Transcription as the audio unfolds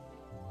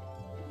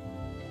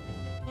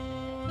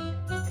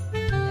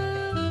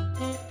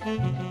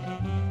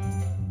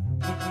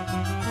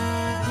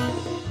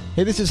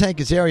Hey, this is Hank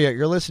Azaria.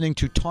 You're listening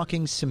to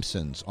Talking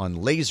Simpsons on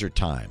Laser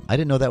Time. I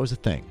didn't know that was a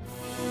thing.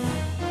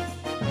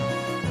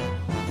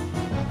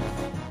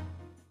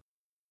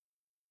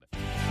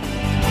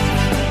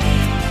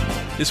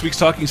 This week's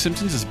Talking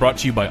Simpsons is brought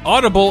to you by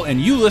Audible, and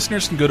you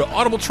listeners can go to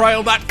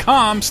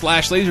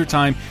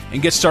audibletrial.com/lasertime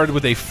and get started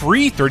with a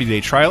free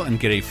 30-day trial and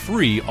get a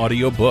free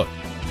audiobook.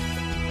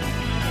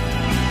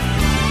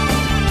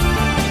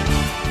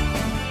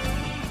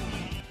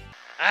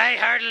 I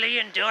heartily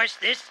endorse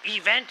this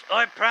event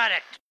or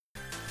product.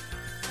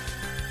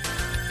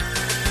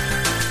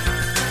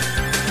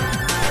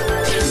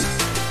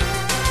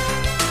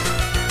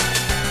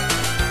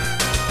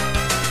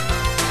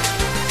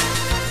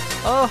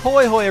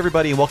 Ahoy, hoy,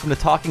 everybody, and welcome to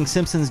Talking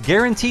Simpsons,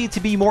 guaranteed to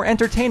be more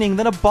entertaining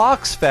than a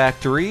box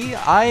factory.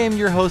 I am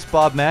your host,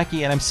 Bob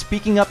Mackey, and I'm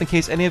speaking up in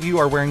case any of you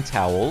are wearing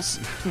towels.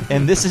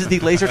 And this is the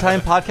Laser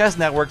Time Podcast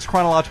Network's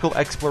chronological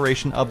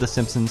exploration of The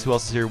Simpsons. Who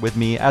else is here with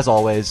me, as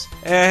always?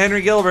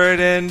 Henry Gilbert,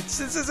 and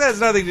since this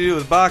has nothing to do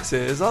with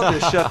boxes, I'll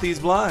just shut these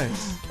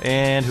blinds.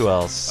 And who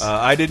else?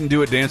 I Didn't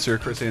Do It dancer,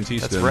 Chris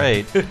Antista. That's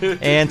right.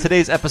 And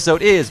today's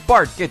episode is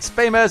Bart Gets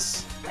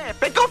Famous.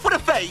 But go for the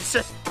face.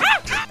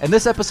 And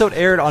this episode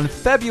aired on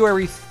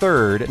February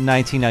 3rd,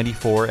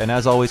 1994. And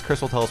as always,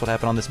 Chris will tell us what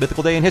happened on this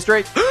mythical day in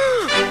history.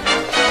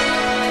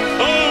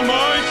 Oh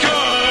my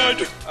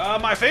God!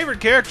 My favorite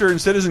character in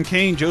Citizen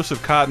Kane,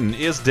 Joseph Cotton,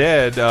 is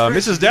dead.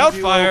 Mrs.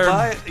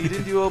 Doubtfire. You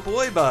didn't do Oh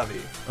Boy, Bobby.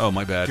 Oh,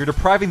 my bad. You're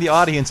depriving the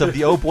audience of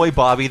the Oh Boy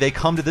Bobby they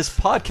come to this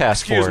podcast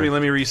Excuse for. me,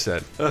 let me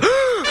reset. Oh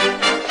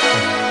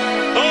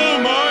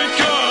my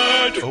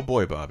God! Oh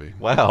boy, Bobby.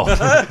 Wow.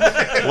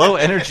 Low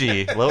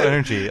energy.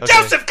 Okay.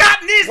 Joseph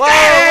Cotton is Whoa,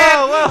 dead!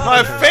 whoa, whoa.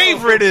 My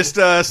favorite is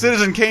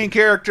Citizen Kane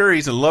character.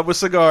 He's in love with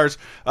cigars.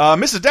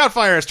 Mrs.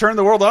 Doubtfire has turned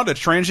the world on to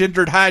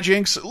transgendered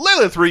hijinks.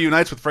 Lilith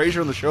reunites with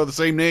Frasier on the show of the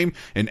same name.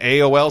 And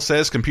AOL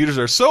says computers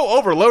are so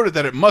overloaded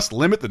that it must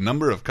limit the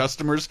number of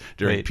customers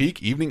during Wait.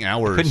 peak evening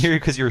hours. Couldn't hear you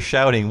because you were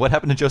shouting. What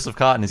happened to Joseph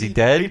Cotton? Is he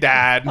dead? He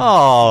died.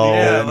 Oh.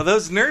 Yeah, well,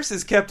 those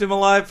nurses kept him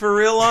alive for a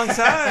real long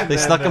time. They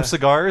snuck him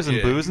cigars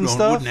and booze and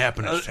stuff? Wouldn't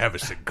happen to have a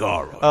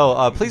cigar.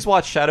 Please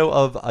watch Shadow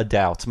of a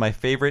Doubt, my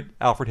favorite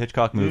Alfred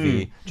Hitchcock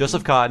movie.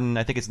 Joseph Cotton,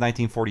 I think it's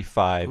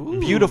 1945. Ooh.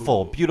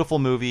 Beautiful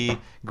movie.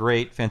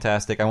 Great,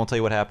 fantastic. I won't tell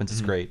you what happens.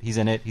 It's great. He's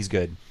in it. He's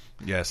good.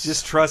 Yes.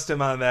 Just trust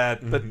him on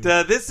that. But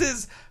this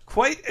is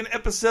quite an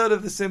episode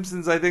of The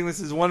Simpsons. I think this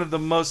is one of the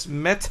most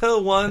meta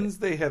ones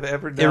they have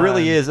ever done. It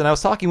really is. And I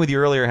was talking with you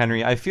earlier,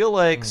 Henry. I feel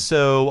like,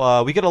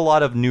 we get a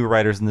lot of new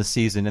writers in this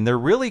season, and they're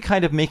really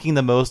kind of making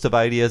the most of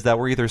ideas that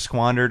were either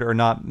squandered or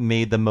not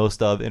made the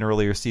most of in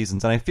earlier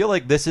seasons. And I feel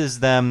like this is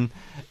them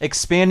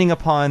expanding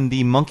upon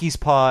the Monkey's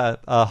Paw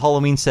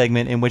Halloween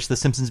segment in which The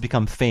Simpsons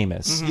become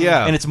famous.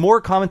 Yeah. And it's more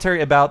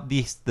commentary about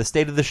the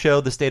state of the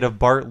show, the state of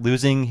Bart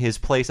losing his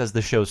place as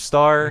the show's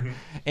star,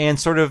 and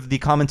sort of the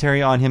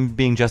commentary on him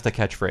being just a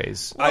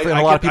catchphrase. I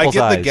get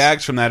the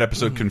gags from that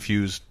episode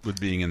confused with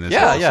being in this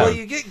episode. Yeah. Well,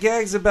 you get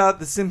gags about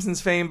The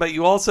Simpsons fame, but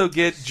you also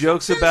get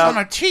jokes about...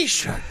 on a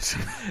t-shirt.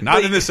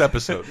 Not in this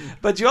episode.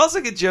 But you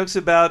also get jokes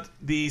about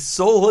the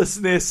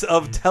soullessness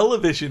of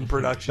television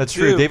production. That's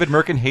too. true. David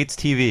Merkin hates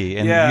TV,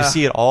 and you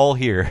see it all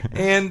here.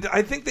 And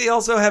I think they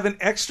also have an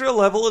extra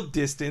level of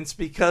distance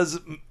because,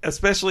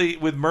 especially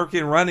with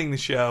Merkin running the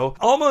show,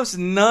 almost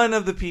none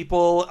of the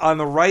people on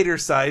the writer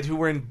side who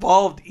were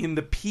involved in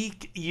the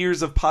peak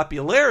years of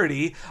popularity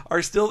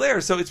are still there.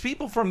 So it's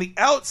people from the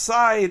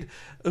outside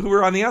who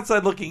are on the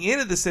outside looking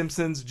into The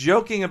Simpsons,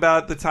 joking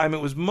about the time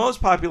it was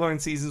most popular in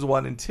seasons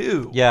 1 and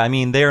 2. Yeah, I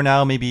mean, they are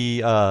now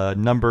maybe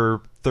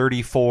number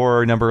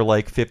 34,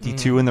 number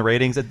 52 in the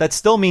ratings. That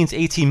still means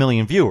 18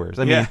 million viewers.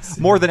 I mean,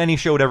 more than any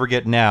show would ever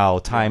get now,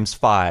 times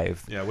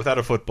 5. Yeah, without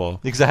a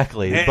football.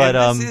 Exactly. And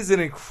but this is an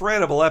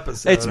incredible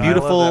episode. It's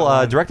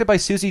beautiful. Directed by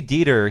Susie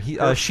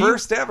Dieter. She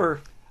first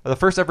ever. The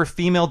first ever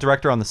female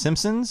director on The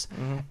Simpsons,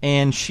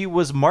 and she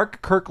was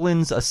Mark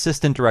Kirkland's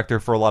assistant director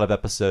for a lot of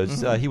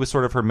episodes. He was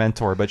sort of her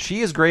mentor, but she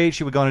is great.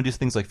 She would go on to do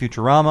things like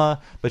Futurama,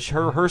 but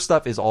her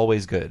stuff is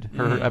always good.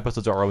 Her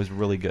episodes are always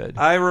really good.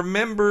 I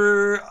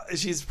remember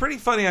she's pretty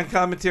funny on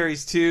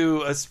commentaries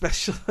too,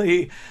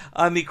 especially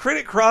on the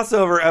Critic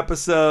crossover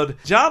episode.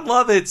 John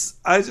Lovitz,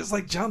 I was just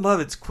like, John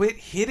Lovitz, quit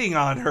hitting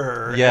on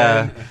her.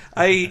 Yeah.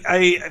 And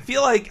I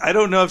feel like, I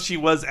don't know if she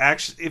was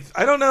actually,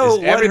 I don't know.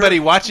 Is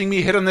everybody watching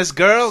me hit on this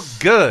girl?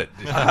 Good.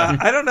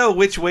 I don't know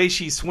which way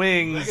she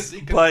swings,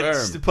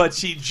 but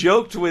she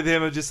joked with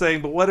him of just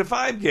saying, but what if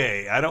I'm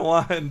gay? I don't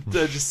want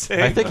to just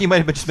say. I think he might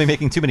have just been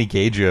making too many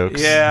gay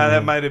jokes. Yeah,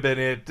 that might have been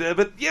it.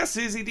 But yeah,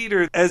 Susie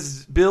Dieter,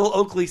 as Bill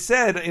Oakley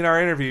said in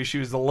our interview, she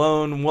was the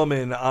lone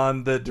woman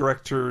on the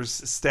director's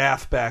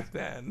staff back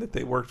then that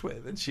they worked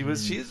with. And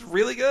she's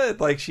really good.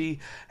 Like, she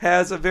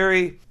has a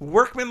very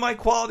workmanlike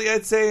quality,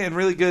 I'd say, and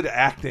really good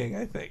acting,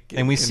 I think.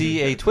 And we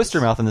see a Twister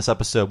mouth in this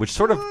episode, which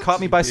sort of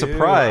caught me by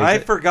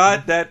surprise.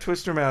 forgot that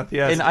Twister mouth.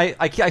 Yes, And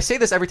I say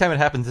this every time it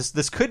happens.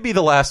 This could be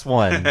the last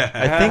one.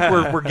 I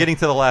think we're getting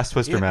to the last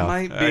Twister it mouth.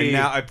 might be.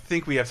 Now I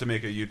think we have to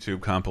make a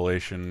YouTube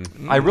compilation.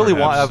 I really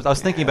want. Perhaps. I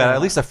was thinking about it,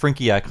 at least a Frinkiac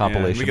Yeah,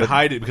 compilation. we can but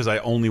hide it because I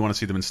only want to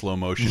see them in slow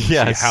motion. To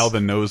Yes. see how the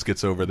nose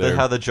gets over there.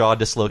 how the jaw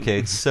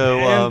dislocates. So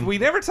And we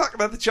never talk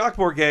about the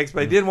chalkboard gags,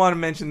 but I did want to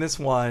mention this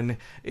one.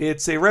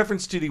 It's a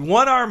reference to the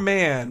one-armed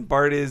man.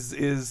 Bart is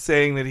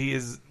saying that he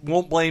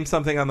won't blame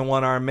something on the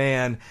one-armed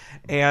man,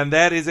 and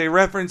that is a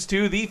reference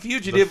to The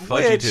Fugitive, The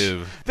which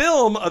Fugitive.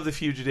 film of The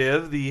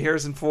Fugitive, the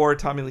Harrison Ford,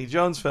 Tommy Lee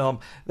Jones film,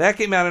 that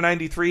came out in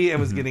 '93 and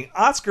was getting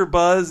Oscar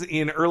buzz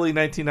in early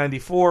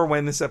 1994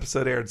 when this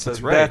episode aired. So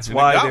that's And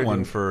why I got they're one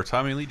doing- for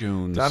Tommy Lee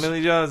Jones. Tommy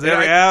Lee Jones. Yeah,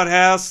 They're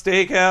Outhouse,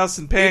 Steakhouse,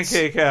 and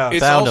Pancake House.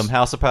 it's found also- him,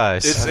 House of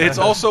Pies. It's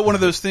also one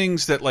of those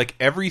things that like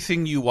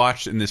everything you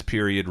watched in this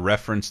period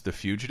referenced The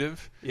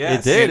Fugitive.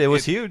 Yes. It did. It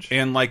was huge.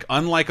 And like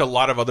unlike a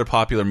lot of other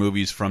popular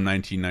movies from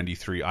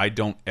 1993, I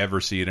don't ever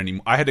see it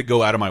anymore. I had to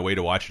go out of my way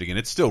to watch it again.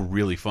 It's still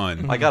really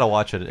fun. I gotta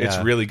watch it. It's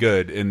yeah. really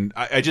good, and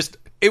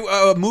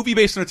a movie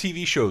based on a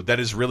TV show that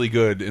is really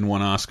good and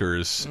won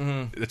Oscars.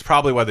 It's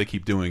probably why they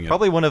keep doing it.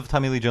 Probably one of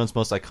Tommy Lee Jones'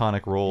 most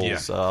iconic roles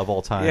Yeah. of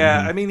all time.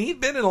 Yeah, I mean, he'd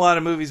been in a lot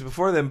of movies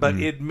before then, but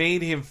it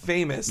made him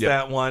famous, Yep.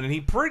 that one, and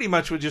he pretty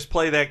much would just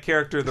play that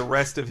character the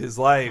rest of his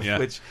life, Yeah.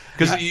 which...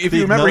 Because if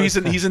you remember,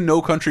 he's in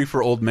No Country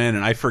for Old Men,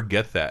 and I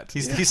forget that.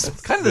 He's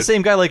kind of the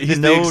same guy, like He's the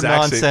the no exact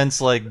same- nonsense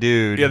like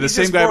dude. Yeah, the He's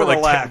same just guy, more but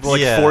relaxed.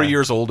 Yeah. 4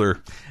 years older.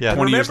 Yeah.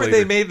 20 years Remember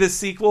later. they made this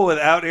sequel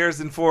without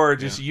Harrison Ford,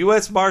 just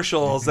U.S.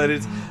 Marshals, that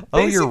is Oh,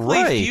 you're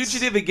basically right.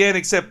 Fugitive again,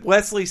 except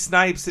Wesley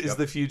Snipes is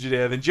the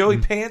fugitive, and Joey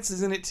Pants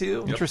is in it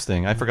too.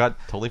 Interesting. I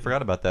totally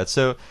forgot about that.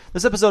 So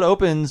this episode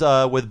opens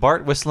with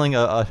Bart whistling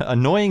a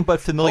annoying but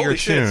familiar Holy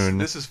shit, tune.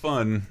 this is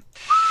fun.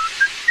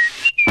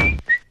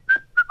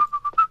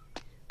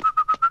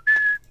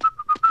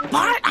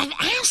 Bart, I've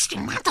asked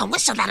you not to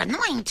whistle that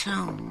annoying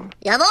tune.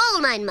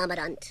 Jawohl, mein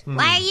Mamadunt.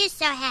 Why are you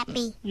so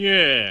happy?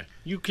 Yeah,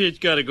 you kids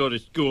gotta go to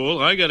school.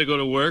 I gotta go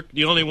to work.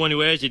 The only one who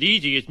has it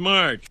easy is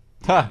Marge.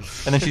 Ha!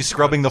 And then she's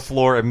scrubbing the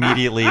floor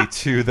immediately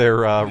to their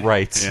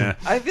right. Yeah.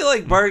 I feel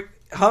like Bart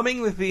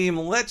humming the theme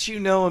lets you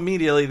know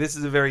immediately this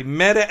is a very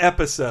meta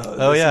episode.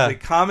 Oh, This yeah. is a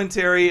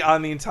commentary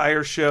on the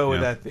entire show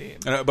with Yeah. that theme.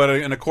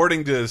 And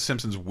according to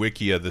Simpsons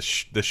Wikia,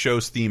 the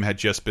show's theme had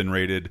just been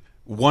rated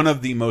one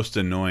of the most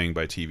annoying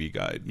by TV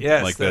Guide.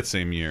 Yes, like that that's-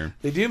 same year.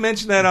 They do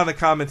mention that on the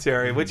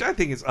commentary, which I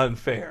think is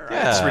unfair.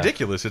 Yeah. It's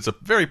ridiculous. It's a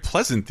very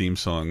pleasant theme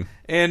song.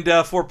 And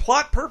for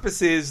plot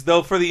purposes,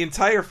 though, for the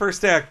entire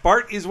first act,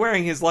 Bart is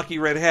wearing his lucky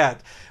red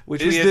hat.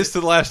 Which Is we had, this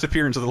the last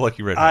appearance of the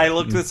Lucky Red Hat? I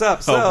looked this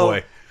up. So, Oh,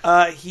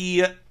 boy.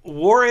 He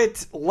wore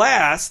it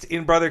last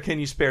in Brother, Can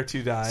You Spare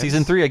Two Dimes?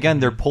 Season 3, again,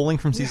 they're pulling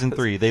from season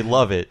 3. They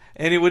love it.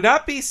 And it would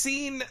not be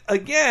seen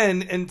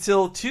again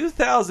until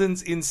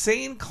 2000's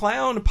Insane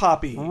Clown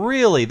Poppy.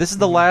 Really? This is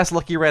the last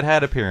Lucky Red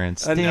Hat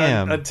appearance.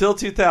 Damn. Until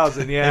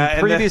 2000, yeah. And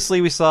previously,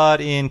 we saw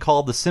it in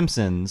Called The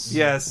Simpsons.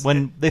 Yes.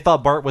 When they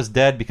thought Bart was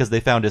dead because they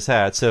found his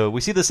hat. So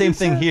we see the same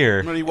thing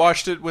here. When he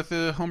washed it with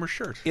a Homer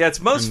shirt. Yeah, it's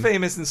most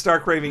famous in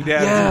Stark Raving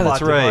Dad. Yeah, as a plot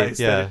that's right, device,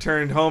 yeah. That it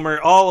turned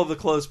Homer all of the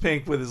clothes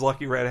pink with his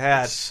lucky red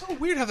hat. So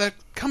weird how that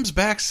comes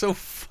back so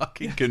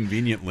fucking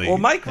conveniently. Well,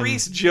 Mike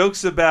Reese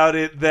jokes about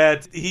it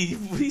that he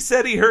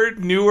said he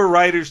heard newer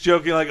writers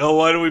joking like, "Oh,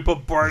 why don't we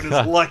put Bart in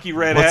his lucky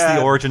red What's hat?"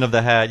 the origin of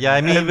the hat? Yeah,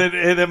 I mean,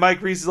 and then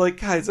Mike Reese is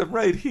like, "Guys, I'm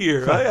right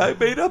here. I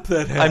made up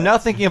that hat." I'm now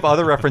thinking of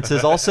other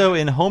references. Also,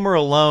 in Homer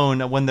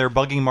Alone, when they're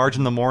bugging Marge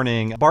in the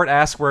morning, Bart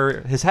asks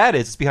where his hat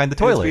is. It's behind the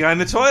toilet. It's behind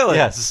the toilet.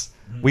 Yes.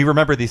 We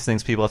remember these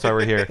things, people. That's why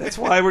we're here. That's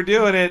why we're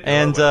doing it.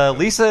 And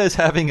Lisa is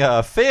having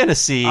a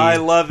fantasy. I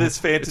love this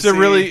fantasy.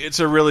 It's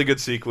a really good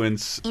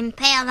sequence.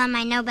 Impaled on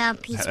my Nobel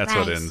Peace That's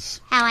Prize. how it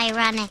ends. How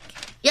ironic.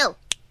 Yo,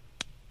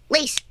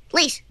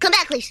 Lise, come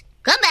back, Lise.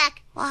 Come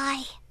back.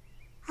 Why?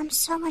 I'm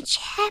so much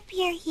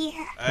happier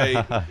here.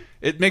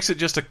 It makes it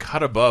just a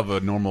cut above a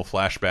normal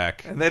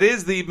flashback. And that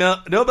is the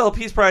Nobel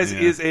Peace Prize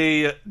is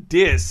a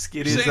disc.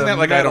 It is Saying a that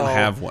like I don't medal.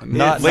 have one.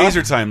 Not-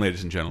 Laser time,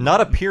 ladies and gentlemen.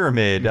 Not a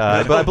pyramid,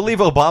 but I believe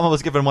Obama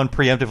was given one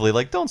preemptively.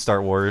 Like, don't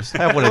start wars.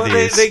 Have one of Well,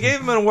 these. they gave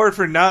him an award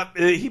for not.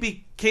 He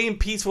became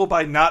peaceful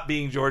by not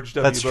being George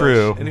W. That's Bush.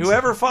 true. And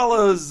whoever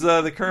follows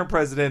the current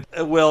president,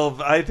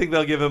 I think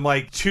they'll give him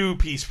like 2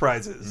 peace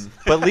prizes.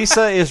 But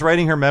Lisa is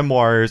writing her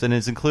memoirs and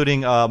is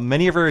including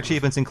many of her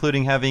achievements,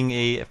 including having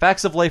a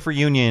Facts of Life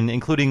reunion,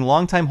 including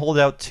longtime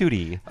holdout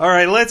Tootie. All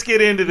right, let's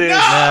get into this.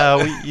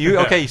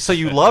 Okay, so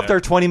you loved our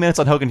 20 minutes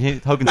on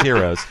Hogan's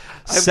Heroes.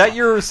 Set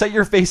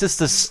your faces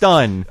to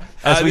stun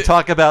as we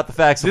talk about the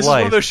Facts This of is one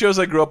Life. of those shows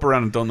I grew up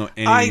around and don't know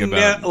anything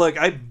about. Look,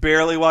 I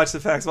barely watched the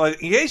Facts of Life.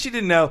 In case you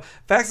didn't know,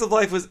 Facts of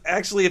Life was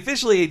actually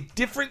officially a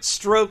Different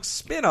Strokes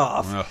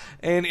spin-off. Ugh.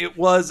 And it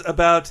was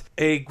about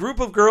a group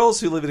of girls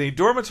who live in a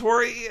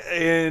dormitory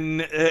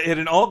in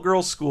an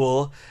all-girls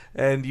school.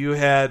 And you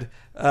had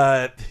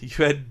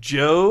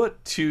Joe,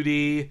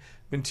 Tootie,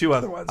 and 2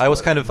 other ones.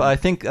 I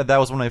think that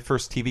was one of my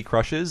first TV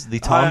crushes, the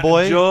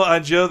tomboy.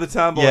 Joe the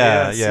tomboy.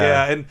 Yeah, yes,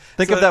 yeah. And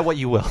think of that what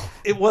you will.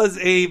 It was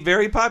a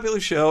very popular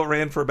show. It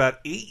ran for about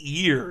 8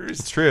 years.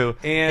 It's true.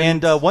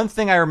 And one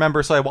thing I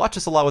remember, so I watched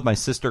this a lot with my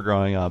sister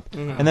growing up,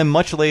 and then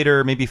much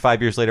later, maybe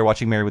 5 years later,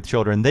 watching Married with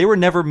Children, they were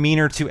never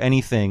meaner to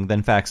anything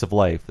than Facts of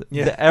Life.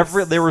 Yes.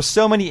 There were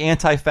so many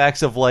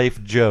anti-Facts of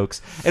Life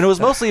jokes, and it was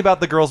mostly about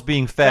the girls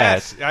being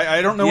fat.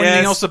 I don't know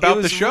anything else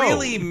about the show. It was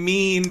really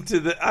mean to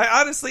the...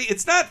 honestly,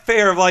 it's not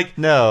fair of like,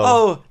 no.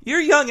 Oh, you're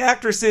young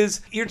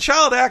actresses, you're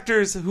child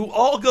actors who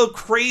all go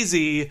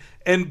crazy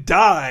and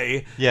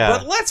die. Yeah.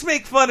 But let's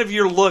make fun of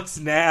your looks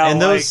now.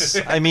 And those,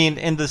 I mean,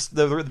 and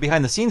the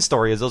behind the scenes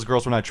story is those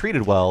girls were not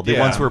treated well. The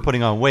ones who were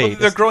putting on weight. Well,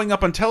 they're growing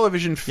up on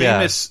television,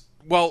 famous,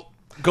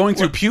 going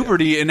through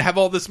puberty and have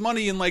all this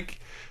money and like...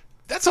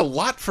 That's a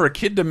lot for a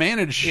kid to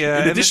manage,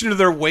 in addition to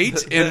their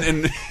weight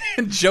and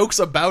jokes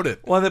about it.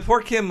 Well, the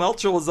poor Kim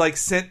Mulcher was like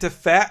sent to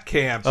fat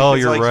camp. Oh,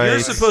 you're like, right. You're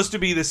supposed to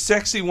be the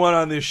sexy one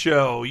on this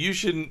show.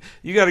 You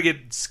got to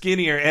get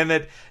skinnier. And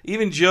that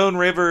even Joan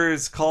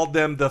Rivers called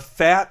them the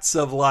fats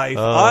of life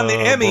on the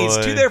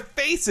Emmys to their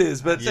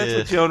faces. But that's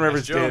what Joan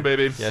Rivers did.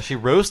 Baby. Yeah, she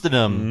roasted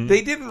them.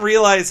 They didn't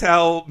realize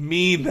how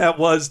mean that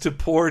was to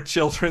poor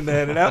children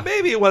then. And now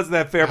maybe it wasn't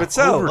that fair, but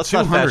so. Let's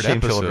not fat shame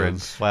children.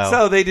 Wow.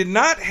 So they did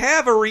not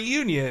have a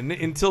reunion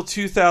until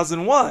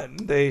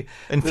 2001.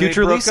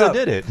 Future Lisa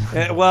did it.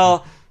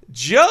 Well,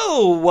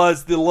 Joe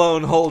was the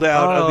lone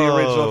holdout of the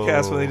original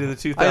cast when they did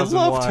the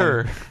 2001. I loved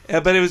her.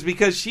 But it was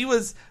because she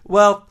was,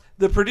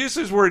 the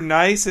producers were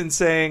nice in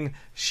saying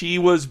she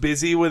was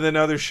busy with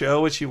another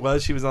show, which she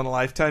was. She was on a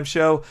Lifetime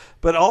show.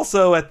 But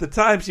also, at the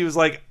time, she was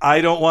like,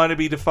 I don't want to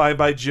be defined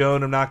by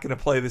Joan. I'm not going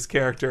to play this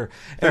character.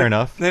 Fair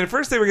enough. And at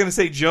first, they were going to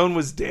say Joan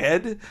was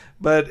dead,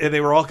 and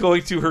they were all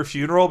going to her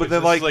funeral. But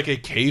then, like a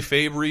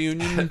kayfabe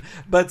reunion?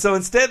 But so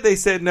instead, they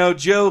said, no,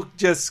 Joe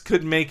just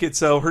couldn't make it,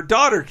 so her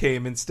daughter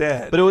came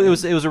instead. But it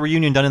was a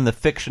reunion done in the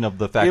fiction of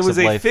the Facts of Life.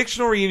 It was a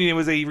fictional reunion. It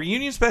was a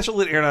reunion special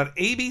that aired on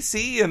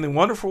ABC and the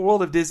Wonderful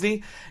World of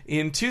Disney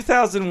in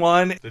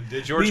 2001.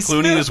 Did George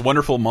Clooney's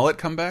wonderful mullet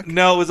come back?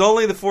 No, it was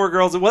only the 4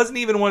 girls. It wasn't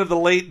even one of the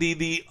late...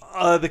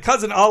 The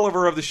cousin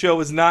Oliver of the show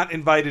was not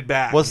invited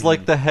back. Was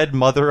like the head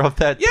mother of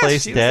that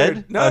place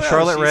dead? No,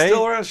 Charlotte she was Ray?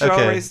 Still around.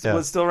 Charlotte Ray yeah.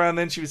 was still around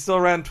then. She was still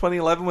around in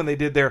 2011 when they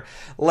did their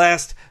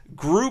last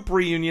group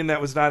reunion that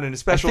was not in a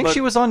special. I think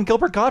she was on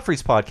Gilbert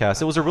Gottfried's podcast.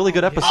 It was a really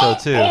good episode,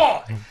 too.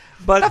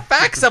 But the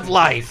Facts of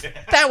Life.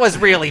 That was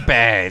really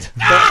bad.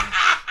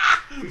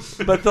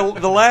 But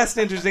the last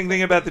interesting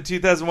thing about the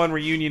 2001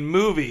 reunion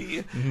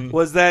movie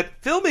was that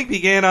filming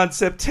began on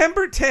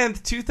September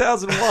 10th,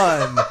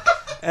 2001.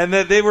 And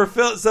that they were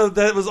so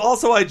that was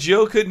also why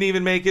Joe couldn't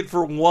even make it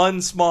for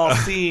one small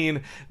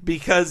scene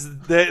because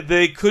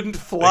they couldn't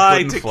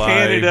fly to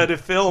Canada to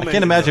film it. I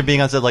can't imagine being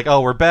on set like,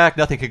 oh, we're back,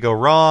 nothing could go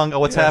wrong. Oh,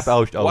 what's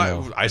happened? Oh,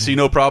 no. I see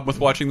no problem with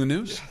watching the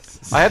news.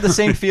 I have the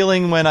same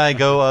feeling when I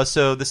go,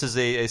 so this is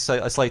a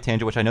slight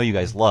tangent, which I know you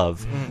guys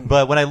love,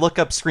 but when I look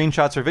up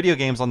screenshots or video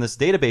games on this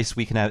database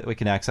we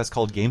can access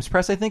called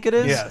GamesPress, I think it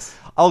is. Yes.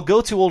 I'll go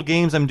to old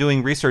games I'm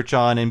doing research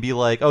on and be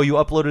like, oh, you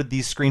uploaded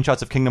these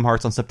screenshots of Kingdom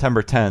Hearts on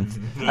September 10th.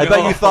 I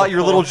bet you thought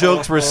your little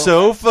jokes were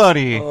so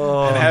funny.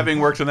 And having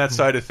worked on that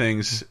side of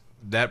things,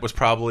 that was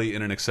probably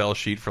in an Excel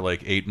sheet for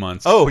like 8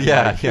 months. Oh,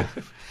 yeah, yeah.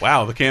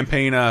 Wow, the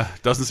campaign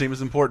doesn't seem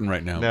as important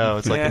right now. No,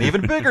 it's like an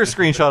even bigger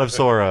screenshot of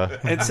Sora.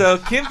 And so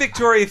Kim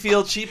Victoria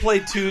Field, she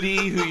played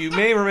Tootie, who you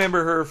may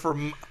remember her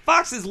from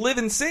Fox's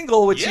Living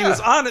Single, which she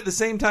was on at the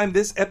same time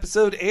this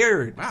episode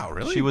aired. Wow,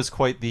 really? She was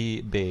quite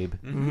the babe.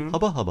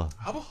 Hubba hubba.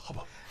 Hubba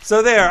hubba.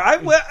 So there,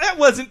 that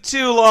wasn't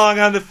too long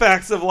on the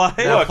Facts of Life.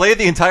 Now play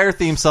the entire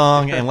theme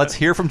song, and let's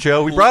hear from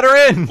Joe. We brought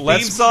her in. Theme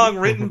song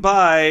written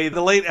by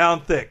the late Alan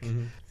Thicke.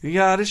 You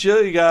gotta show,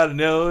 you gotta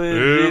know it.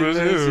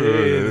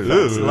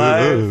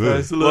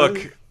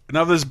 Look,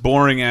 enough of this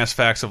boring ass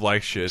Facts of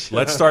Life shit.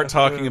 Let's start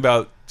talking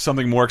about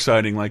something more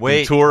exciting, like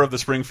the tour of the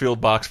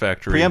Springfield Box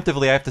Factory.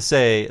 Preemptively, I have to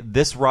say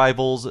this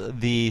rivals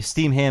the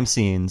Steam Ham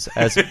scenes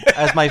as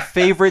my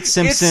favorite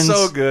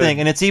Simpsons thing,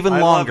 and it's even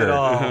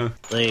longer.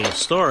 The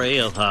story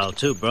of how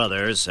 2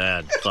 brothers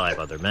and 5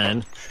 other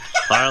men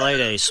parlayed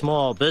a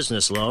small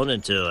business loan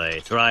into a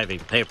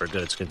thriving paper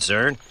goods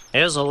concern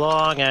is a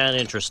long and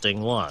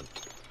interesting one.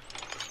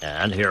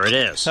 And here it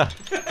is.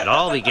 It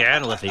all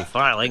began with the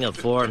filing of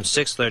Form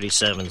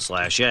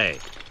 637/A,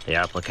 the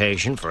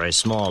application for a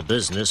small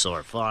business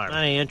or farm.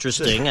 Many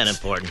interesting and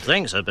important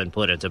things have been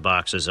put into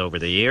boxes over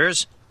the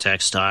years.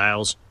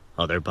 Textiles,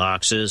 other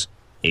boxes,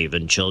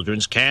 even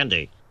children's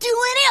candy. Do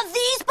any of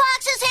these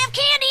boxes have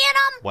candy in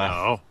them?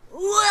 Wow.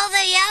 Will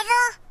they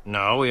ever?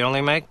 No, we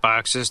only make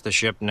boxes to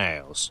ship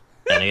nails.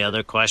 Any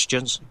other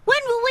questions? When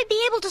will we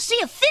be able to see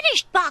a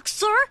finished box,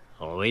 sir?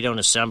 Oh, we don't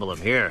assemble them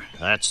here.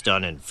 That's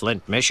done in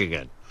Flint,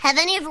 Michigan. Have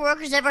any of your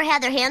workers ever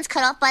had their hands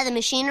cut off by the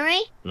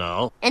machinery?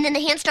 No. And then the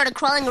hands started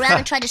crawling around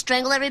and tried to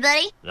strangle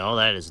everybody? No,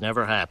 that has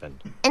never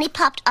happened. Any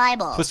popped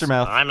eyeballs? Twist her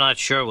mouth. I'm not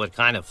sure what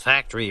kind of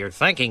factory you're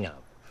thinking of.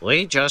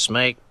 We just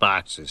make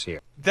boxes here.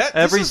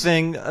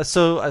 Everything.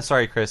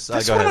 Sorry, Chris.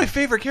 That's go one ahead. of my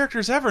favorite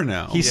characters ever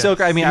now. He's so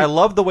great. I mean, I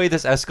love the way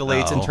this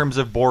escalates in terms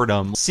of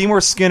boredom.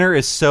 Seymour Skinner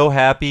is so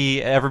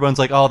happy. Everyone's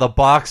like, oh, the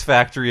box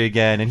factory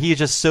again. And he is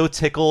just so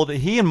tickled.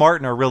 He and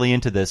Martin are really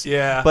into this.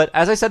 Yeah. But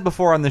as I said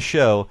before on the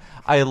show,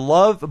 I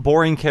love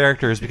boring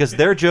characters because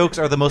their jokes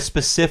are the most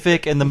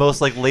specific and the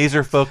most like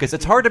laser focused.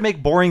 It's hard to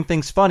make boring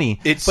things funny,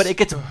 but it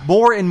gets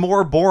more and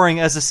more boring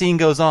as the scene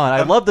goes on.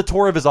 I love the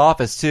tour of his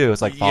office too.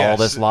 It's like follow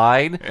this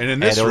line, and in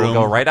this it room, will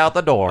go right out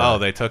the door. Oh,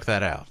 they took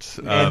that out.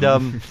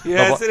 And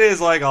yes, it is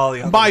like all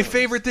the other my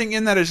favorite thing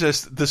in that is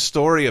just the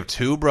story of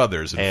two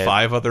brothers and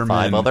five other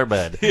men.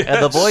 Yes.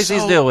 And the voice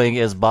he's doing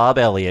is Bob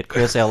Elliott,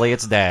 Chris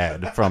Elliott's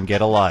dad from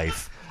Get a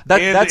Life.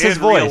 That's his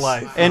voice, real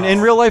life. and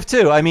in real life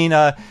too. I mean,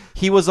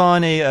 he was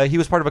on he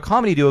was part of a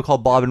comedy duo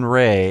called Bob and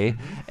Ray,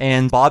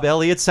 and Bob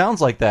Elliott sounds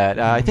like that.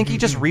 I think he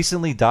just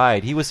recently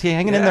died. He was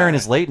hanging in there in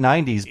his late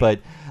 90s, but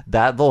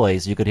that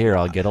voice you could hear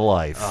on Get a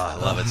Life. Oh, I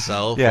love it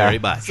so very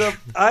much. So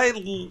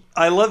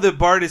I love that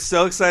Bart is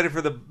so excited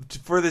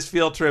for this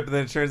field trip, and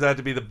then it turns out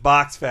to be the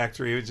box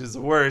factory, which is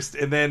the worst.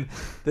 And then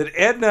that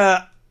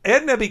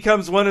Edna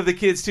becomes one of the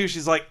kids too.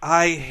 She's like,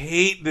 I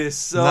hate this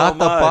so Not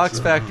much. the box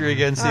factory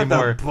again,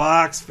 Seymour. Not the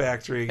box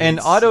factory again, And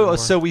Otto, Seymour.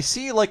 so we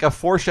see like a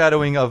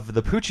foreshadowing of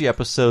the Poochie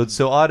episode.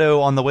 So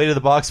Otto, on the way to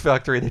the box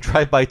factory, they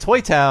drive by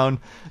Toy Town,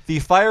 the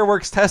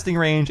fireworks testing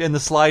range, and the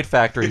slide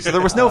factory. So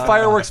there was no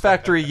fireworks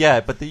factory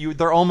yet, but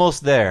they're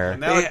almost there.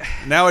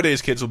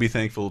 Nowadays, kids will be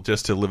thankful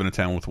just to live in a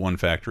town with one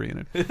factory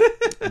in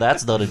it.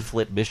 That's done in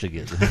Flint,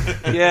 Michigan.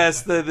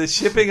 Yes, the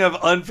shipping of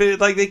unfinished,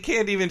 like they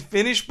can't even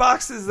finish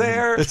boxes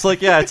there. It's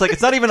like, yeah,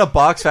 it's not even a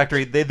box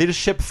factory. They just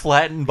ship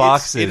flattened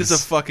boxes. It is a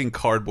fucking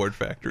cardboard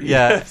factory.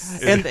 Yeah,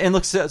 Yes. and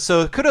look,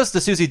 so kudos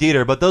to Susie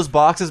Dieter, but those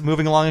boxes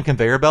moving along a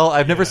conveyor belt,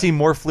 I've never seen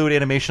more fluid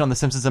animation on The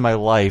Simpsons in my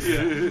life.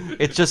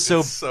 It's just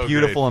so,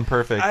 beautiful great. and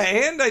perfect.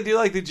 And I do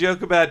like the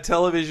joke about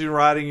television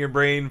rotting your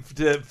brain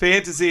to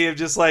fantasy of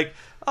just like,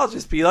 I'll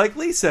just be like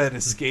Lisa and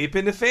escape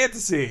into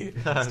fantasy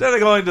instead of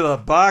going to the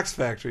box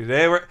factory.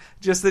 They were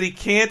just that he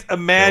can't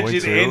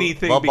imagine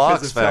anything the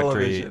because box of factory.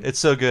 television. It's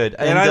so good,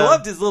 And I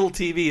loved his little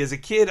TV. As a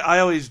kid, I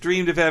always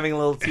dreamed of having a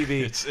little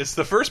TV. It's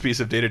the first piece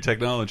of dated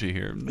technology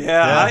here.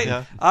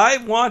 I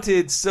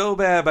wanted so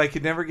bad, but I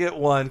could never get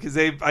one because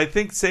I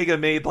think Sega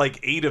made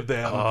like 8 of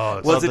them.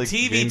 Was a the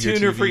TV Game Gear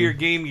tuner TV. for your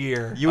Game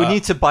Gear. You would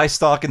need to buy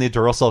stock in the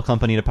Duracell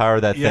company to power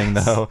that thing,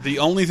 though. The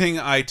only thing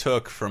I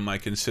took from my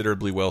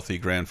considerably wealthy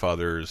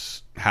grandfather's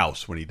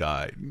house when he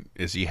died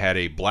is he had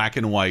a black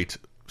and white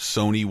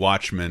Sony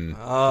Watchman.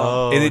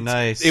 Oh, and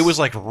nice. It was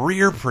like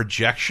rear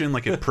projection,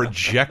 like it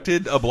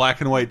projected a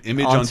black and white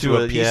image onto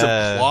a piece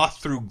of cloth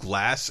through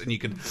glass, and you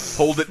could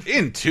hold it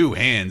in 2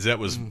 hands. That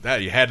was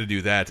that you had to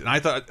do that, and I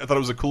thought it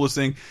was the coolest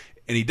thing.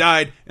 And he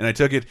died, and I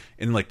took it,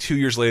 and like 2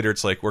 years later,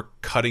 it's like we're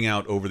cutting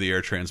out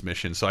over-the-air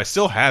transmission. So I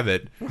still have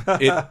it.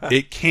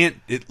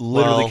 It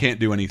literally can't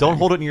do anything. Don't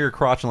hold it near your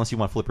crotch unless you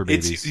want flipper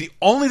babies. It's the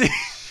only thing.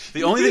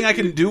 The only thing I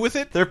can do with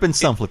it. There have been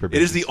some flipper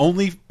babies. It is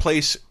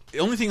the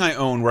only thing I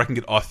own where I can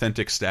get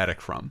authentic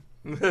static from.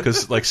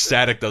 Because like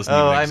static doesn't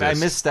even exist. I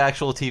missed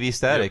actual TV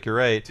static. Yep. You're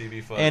right.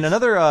 TV fuzz. And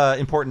another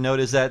important note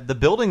is that the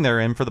building they're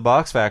in for the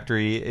box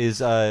factory is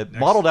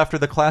modeled after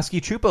the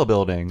Klasky Chupo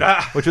building,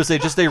 which was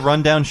just a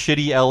rundown,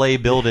 shitty LA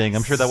building.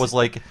 I'm sure that was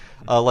like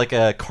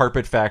a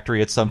carpet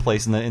factory at some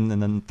place in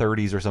the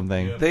 30s or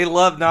something. Yeah. They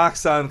love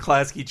knocks on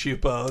Klasky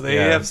Chupo. They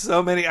have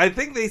so many. I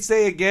think they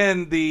say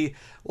again the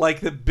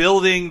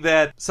building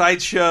that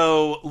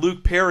Sideshow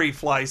Luke Perry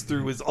flies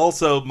through is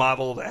also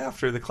modeled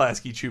after the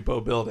Klasky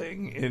Chupo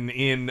building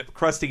in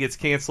Krusty Gets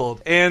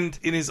Canceled. And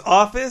in his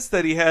office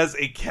that he has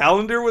a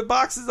calendar with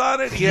boxes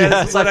on it. He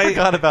has I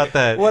forgot about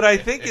that. What I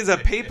think is a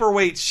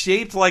paperweight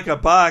shaped like a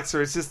box,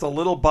 or it's just a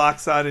little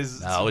box on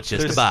his... No, it's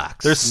just a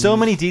box. There's so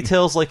many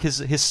details, like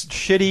his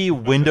shitty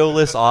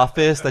windowless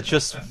office that's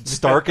just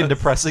stark and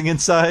depressing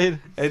inside.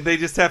 And they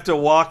just have to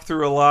walk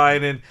through a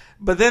line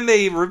But then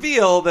they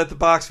reveal that the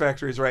box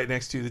factory is right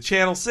next to the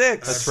Channel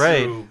 6. That's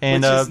right.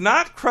 And, which is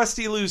not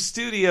Krusty Lou's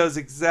studios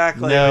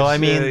exactly. No, I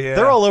mean,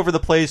 they're all over the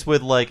place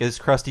with, like, is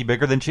Krusty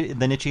bigger than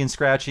Itchy and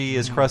Scratchy?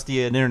 Is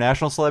Krusty an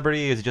international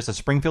celebrity? Is he just a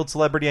Springfield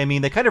celebrity? I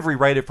mean, they kind of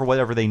rewrite it for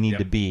whatever they need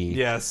to be.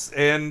 Yes,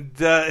 and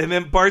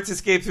then Bart's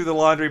escape through the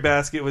laundry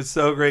basket was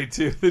so great,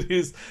 too. That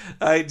he's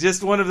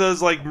just one of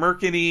those, like,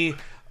 Merkin-y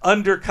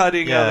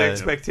undercutting of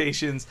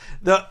expectations.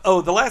 The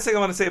last thing I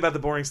want to say about the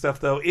boring stuff,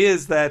 though,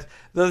 is that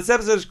this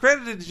episode is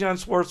credited to John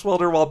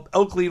Swartzwelder while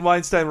Oakley and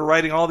Weinstein were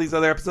writing all these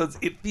other episodes.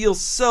 It feels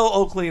so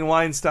Oakley and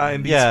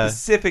Weinstein, the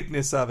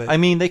specificness of it. I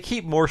mean, they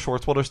keep more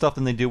Swartzwelder stuff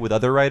than they do with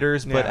other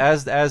writers, but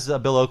as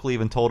Bill Oakley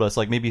even told us,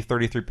 like maybe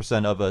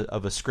 33%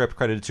 of a script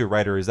credited to a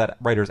writer is that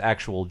writer's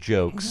actual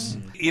jokes.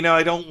 You know,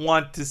 I don't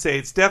want to say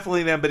it's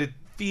definitely them, but it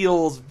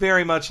feels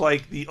very much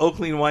like the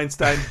Oakley and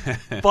Weinstein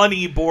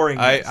funny boring.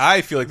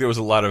 I feel like there was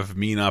a lot of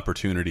mean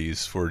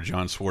opportunities for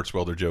John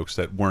Swartzwelder jokes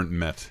that weren't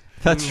met.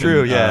 That's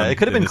true, yeah. It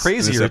could have been this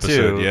crazier,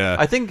 episode, too. yeah.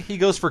 I think he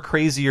goes for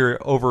crazier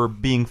over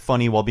being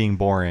funny while being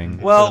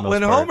boring. Well,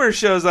 when Homer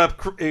shows up,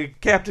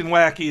 Captain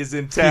Wacky is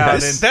in town.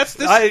 Yes, and that's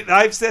this.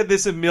 I've said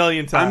this a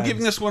million times. I'm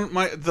giving this one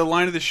the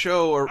line of the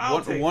show, or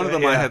one of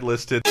them I had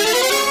listed.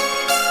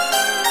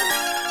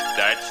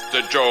 That's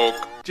the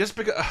joke. Just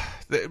because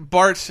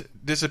Bart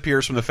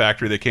disappears from the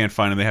factory, they can't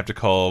find him. They have to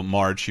call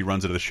Marge. She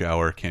runs into the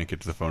shower, can't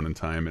get to the phone in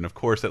time, and of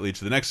course that leads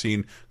to the next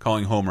scene,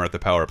 calling Homer at the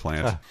power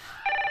plant.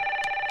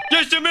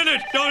 Just a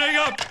minute! Don't hang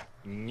up!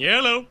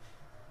 Yellow.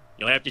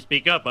 You'll have to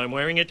speak up. I'm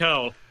wearing a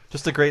towel.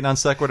 Just a great non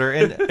sequitur.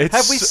 And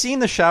have we seen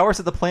the showers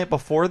at the plant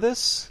before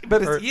this?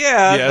 But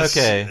yes.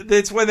 Okay.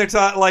 It's when they're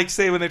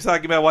when they're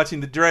talking about watching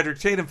the Dredger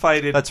Tatum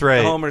fight at That's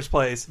right. Homer's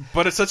place.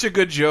 But it's such a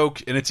good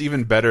joke, and it's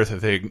even better that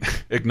they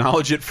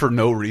acknowledge it for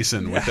no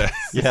reason with that.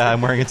 Yeah,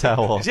 I'm wearing a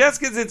towel. Just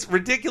because it's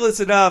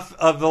ridiculous enough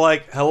of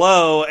the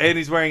hello, and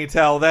he's wearing a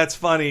towel. That's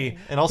funny.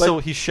 And also,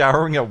 he's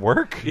showering at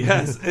work?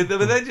 Yes. But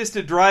then just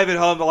to drive it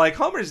home,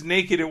 Homer's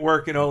naked at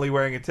work and only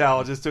wearing a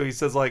towel, just so he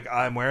says,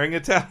 I'm wearing a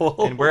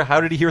towel. And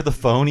how did he hear the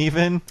phone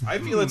even? I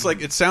feel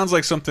it sounds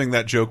like something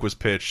that joke was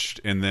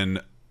pitched, and then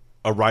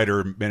a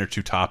writer managed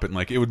to top it.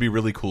 And it would be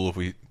really cool if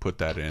we put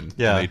that in.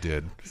 Yeah, and they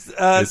did.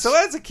 So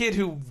as a kid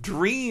who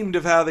dreamed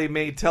of how they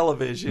made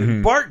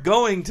television, Bart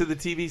going to the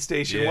TV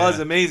station was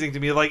amazing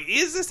to me.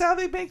 Is this how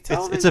they make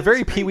television? It's a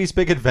very Pee-wee's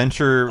Big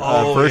Adventure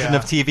version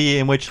of TV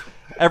in which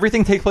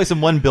everything takes place in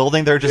one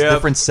building. There are just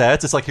different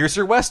sets. It's here's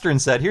your Western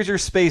set, here's your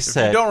space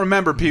set. If you don't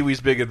remember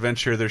Pee-wee's Big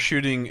Adventure, they're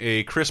shooting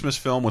a Christmas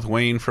film with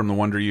Wayne from the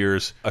Wonder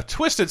Years, a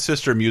Twisted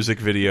Sister music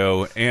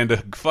video, and a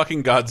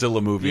fucking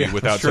Godzilla movie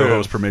without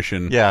Soho's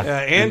permission.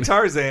 And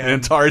Tarzan.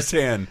 And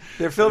Tarzan.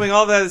 They're filming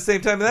all that at the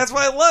same time. And that's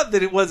why I love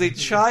that it was a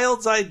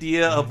child's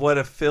idea of what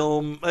a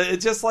film...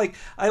 It's just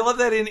I love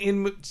that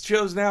in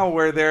shows now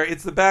where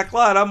it's the back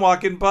lot. I'm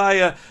walking by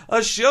a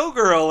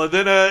showgirl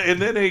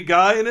and then a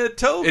guy in a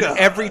toga.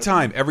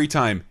 And every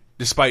time,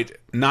 despite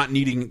not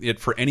needing it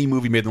for any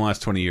movie made in the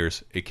last 20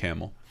 years, a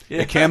camel.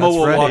 Yeah, a camel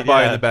will walk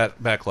by in the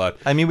back lot.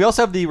 I mean, we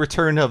also have the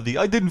return of the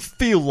I didn't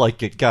feel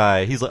like it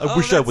guy. He's I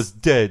wish I was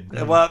dead.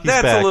 Well, He's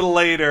that's back. a little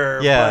later.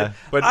 Yeah.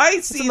 But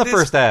I see in the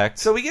first act.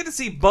 So we get to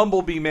see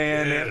Bumblebee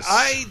Man, and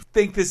I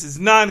think this is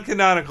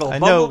non-canonical. I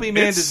know, Bumblebee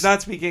Man does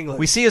not speak English.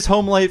 We see his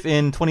home life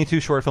in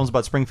 22 short films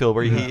about Springfield,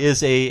 where he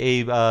is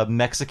a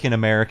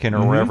Mexican-American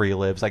or wherever he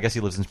lives. I guess he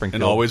lives in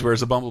Springfield. And always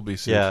wears a Bumblebee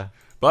suit. Yeah.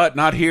 But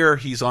not here.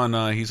 He's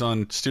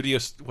on Studio...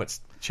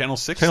 What's Channel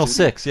 6? Channel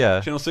 6,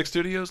 yeah. Channel 6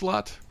 Studios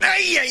lot.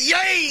 Ay, ay,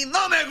 ay,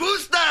 no me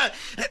gusta.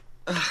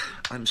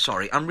 I'm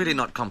sorry. I'm really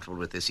not comfortable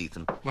with this,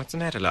 Ethan. What's the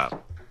matter, love?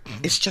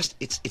 It's just,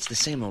 it's the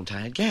same old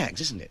tired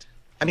gags, isn't it?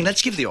 I mean,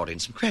 let's give the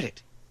audience some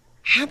credit.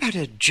 How about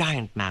a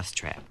giant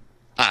mousetrap?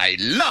 I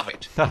love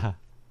it.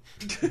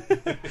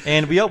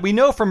 And we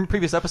know from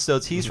previous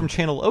episodes he's from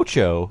Channel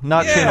Ocho,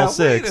 not Channel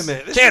 6. Wait a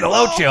minute. Channel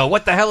Ocho,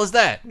 what the hell is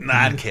that?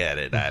 Not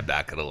kidding. I'm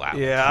not going to lie.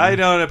 Yeah, I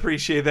don't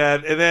appreciate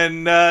that.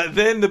 And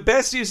then the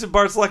best use of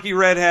Bart's Lucky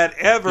Red Hat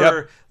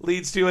ever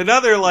leads to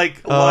another line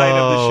of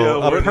the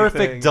show. A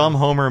perfect dumb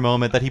Homer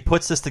moment that he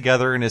puts this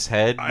together in his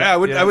head. I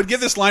would give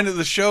this line to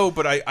the show,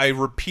 but I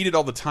repeat it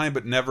all the time,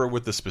 but never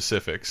with the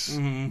specifics.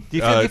 Mm-hmm. Do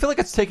you feel like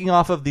it's taking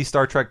off of the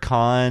Star Trek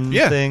con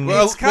thing?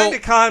 Well, it's kind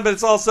of con, but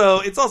it's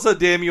also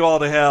Damn You All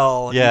to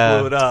Hell. Yeah. He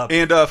blew it up.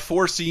 And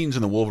 4 scenes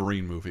in the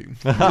Wolverine movie.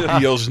 He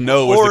yells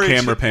no as the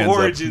camera pans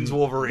Origins up.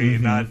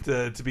 Wolverine, not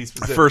to be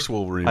specific. First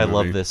Wolverine movie. I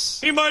love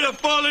this. He might have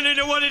fallen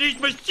into one of these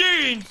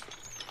machines.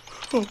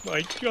 Oh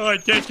my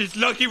God, that's his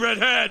Lucky Red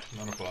Hat.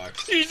 Not a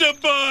box. He's a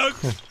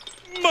box.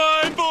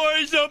 My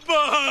boy's a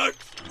box.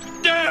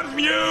 Damn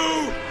you,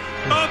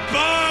 a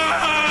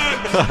box.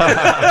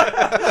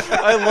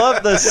 I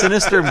love the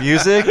sinister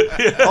music.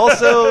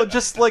 Also,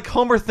 just like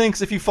Homer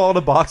thinks if you fall in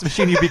a box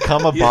machine, you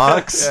become a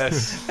box.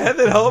 Yes. And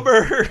then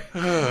Homer,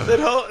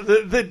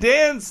 the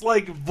Dan's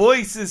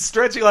voice is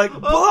stretching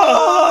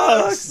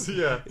box.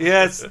 Yeah.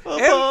 Yes.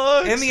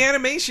 And the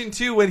animation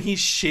too, when he's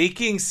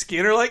shaking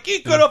Skinner, he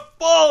could have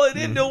fallen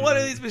into one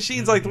of these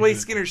machines, the way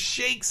Skinner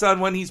shakes on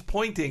when he's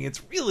pointing.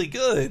 It's really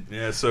good.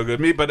 Yeah, it's so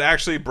good. But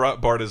actually,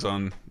 Bart is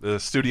on the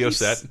studio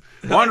set,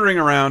 wandering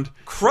around.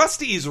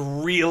 Krusty's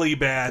really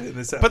bad in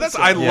this episode. But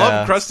I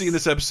love Krusty in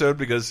this episode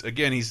because,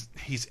 again,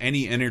 he's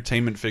any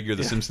entertainment figure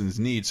the Simpsons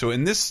need. So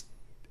in this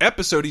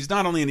episode, he's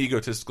not only an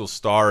egotistical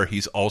star,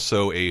 he's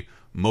also a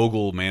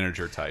mogul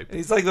manager type.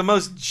 He's the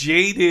most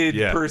jaded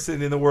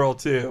person in the world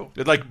too.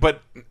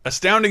 But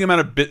astounding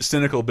amount of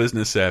cynical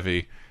business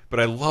savvy. But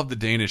I love the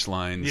Danish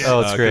lines. Yeah. Oh,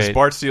 it's great. Because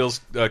Bart steals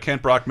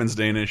Kent Brockman's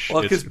Danish.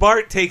 Well, because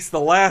Bart takes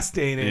the last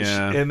Danish,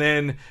 and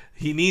then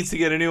he needs to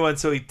get a new one,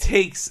 so he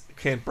takes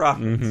Kent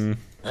Brockman's.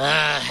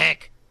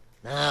 Heck.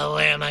 Now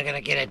where am I going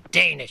to get a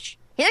Danish?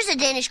 Here's a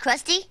Danish,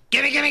 Krusty.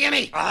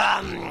 Gimme.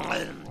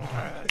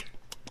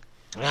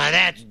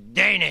 That's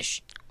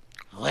Danish.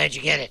 Where'd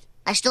you get it?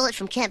 I stole it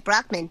from Kent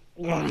Brockman.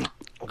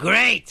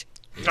 Great.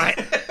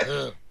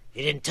 You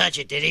didn't touch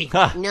it, did he?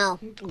 No.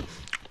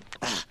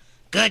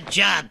 Good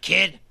job,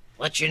 kid.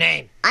 What's your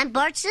name? I'm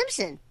Bart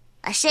Simpson.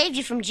 I saved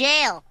you from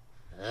jail.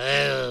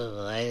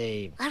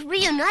 I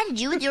reunited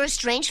you with your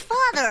estranged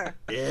father.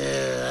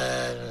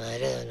 I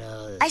don't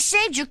know. I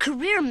saved your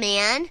career,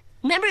 man.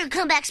 Remember your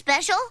comeback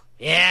special?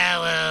 Yeah,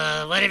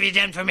 well, what have you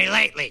done for me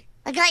lately?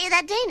 I got you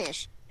that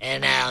Danish.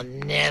 And I'll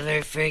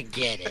never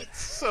forget it.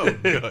 So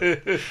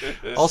good.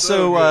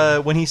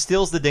 Also, when he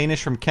steals the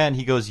Danish from Kent,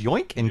 he goes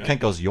yoink, and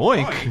Kent goes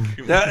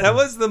yoink. That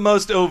was the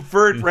most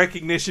overt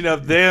recognition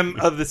of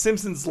the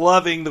Simpsons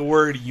loving the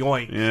word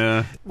yoink.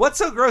 Yeah. What's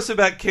so gross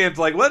about Kent?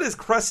 Like, what does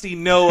Krusty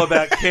know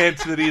about Kent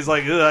that he's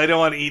like, ugh, I don't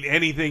want to eat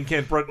anything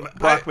Kent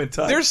Brockman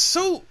touched? There's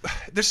so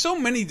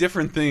many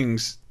different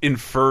things you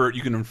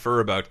can infer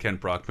about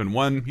Kent Brockman.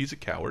 One, he's a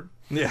coward.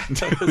 Yeah.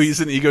 Two, he's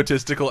an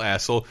egotistical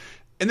asshole.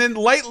 And then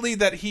lightly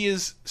that he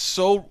is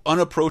so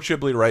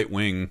unapproachably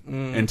right-wing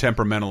and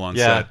temperamental on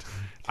set.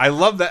 I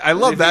love that. I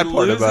love that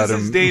part about him. If he loses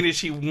his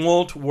Danish, he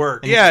won't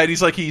work. Yeah, and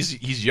he's like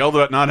he's yelled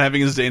about not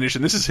having his Danish,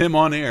 and this is him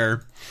on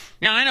air.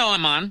 Yeah, I know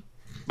I'm on,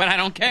 but I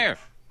don't care.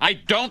 I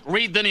don't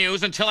read the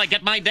news until I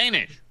get my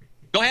Danish.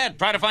 Go ahead,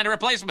 try to find a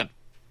replacement.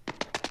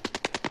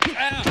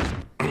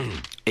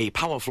 A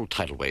powerful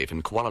tidal wave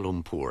in Kuala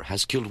Lumpur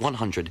has killed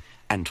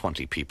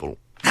 120 people.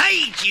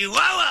 Hey,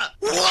 Chihuahua!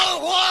 Whoa,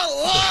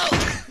 whoa, whoa!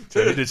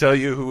 Do I need to tell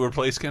you who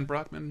replaced Kent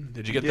Brockman?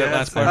 Did you get that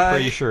last part? I'm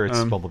pretty sure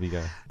it's Bumblebee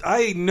guy.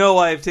 I know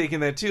I've taken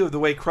that too, of the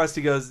way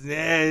Krusty goes,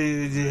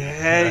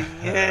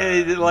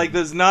 like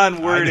those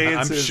non-word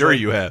answers. I'm sure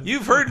like, you have.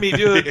 You've heard me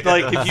do it,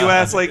 like if you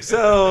ask, like,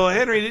 so,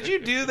 Henry, did you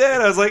do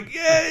that? I was like,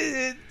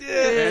 yeah.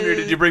 Henry,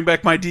 did you bring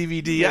back my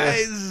DVD?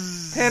 Yes.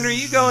 Henry,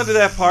 you go into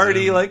that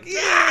party, like,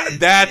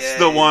 that's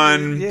the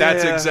one.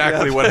 That's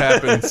exactly what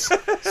happens.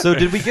 So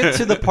did we get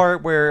to the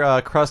part where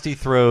Krusty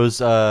throws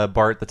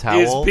Bart the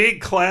towel? His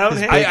big clown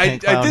hanky. I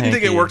didn't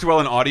think it worked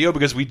well in audio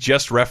because we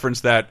just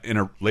referenced that in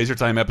a Laser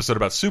Time episode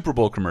about Super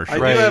Bowl commercial.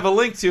 I do have a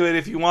link to it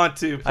if you want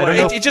to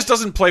play. It just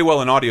doesn't play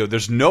well in audio.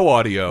 There's no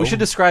audio. We should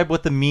describe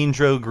what the Mean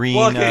Joe Green...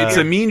 Well, okay, it's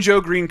a Mean Joe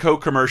Green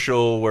Coke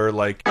commercial where,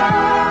 like...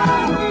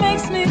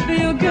 Makes me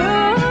feel good.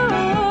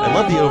 I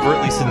love the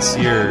overtly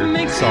sincere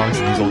songs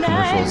in these old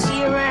commercials.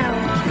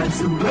 That's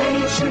the way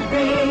it should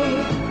be.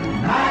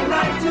 I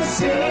like to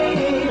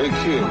say,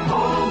 the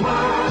whole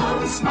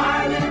world is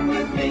smiling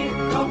with me.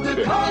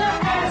 Coca-Cola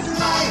as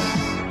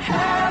life.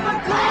 Have a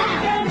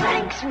Coke and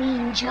Thanks,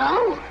 Mean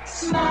Joe.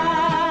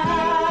 smile.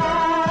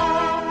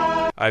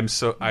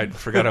 I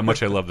forgot how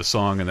much I love the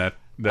song and that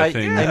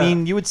thing. I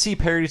mean, you would see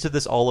parodies of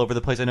this all over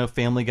the place. I know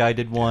Family Guy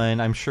did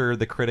one. I'm sure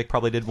The Critic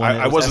probably did one.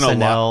 I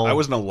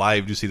wasn't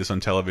alive to see this on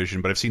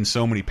television, but I've seen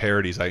so many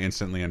parodies. I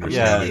instantly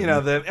understand. Yeah, you know,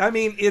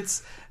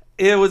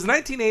 it was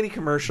 1980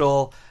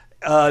 commercial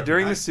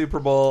during the Super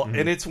Bowl,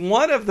 and it's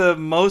one of the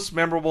most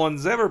memorable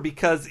ones ever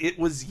because it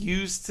was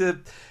used to.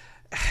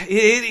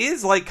 It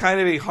is like kind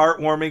of a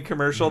heartwarming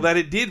commercial that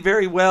it did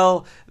very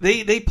well.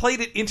 They played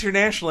it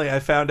internationally,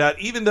 I found out,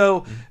 even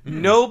though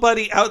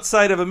nobody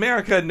outside of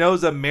America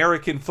knows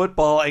American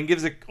football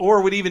and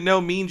or would even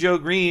know Mean Joe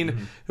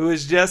Green, who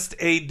is just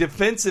a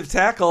defensive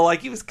tackle.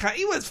 Like he was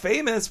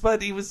famous,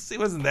 but he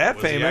wasn't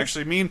that famous. He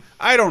actually mean?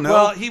 I don't know.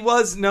 Well, he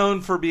was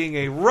known for being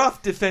a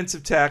rough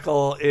defensive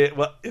tackle.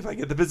 If I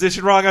get the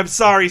position wrong, I'm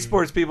sorry,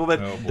 sports people,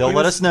 but they'll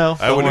let us know.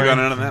 I wouldn't have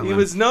gone on that. He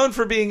was known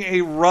for being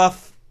a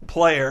rough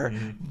player,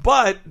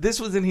 but this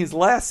was in his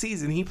last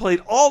season. He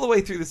played all the way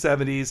through the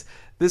 70s.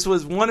 This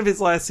was one of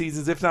his last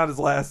seasons, if not his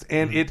last,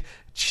 and it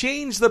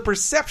changed the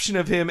perception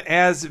of him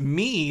as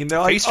mean.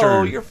 They're like,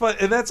 oh, you're fun.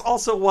 And that's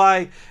also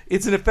why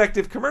it's an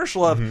effective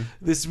commercial of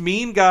this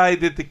mean guy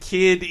that the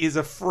kid is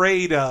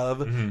afraid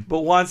of,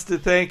 but wants to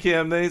thank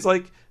him. Then he's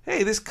like,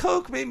 hey, this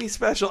Coke made me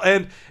special,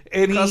 and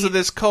because of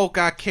this Coke,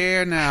 I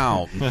care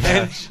now.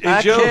 and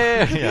I Joe,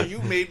 care. Yeah. You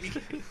made me.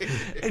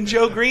 And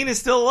Joe Green is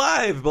still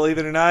alive, believe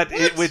it or not,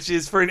 which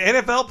is for an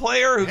NFL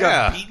player who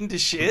got beaten to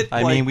shit.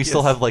 I mean, we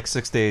still have like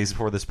 6 days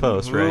before this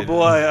post, right?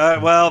 Oh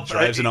boy,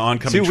 drives into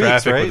oncoming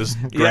traffic with his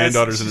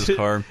granddaughters in his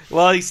car.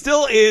 Well, he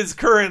still is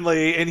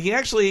currently, and he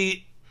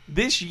actually.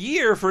 This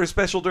year, for a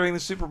special during the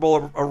Super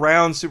Bowl,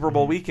 around Super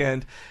Bowl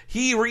weekend,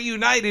 he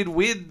reunited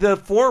with the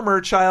former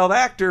child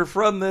actor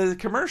from the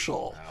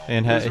commercial.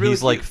 And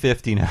he's like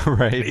 50 now,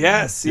 right?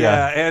 Yes,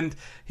 yeah. And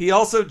he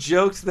also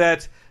joked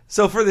that,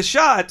 so for the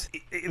shot,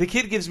 the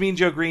kid gives Mean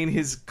Joe Green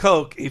his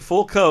Coke, a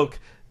full Coke.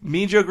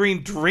 Mean Joe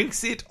Green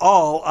drinks it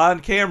all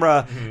on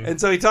camera.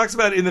 And so he talks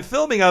about in the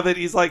filming of it,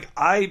 he's like,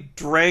 I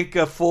drank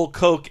a full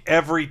Coke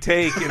every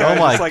take. You know? Oh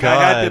my God. God.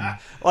 I had to,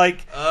 like,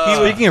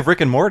 speaking of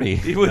Rick and Morty.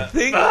 He would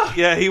think,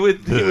 he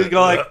would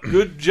go like,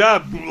 good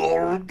job.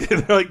 And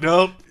they're like,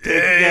 nope.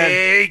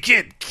 Hey,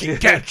 kid,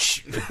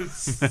 catch. And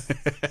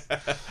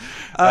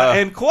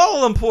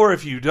Kuala Lumpur,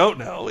 if you don't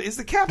know, is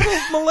the capital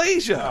of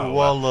Malaysia.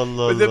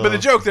 But the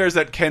joke there is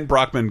that Ken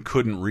Brockman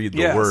couldn't read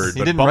the word. He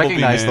but didn't Bumblebee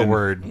recognize the Man-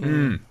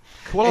 word.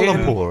 Kuala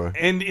Lumpur.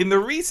 And in the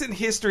recent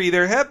history,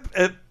 there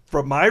have,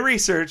 from my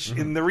research,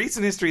 in the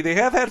recent history, they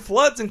have had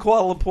floods in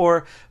Kuala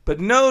Lumpur, but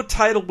no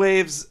tidal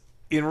waves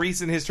in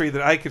recent history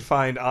that I could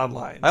find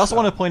online. I also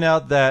want to point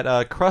out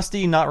that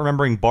Krusty not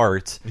remembering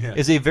Bart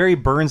is a very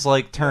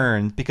Burns-like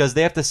turn, because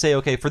they have to say,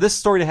 okay, for this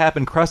story to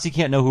happen, Krusty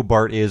can't know who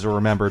Bart is or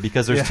remember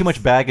because there's too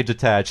much baggage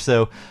attached.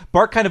 So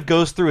Bart kind of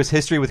goes through his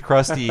history with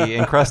Krusty,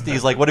 and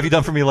Krusty's like, what have you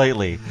done for me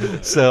lately?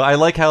 So I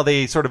like how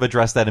they sort of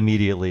address that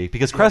immediately,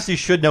 because Krusty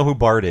should know who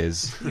Bart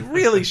is. He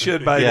really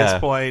should by this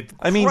point.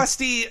 I mean,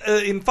 Krusty,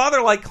 in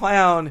Father Like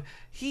Clown,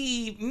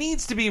 he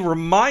needs to be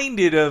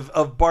reminded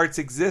of Bart's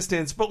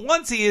existence, but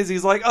once he is,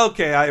 he's like,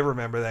 okay, I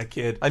remember that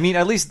kid. I mean,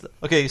 at least,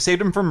 okay,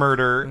 saved him from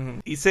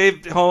murder. He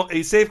saved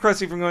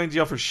Krusty from going to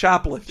jail for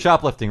shoplifting.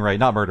 Shoplifting, right,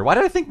 not murder. Why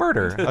did I think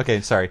murder? Okay,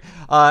 sorry.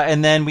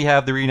 And then we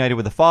have the reunited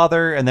with the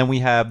father, and then we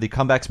have the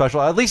comeback special.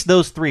 At least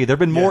those three. There have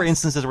been more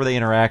instances where they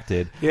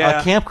interacted.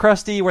 Yeah. Camp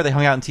Krusty, where they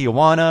hung out in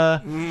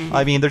Tijuana.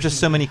 I mean, there's just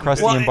so many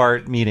Krusty and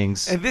Bart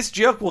meetings. And this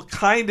joke will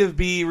kind of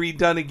be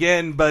redone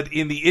again, but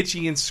in the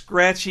Itchy and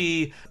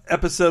Scratchy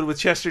episode with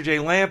Chester J.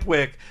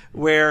 Lampwick,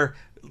 where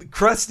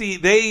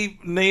Krusty, they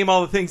name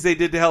all the things they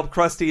did to help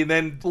Krusty, and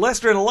then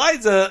Lester and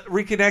Eliza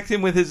reconnect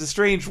him with his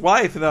estranged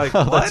wife, and they're like,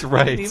 what? That's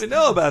right. I didn't even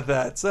know about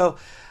that. So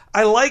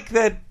I like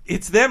that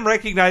it's them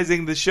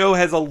recognizing the show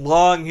has a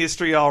long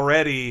history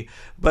already,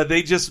 but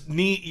they just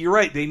need, you're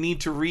right, they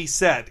need to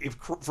reset.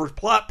 For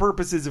plot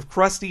purposes, if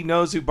Krusty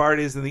knows who Bart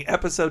is, then the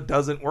episode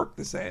doesn't work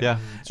the same. Yeah,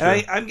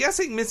 and I'm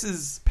guessing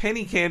Mrs.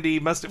 Penny Candy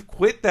must have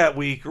quit that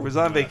week or was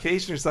on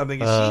vacation or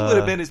something, and she would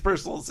have been his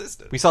personal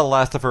assistant. We saw the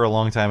last of her a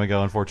long time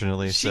ago,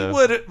 unfortunately. She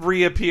would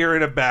reappear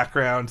in a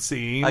background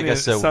scene, I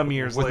guess so, some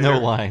years with later. no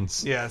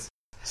lines. Yes.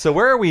 So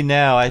where are we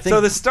now? I think so.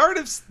 The start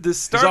of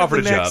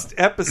the next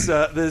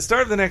episode, the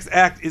start of the next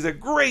act, is a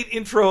great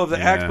intro of the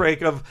act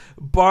break of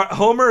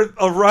Homer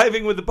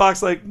arriving with the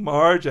box, like,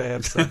 Marge, I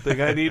have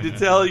something I need to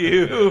tell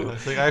you.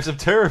 Like, I have some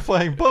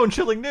terrifying,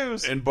 bone-chilling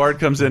news. And Bart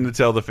comes in to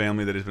tell the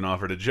family that he's been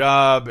offered a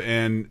job,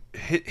 and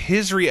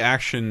his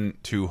reaction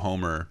to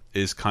Homer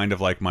is kind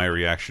of like my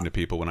reaction to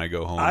people when I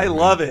go home. I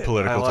love it.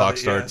 Political talk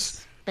starts.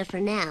 Yes. But for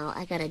now,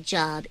 I got a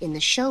job in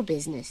the show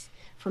business.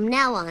 From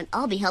now on,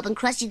 I'll be helping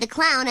Krusty the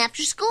Clown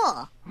after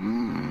school.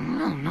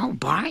 No,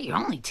 Bart, you're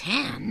only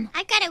 10.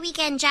 I got a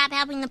weekend job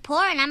helping the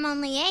poor, and I'm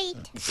only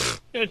 8.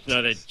 It's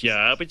not a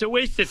job. It's a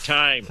waste of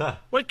time.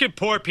 What can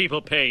poor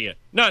people pay you?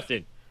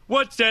 Nothing.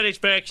 What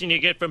satisfaction you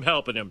get from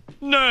helping them?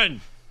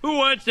 None. Who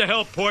wants to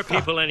help poor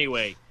people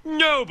anyway?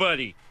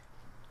 Nobody.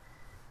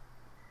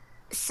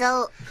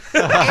 So,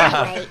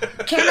 anyway,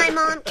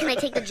 can I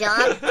take the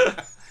job?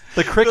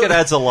 The cricket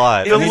adds a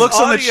lot. The looks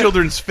on the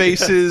children's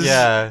faces.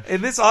 Yeah.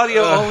 In this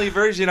audio-only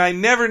version, I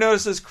never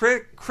noticed those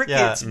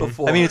crickets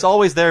before. I mean, it's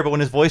always there, but when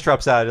his voice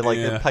drops out,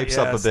 it pipes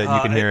up a bit. You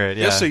can hear it.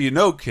 Yeah. Just so you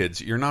know,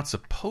 kids, you're not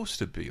supposed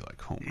to be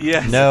like Homer.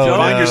 Yes. No.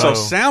 Find yourself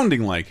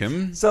sounding like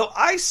him. So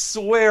I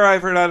swear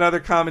I've heard on other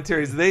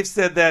commentaries, they've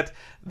said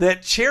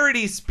that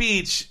charity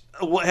speech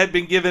had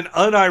been given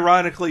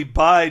unironically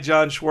by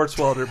John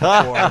Schwartzwelder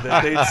before.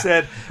 That they'd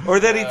said, or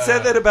that he'd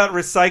said that about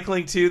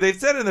recycling too. They've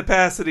said in the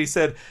past that he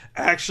said,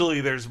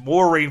 actually, there's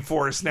more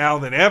rainforest now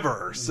than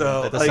ever.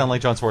 So that does sound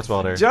like John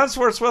Schwartzwelder. John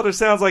Schwartzwelder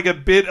sounds like a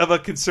bit of a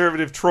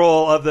conservative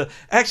troll of the.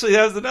 Actually,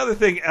 that was another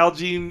thing. Al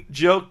Jean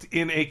joked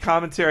in a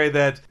commentary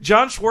that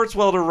John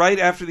Schwartzwelder, right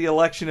after the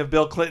election of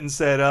Bill Clinton,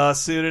 said,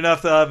 "Soon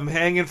enough, they'll have him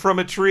hanging from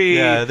a tree."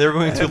 Yeah, they were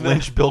going to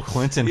lynch Bill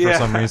Clinton for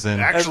some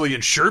reason. Actually,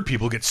 insured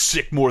people get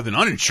sick more than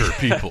uninsured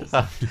people.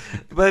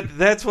 But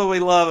that's what we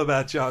love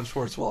about John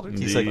Schwartzwelder.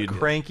 He's like a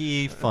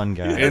cranky, fun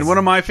guy. And one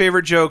of my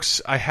favorite jokes,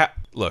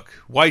 look,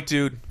 white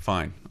dude,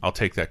 fine, I'll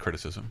take that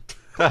criticism.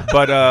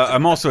 But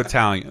I'm also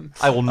Italian.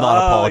 I will not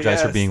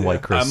apologize for being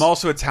white, Chris. I'm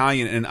also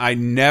Italian, and I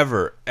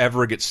never,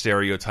 ever get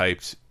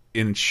stereotyped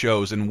in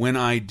shows, and when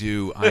I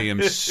do, I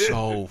am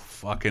so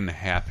fucking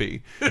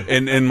happy.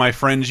 And my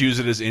friends use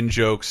it as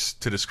in-jokes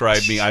to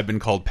describe me. I've been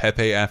called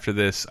Pepe after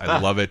this. I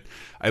love it.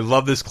 I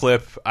love this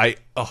clip.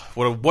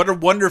 What a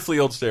wonderfully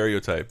old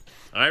stereotype.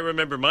 I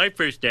remember my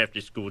first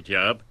after-school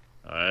job.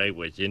 I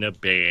was in a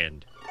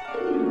band.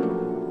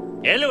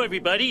 Hello,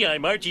 everybody.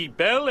 I'm Archie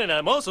Bell, and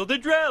I'm also the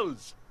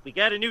Drells. We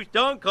got a new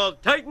song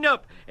called Tighten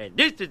Up, and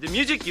this is the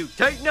music you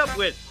tighten up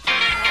with.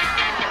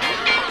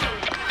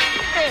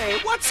 Hey,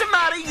 what's the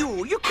matter,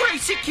 you? You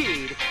crazy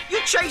kid. You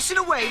chasing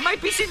away my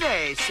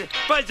business.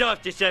 Buzz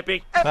off,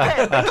 Giuseppe.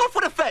 Okay, go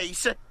for the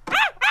face.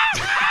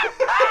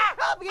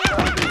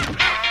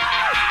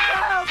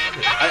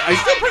 I'm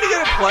still pretty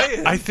good at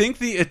playing. I think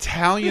the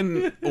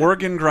Italian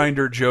organ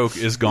grinder joke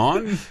is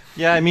gone.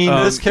 Yeah, I mean,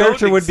 this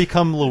character would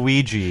become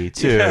Luigi,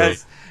 too.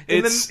 Yes.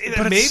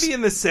 Maybe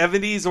in the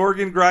 70s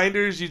organ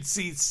grinders you'd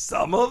see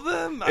some of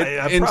them.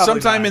 And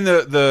sometime in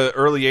the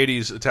early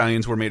 80s,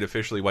 Italians were made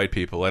officially white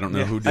people. I don't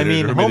know who did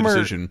it or who made the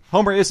decision.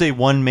 Homer is a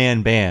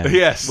one-man band.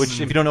 Yes. Which,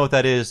 if you don't know what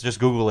that is,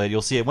 just Google it.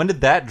 You'll see it. When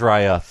did that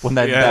dry up? When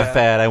that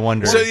fad, I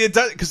wonder. So it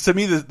does, because to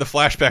me, the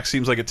flashback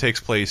seems like it takes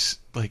place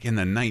like in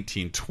the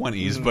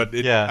 1920s, but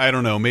I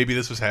don't know. Maybe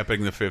this was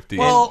happening in the 50s.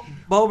 Well,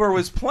 Bulmer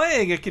was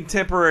playing a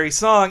contemporary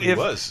song.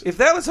 If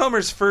that was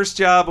Homer's first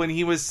job when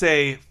he was,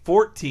 say,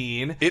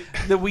 14,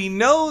 then we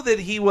know that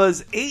he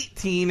was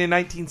 18 in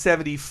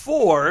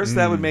 1974, so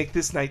that would make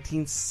this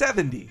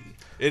 1970.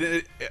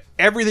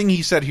 Everything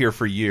he said here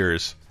for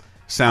years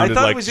sounded I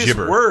thought like it was just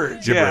gibberish.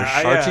 words.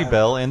 Yeah, Archie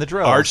Bell and the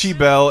Drells. Archie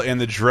Bell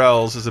and the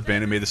Drells is a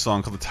band that made the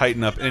song called the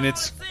Tighten Up, and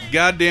it's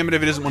goddamn it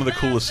if it isn't one of the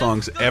coolest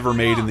songs ever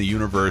made in the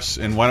universe.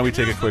 And why don't we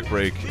take a quick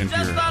break and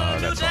hear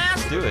that song?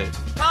 Let's do it.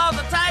 Called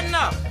the Tighten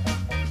Up.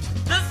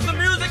 This is the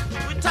music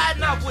we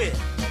tighten up with.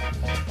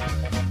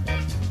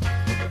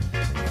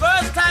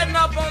 First, tighten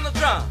up on the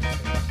drum.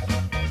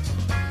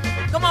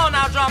 Come on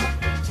now, drummer.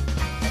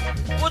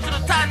 I want you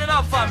to tighten it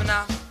up for me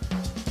now.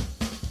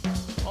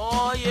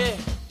 Oh, yeah.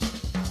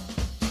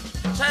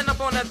 Tighten up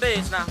on that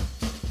bass now.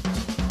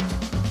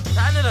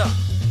 Tighten it up.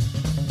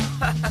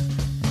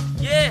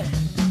 Yeah.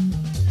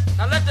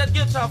 Now let that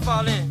guitar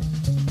fall in.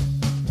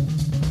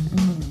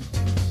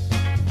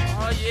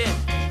 Oh, yeah.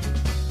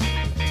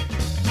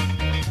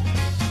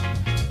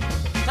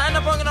 Tighten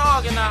up on the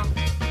organ now.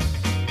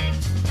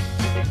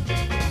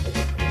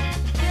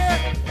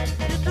 Yeah,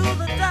 you do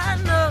the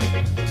tighten up.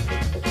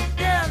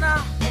 Yeah,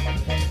 now.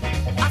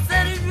 I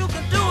said if you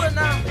can do it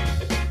now,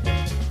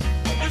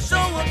 you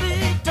sure will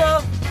be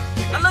tough.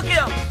 Now look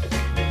here.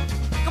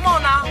 Come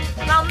on now.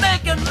 Now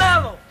make it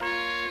mellow.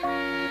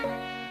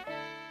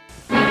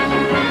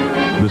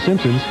 The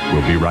Simpsons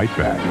will be right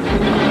back.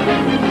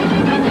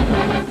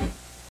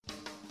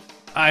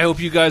 I hope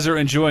you guys are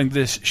enjoying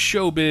this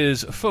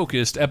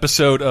showbiz-focused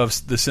episode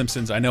of The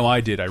Simpsons. I know I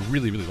did. I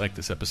really, really like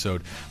this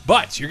episode.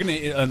 But you're gonna,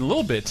 in a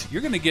little bit,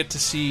 you're gonna get to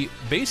see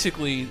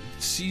basically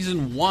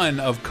season 1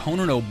 of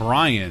Conan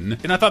O'Brien,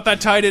 and I thought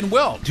that tied in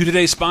well to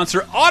today's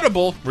sponsor,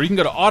 Audible, where you can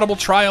go to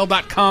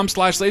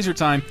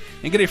audibletrial.com/lasertime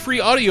and get a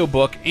free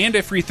audiobook and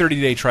a free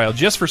 30-day trial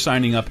just for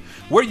signing up,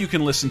 where you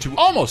can listen to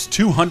almost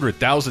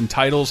 200,000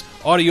 titles,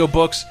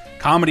 audiobooks,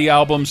 comedy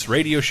albums,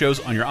 radio shows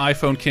on your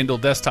iPhone, Kindle,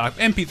 desktop,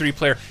 MP3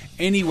 player,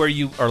 anywhere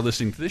you are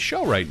listening to this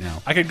show right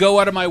now. I could go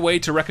out of my way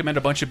to recommend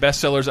a bunch of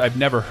bestsellers I've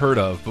never heard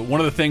of, but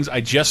one of the things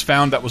I just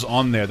found that was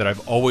on there that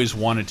I've always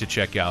wanted to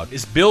check out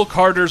is Bill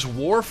Carter's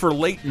War for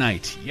Late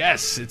Night.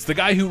 Yes, it's the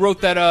guy who wrote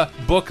that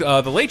book,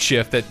 The Late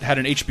Shift, that had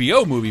an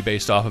HBO movie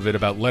based off of it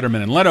about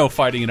Letterman and Leno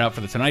fighting it out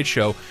for The Tonight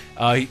Show.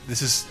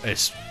 This is a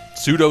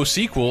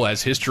pseudo-sequel,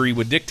 as history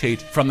would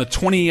dictate, from the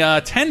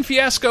 2010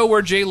 fiasco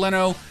where Jay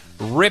Leno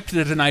ripped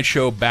The Tonight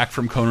Show back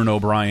from Conan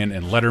O'Brien,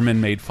 and Letterman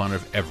made fun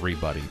of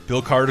everybody.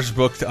 Bill Carter's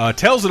book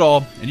tells it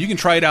all, and you can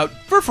try it out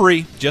for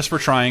free just for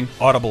trying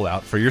Audible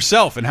out for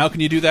yourself. And how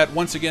can you do that?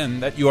 Once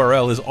again, that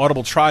URL is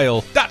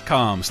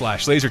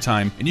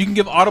audibletrial.com/lasertime, and you can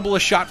give Audible a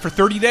shot for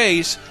 30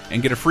 days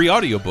and get a free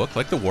audiobook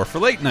like The War for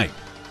Late Night.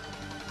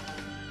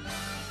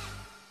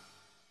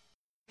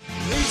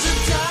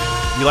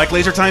 You like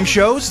Laser Time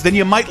shows? Then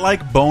you might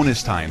like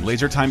Bonus Time,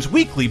 Laser Time's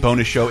weekly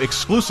bonus show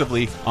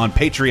exclusively on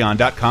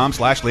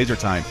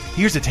patreon.com/lasertime.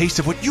 Here's a taste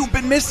of what you've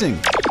been missing.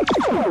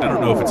 I don't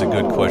know if it's a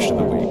good question of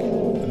the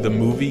week. The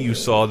movie you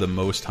saw the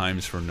most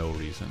times for no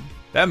reason.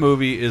 That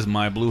movie is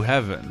My Blue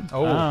Heaven.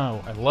 Oh,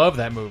 I love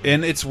that movie.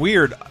 And it's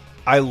weird.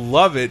 I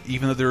love it,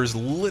 even though there is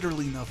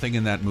literally nothing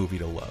in that movie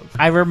to love.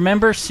 I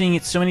remember seeing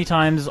it so many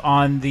times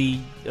on the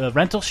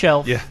rental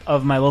shelf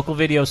of my local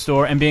video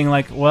store and being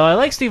like, well, I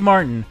like Steve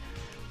Martin,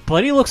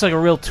 but he looks like a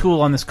real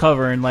tool on this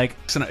cover, and like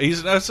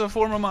he's a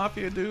former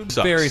mafia dude.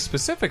 Very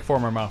specific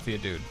former mafia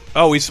dude.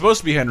 Oh, he's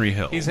supposed to be Henry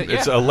Hill.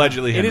 It's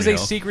allegedly Henry Hill. It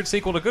is a secret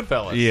sequel to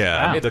Goodfellas.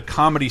 Yeah, the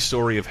comedy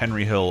story of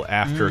Henry Hill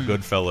after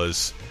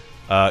Goodfellas.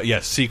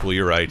 Yes, sequel.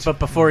 You're right. But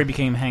before he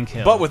became Hank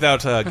Hill. But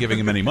without giving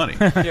him any money.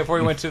 Yeah, before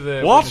he went to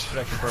the what?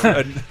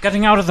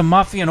 Getting out of the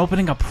mafia and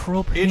opening a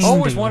propane.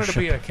 Always wanted to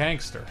be a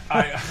gangster.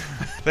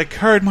 They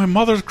carried my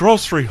mother's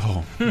grocery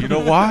home. You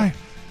know why?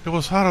 It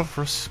was out of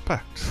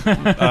respect.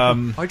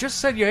 I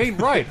just said you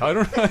ain't right. I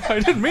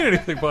didn't mean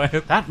anything by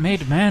it. That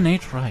made man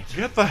ain't right.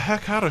 Get the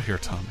heck out of here,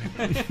 Tommy.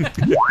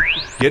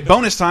 Get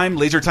Bonus Time,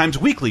 Laser Time's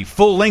weekly,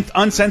 full-length,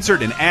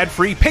 uncensored, and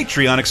ad-free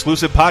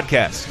Patreon-exclusive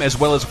podcast, as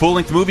well as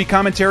full-length movie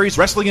commentaries,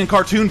 wrestling and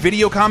cartoon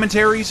video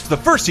commentaries, the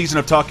first season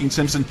of Talking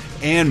Simpson,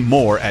 and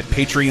more at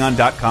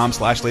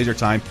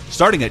patreon.com/lasertime,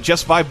 starting at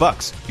just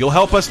 $5. You'll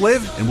help us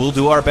live, and we'll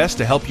do our best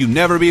to help you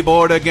never be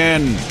bored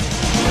again.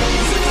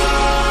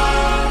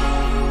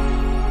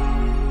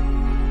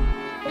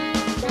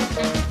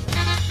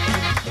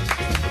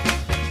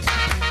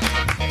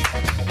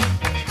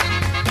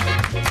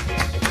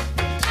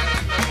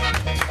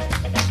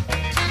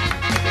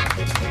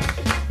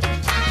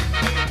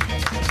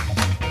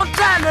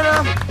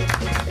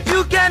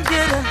 You can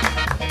get it.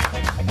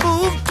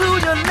 Move to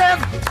your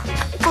left,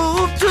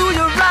 move to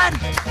your right.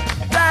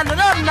 Line it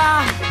up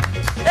now.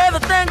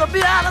 Everything will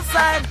be out of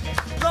sight.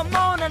 Come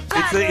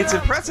It's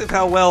impressive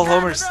how well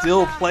Homer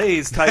still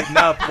plays Tighten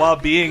Up while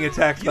being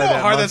attacked by You know that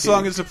how hard monkey. that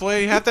song is to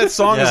play? Half that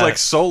song is Yeah. like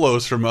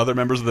solos from other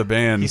members of the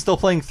band. He's still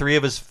playing 3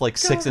 of his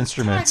 6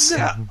 instruments.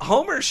 Yeah,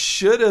 Homer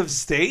should have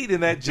stayed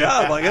in that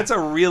job. Like, that's a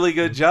really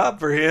good job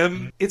for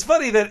him. It's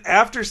funny that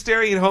after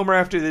staring at Homer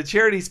after the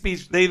charity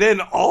speech, they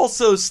then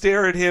also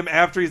stare at him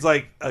after he's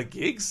like, a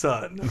gig,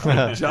 son.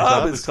 A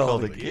job is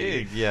called a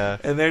gig. Yeah.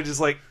 And they're just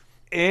like,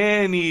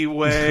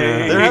 anyway.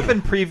 There have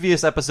been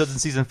previous episodes in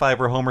season 5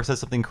 where Homer says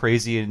something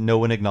crazy and no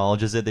one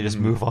acknowledges it. They just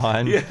move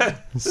on. Yeah.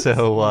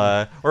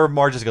 So, or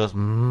Marge just goes,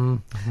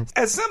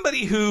 As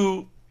somebody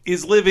who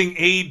is living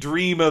a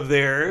dream of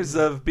theirs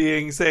of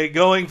being, say,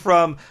 going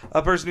from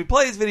a person who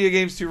plays video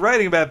games to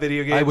writing about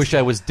video games. I wish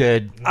I was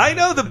dead. I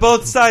know the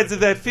both sides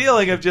of that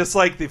feeling of just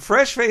like the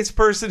fresh-faced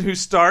person who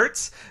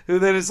starts, who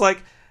then is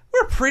like,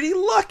 we're pretty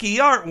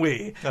lucky, aren't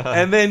we?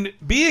 And then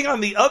being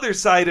on the other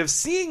side of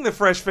seeing the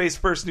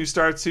fresh-faced person who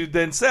starts, who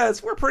then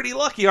says, we're pretty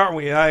lucky, aren't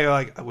we? And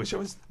I wish I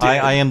was dead.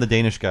 I am the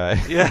Danish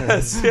guy.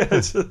 Yes.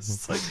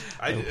 It's like,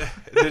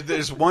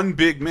 There's one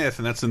big myth,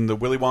 and that's in the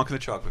Willy Wonka and the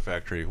Chocolate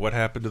Factory. What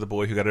happened to the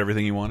boy who got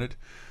everything he wanted?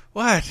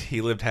 What?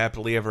 He lived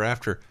happily ever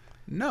after.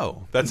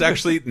 No, that's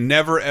actually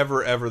never,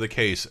 ever, ever the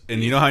case.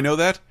 And you know how I know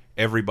that?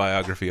 Every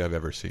biography I've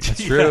ever seen.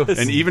 That's true.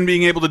 And even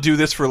being able to do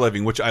this for a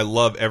living, which I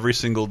love every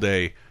single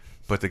day,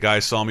 but the guy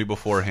saw me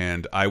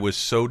beforehand. I was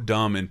so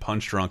dumb and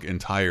punch drunk and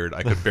tired,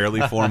 I could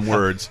barely form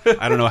words.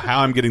 I don't know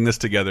how I'm getting this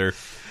together.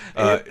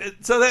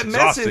 So that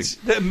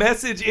exhausting.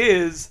 message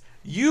is,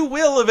 you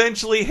will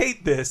eventually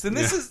hate this. And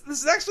this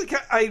is actually,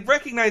 I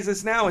recognize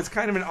this now as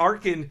kind of an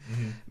arc in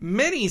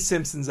many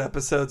Simpsons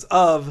episodes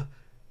of,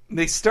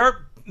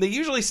 they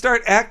usually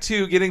start Act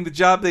 2 getting the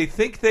job they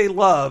think they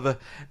love,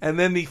 and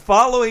then the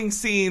following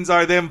scenes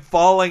are them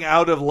falling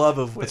out of love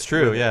of it. It's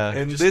true, yeah.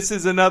 And this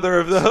is another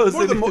of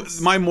those.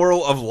 My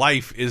moral of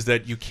life is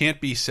that you can't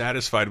be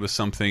satisfied with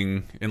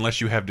something unless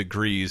you have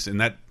degrees,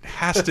 and that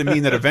has to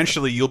mean that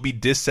eventually you'll be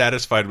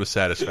dissatisfied with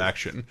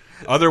satisfaction.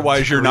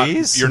 Otherwise, you're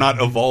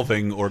not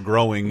evolving or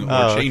growing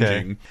or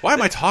changing. Okay. Why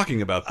am I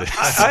talking about this?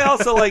 I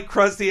also like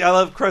Krusty. I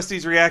love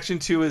Krusty's reaction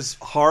to his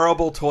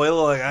horrible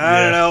toilet. Like,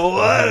 I don't know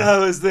what I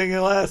was thinking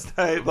last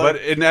night.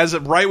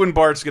 Right when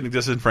Bart's getting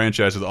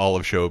disenfranchised with all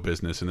of show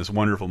business in this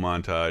wonderful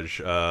montage,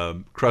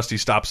 Krusty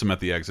stops him at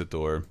the exit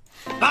door.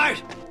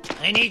 Bart,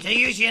 I need to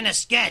use you in a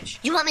sketch.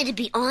 You want me to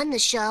be on the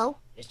show?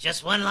 It's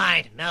just one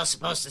line. Mel's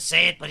supposed to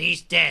say it, but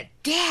he's dead.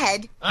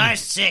 Dead? Or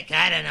sick.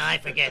 I don't know. I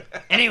forget.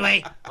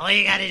 Anyway, all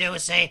you gotta do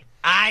is say,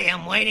 I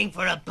am waiting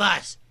for a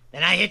bus.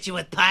 Then I hit you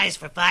with pies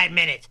for 5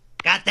 minutes.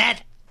 Got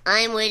that?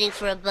 I'm waiting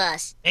for a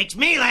bus. Makes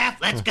me laugh.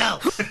 Let's go.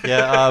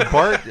 Yeah,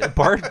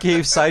 Bart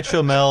gave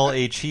Sideshow Mel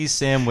a cheese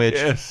sandwich,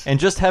 and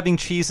just having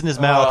cheese in his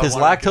mouth, his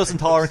lactose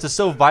intolerance is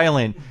so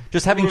violent.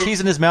 Just having cheese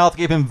in his mouth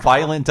gave him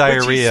violent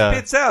diarrhea. Which he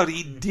spits out.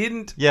 He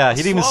didn't. Yeah, he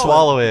didn't even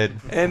swallow it.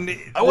 And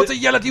I want to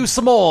yell at you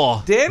some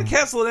more. Dan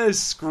Castellaneta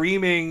is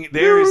screaming.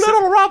 You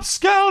little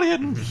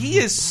rapscallion. He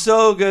is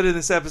so good in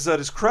this episode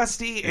as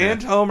Krusty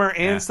and Homer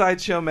and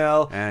Sideshow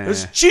Mel.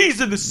 There's cheese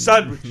in the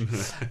sandwich.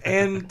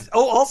 And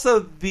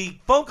also the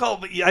phone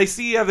call. I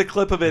see you have the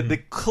clip of it. The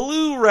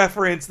Clue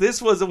reference. This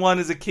was the one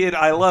as a kid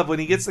I love when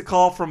he gets the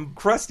call from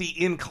Krusty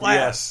in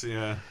class.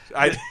 Yes,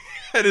 yeah.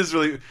 That is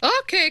really...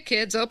 Okay,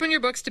 kids, open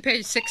your books to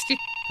page 60.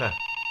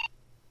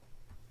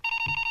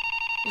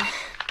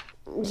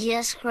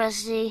 Yes,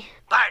 Krusty.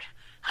 Bart,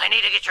 I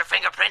need to get your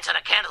fingerprints on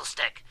a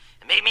candlestick.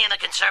 Meet me in the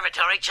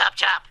conservatory, chop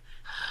chop.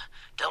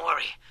 Don't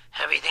worry,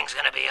 everything's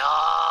gonna be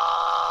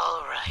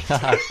all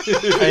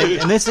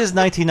right. and this is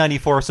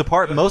 1994, so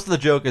most of the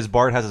joke is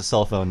Bart has a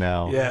cell phone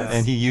now,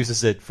 and he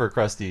uses it for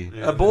Krusty.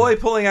 A boy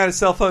pulling out a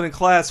cell phone in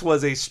class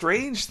was a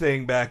strange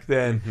thing back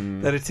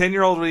then, that a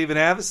 10-year-old would even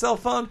have a cell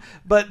phone.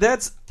 But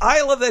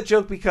I love that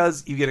joke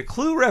because you get a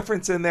Clue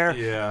reference in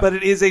there, but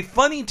it is a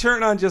funny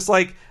turn on, just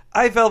like,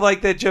 I felt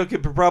like that joke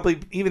had probably,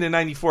 even in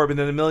 94, been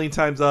done a million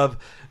times of,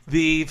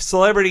 the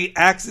celebrity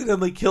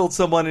accidentally killed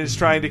someone and is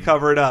trying to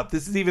cover it up.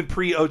 This is even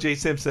pre-O.J.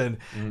 Simpson.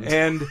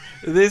 And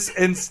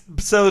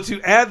so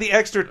to add the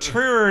extra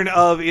turn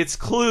of its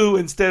Clue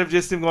instead of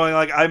just him going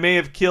like, I may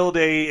have killed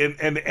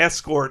an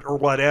escort or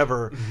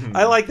whatever.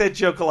 I like that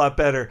joke a lot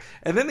better.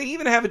 And then they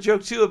even have a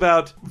joke too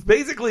about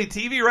basically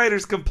TV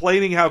writers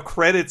complaining how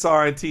credits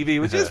are on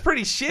TV, which is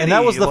pretty shitty. And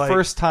that was the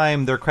first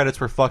time their credits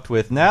were fucked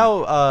with.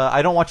 Now,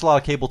 I don't watch a lot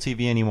of cable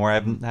TV anymore. I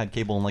haven't had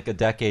cable in like a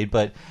decade,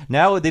 but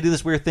now they do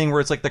this weird thing where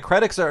it's like the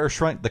credits are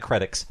shrunk. The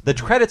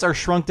credits are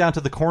shrunk down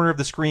to the corner of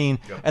the screen,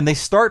 and they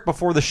start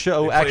before the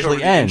show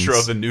actually ends. Intro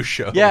of the new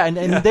show. Yeah,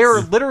 and they're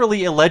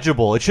literally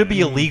illegible. It should be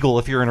illegal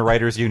if you're in a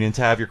writers' union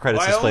to have your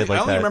credits displayed like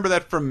that. I only remember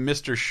that from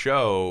Mr.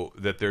 Show,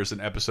 that there's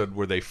an episode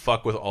where they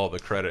fuck with all the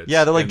credits.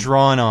 Yeah, they're like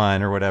drawn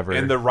on or whatever.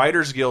 And the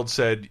Writers Guild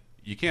said,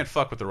 you can't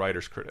fuck with the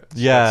writers' credits.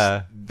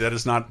 Yeah, that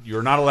is not.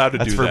 You're not allowed to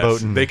do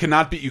verboten. that. They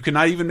cannot be. You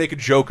cannot even make a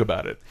joke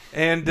about it.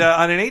 And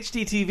on an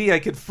HD TV, I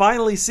could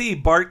finally see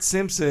Bart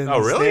Simpson's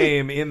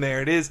name in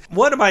there. It is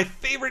one of my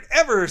favorite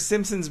ever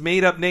Simpsons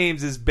made up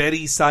names. Is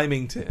Betty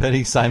Symington.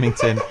 Betty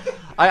Symington.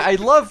 I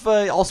love.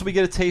 Also, we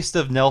get a taste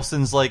of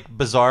Nelson's like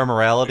bizarre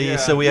morality.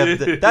 So we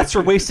have that's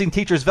for wasting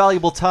teachers'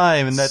 valuable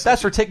time, and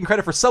that's for taking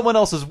credit for someone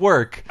else's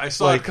work. I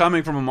saw it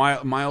coming from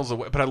miles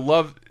away, but I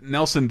love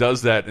Nelson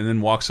does that and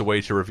then walks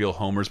away to reveal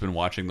Homer's been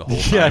watching the whole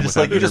time. Yeah, just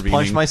like you just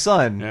punched my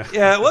son.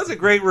 Yeah, it was a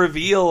great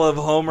reveal of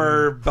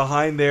Homer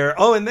behind there.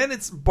 Oh, and then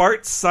it's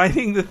Bart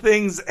signing the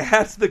things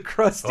at the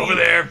Krusty over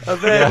there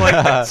event. Yeah.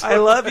 Like, I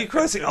love you,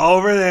 Krusty.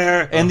 Over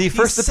there. And the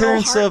first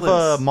appearance of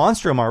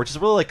Monstro Mart, which is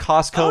really like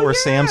Costco or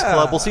Sam's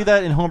Club. We'll see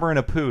that in Homer and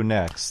Apu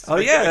next. Oh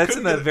yeah, that's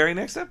in the very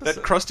next episode.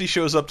 That Krusty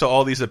shows up to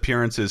all these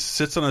appearances,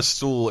 sits on a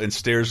stool, and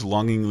stares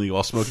longingly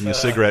while smoking a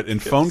cigarette.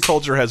 And phone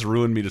culture has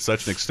ruined me to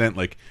such an extent.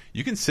 Like,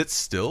 you can sit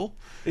still?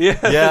 Yeah.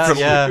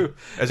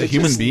 As a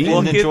human being?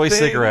 And enjoy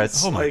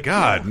cigarettes. Oh my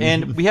God.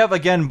 And we have,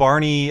 again,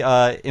 Barney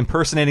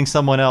impersonating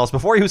someone else.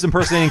 Before he was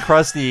impersonating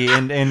Krusty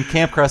in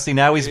Camp Krusty,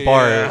 now he's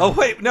Bart. Oh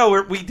wait,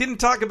 no, we didn't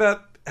talk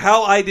about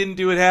how I Didn't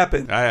Do It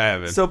Happen. I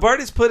haven't. So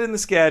Bart is put in the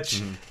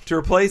sketch to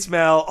replace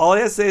Mal. All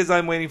he has to say is,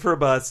 I'm waiting for a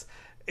bus.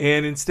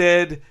 And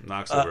instead,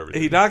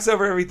 he knocks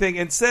over everything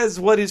and says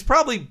what is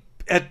probably,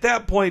 at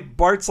that point,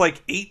 Bart's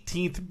like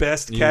 18th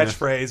best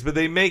catchphrase. But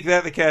they make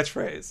that the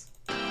catchphrase.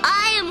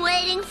 I am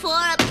waiting for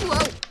a...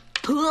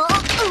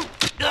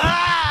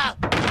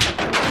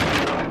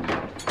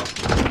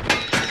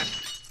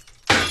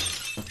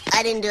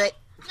 I didn't do it.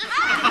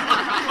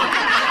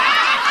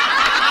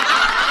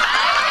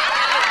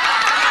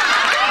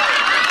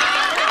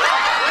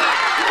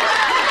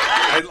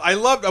 I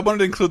wanted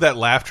to include that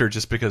laughter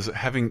just because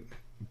having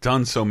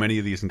done so many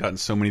of these and gotten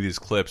so many of these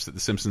clips that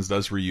The Simpsons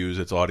does reuse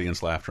its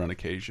audience laughter on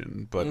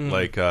occasion.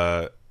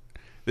 But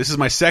this is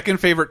my second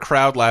favorite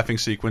crowd laughing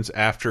sequence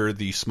after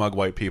the smug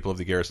white people of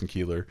the Garrison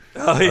Keillor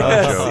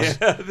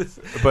jokes.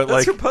 But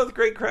those are both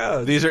great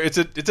crowds. It's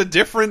a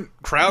different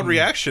crowd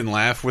reaction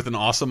laugh with an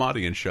awesome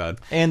audience shot.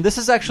 And this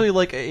is actually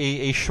like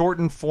a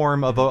shortened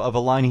form of a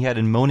line he had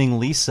in Moaning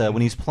Lisa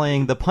when he's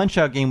playing the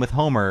Punch-Out game with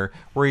Homer,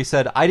 where he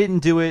said, "I didn't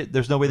do it.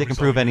 There's no way they can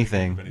prove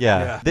anything."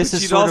 Yeah, this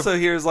is also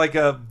hears like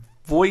a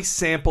voice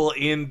sample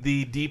in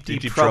the Deep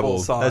Trouble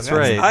song. That's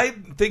right. I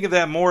think of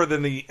that more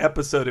than the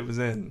episode it was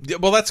in. Yeah,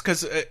 well, that's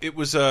because it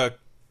was a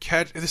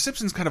catch. The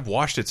Simpsons kind of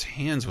washed its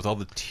hands with all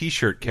the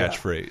T-shirt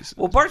catchphrase.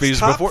 Well, Bart's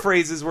top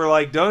phrases were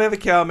like, "Don't have a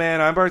cow,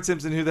 man. I'm Bart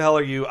Simpson. Who the hell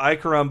are you? I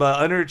caramba,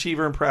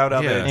 underachiever and proud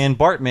of it." And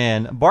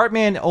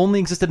Bartman only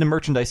existed in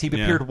merchandise. He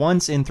appeared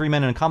once in Three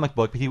Men in a Comic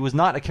Book, but he was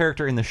not a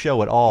character in the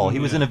show at all. He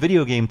was in a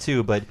video game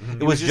too, but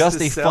it was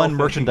just a fun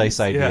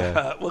merchandise idea.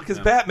 Yeah. Well, because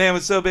Batman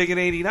was so big in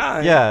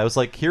 '89. Yeah, it was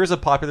like, here's a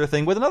popular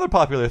thing with another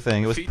popular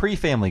thing. It was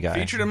pre-Family Guy.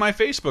 Featured in my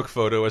Facebook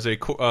photo as a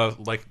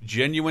like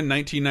genuine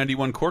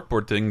 1991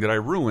 corkboard thing that I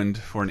ruined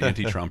for an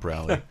anti-Trump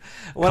rally.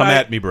 Come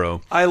at me,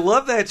 bro. I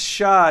love that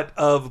shot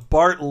of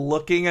Bart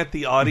looking at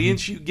the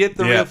audience. You get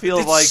the real feel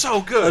of like so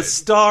good. A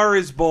Star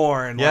is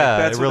Born. Yeah, like,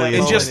 that's it really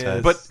what that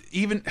is. But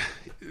even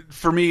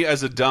for me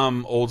as a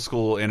dumb old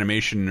school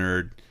animation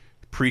nerd,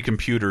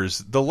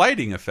 pre-computers, the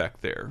lighting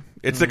effect there.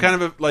 It's the kind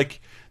of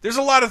like. There's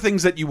a lot of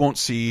things that you won't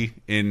see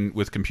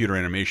with computer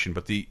animation,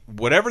 but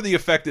whatever the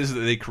effect is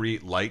that they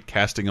create light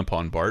casting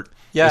upon Bart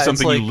is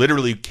something you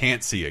literally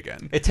can't see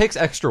again. It takes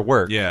extra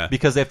work,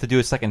 because they have to do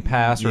a second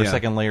pass or a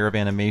second layer of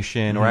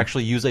animation, or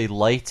actually use a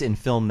light and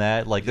film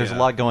that. Like, there's a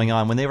lot going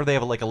on. Whenever they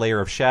have like a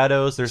layer of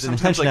shadows, there's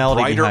sometimes intentionality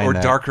like brighter behind or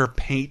that. darker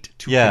paint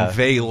to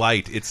convey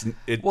light.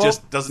 It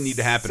just doesn't need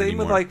to happen same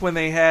anymore. with like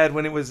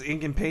when it was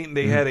ink and paint and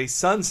they had a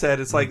sunset.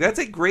 It's like that's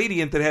a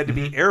gradient that had to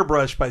be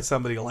airbrushed by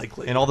somebody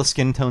likely, and all the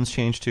skin tones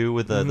change too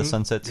with the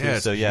sunset too. Yeah,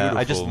 so beautiful.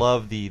 I just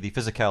love the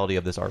physicality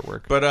of this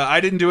artwork. But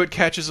I Didn't Do It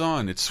catches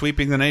on. It's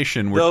sweeping the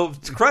nation. Though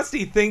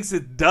Krusty thinks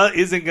it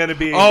isn't going to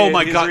be.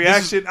 My his God!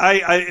 Reaction.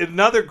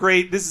 Another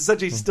great. This is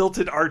such a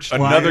stilted arch.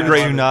 Another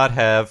great. Do not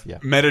have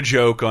meta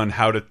joke on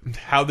how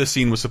the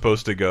scene was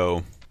supposed to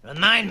go.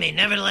 Remind me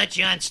never to let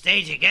you on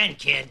stage again,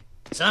 kid.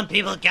 Some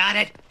people got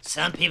it,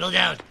 some people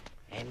don't.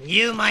 And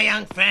you, my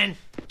young friend,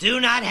 do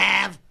not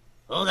have...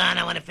 Hold on,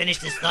 I want to finish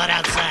this thought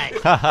outside.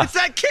 It's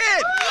that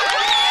kid!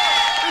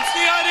 It's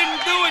the I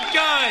Didn't Do It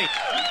guy!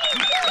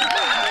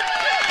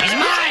 He's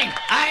mine!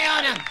 I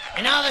own him!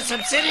 And all the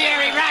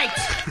subsidiary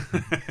rights!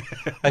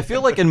 I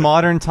feel like in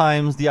modern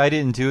times, the I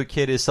Didn't Do It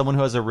kid is someone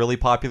who has a really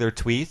popular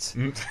tweet.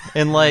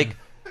 And like...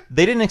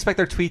 They didn't expect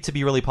their tweet to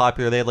be really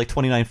popular. They had like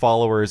 29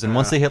 followers, and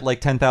once they hit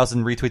like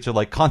 10,000 retweets, they're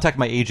like, contact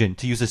my agent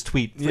to use this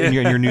tweet in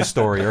your news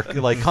story, or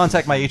like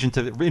contact my agent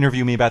to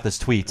interview me about this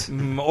tweet.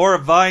 Or a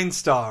Vine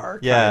star.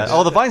 Yeah.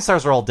 Oh, the Vine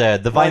stars are all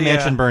dead. The Vine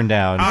Mansion burned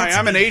down. Hi,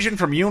 I'm an agent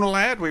from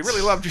Unilad. We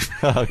really loved you.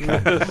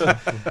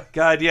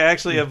 God, yeah,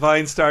 actually a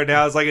Vine star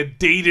now is like a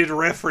dated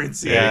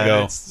reference. There you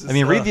go. I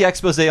mean, read the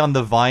expose on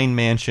the Vine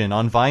Mansion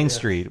on Vine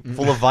Street,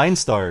 full of Vine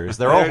stars.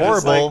 They're all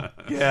horrible.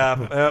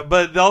 Like,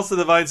 but also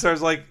the Vine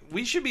stars like,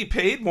 we should be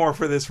paid more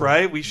for this,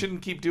 right? We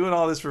shouldn't keep doing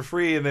all this for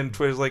free. And then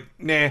Twitter's like,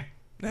 nah.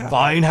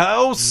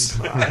 Vinehouse.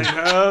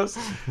 Vinehouse.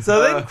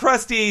 So then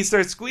Krusty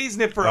starts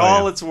squeezing it for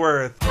all it's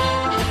worth.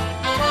 Why,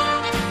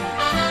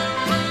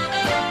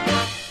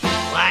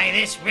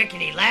 this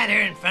rickety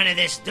ladder in front of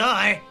this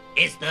door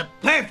is the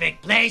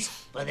perfect place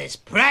for this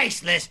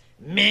priceless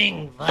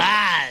Ming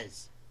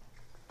vase.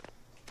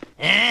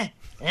 Eh?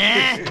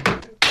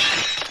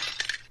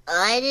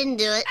 I didn't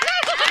do it.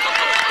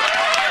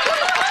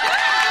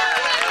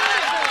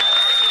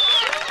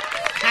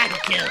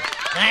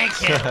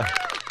 Thank you.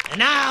 And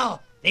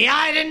now, the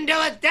I Didn't Do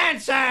It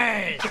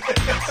dancers!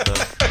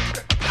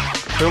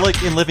 They're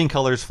like in Living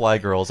Color's Fly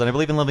Girls, and I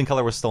believe In Living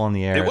Color was still on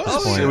the air. It at this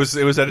was. point.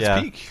 It was at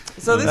its peak.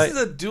 So this is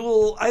a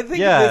dual. I think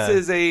Yeah. this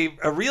is a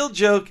real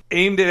joke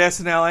aimed at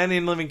SNL and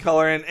In Living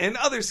Color and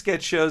other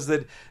sketch shows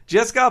that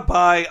just got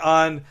by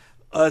on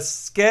a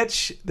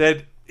sketch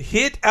that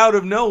hit out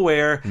of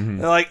nowhere.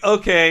 They're like,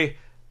 okay,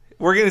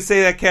 we're going to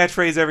say that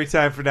catchphrase every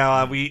time from now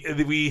on.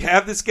 We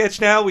have the sketch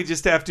now. We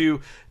just have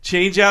to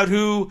change out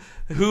who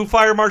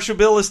Fire Marshal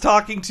Bill is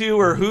talking to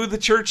or who the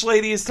church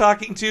lady is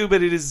talking to,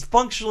 but it is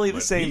functionally the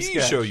same me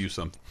sketch. show you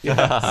something.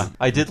 Yes.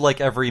 I did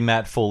like every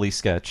Matt Foley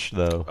sketch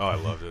though. Oh, I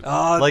loved it.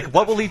 Like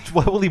what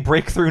will he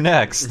break through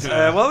next?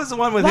 What was the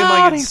one with him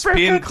like in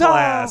spin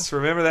class?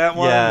 Remember that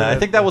one? Yeah, I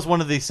think that was one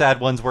of the sad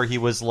ones where he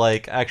was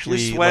like actually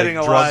You're sweating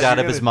like, a lot. drugged out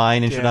You're of his gonna-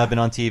 mind and should yeah. not have been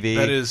on TV.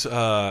 That is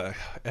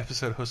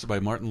episode hosted by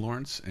Martin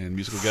Lawrence and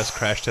musical guest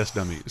Crash Test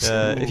Dummies.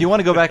 If you want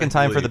to go back in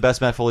time for the best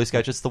Matt Foley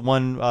sketch, it's the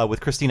one with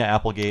Christina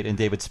Applegate and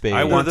David Spade.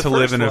 I want the to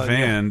live first in a one,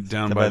 van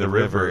down by the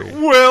river.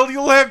 Well,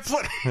 you'll have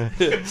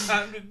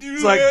time to do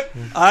it's like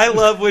I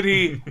love when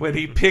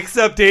he picks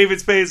up David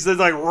Spade and says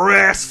like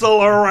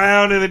wrestle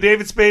around, and then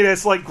David Spade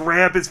has to like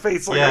grab his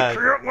face like I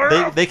can't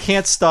laugh. they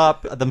can't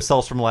stop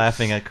themselves from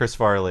laughing at Chris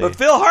Farley. But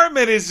Phil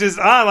Hartman is just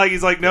on like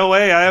he's like no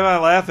way I'm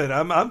not laughing.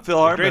 I'm Phil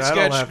Hartman. Great I don't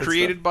sketch laugh at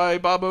created by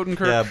Bob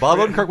Odenkirk. Yeah, Bob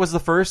Odenkirk was the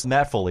first.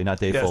 Matt Foley, not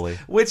Dave Yes. Foley.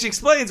 Which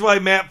explains why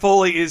Matt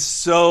Foley is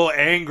so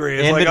angry.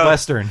 It's And like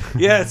Midwestern.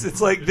 Yes, it's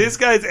like this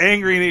guy's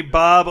angry in a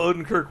Bob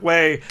Odenkirk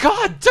way.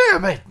 God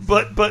damn it!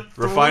 But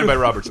Refined by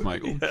through- Robert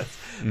Smigel. Yes.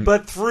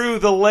 But through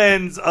the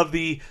lens of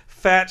the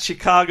fat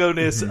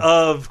Chicago-ness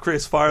of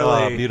Chris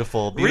Farley. Oh,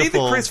 beautiful. Read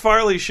the Chris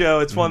Farley show.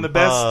 It's one of the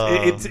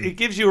best. It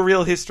gives you a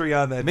real history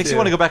on that. It makes too. you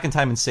want to go back in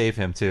time and save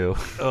him too.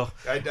 Oh,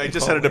 I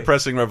just had a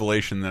depressing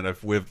revelation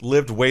that we've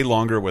lived way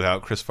longer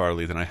without Chris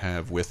Farley than I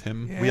have with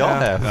him. We all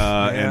have.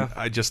 And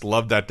I just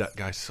love that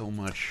guy so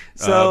much.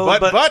 So,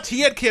 but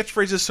he had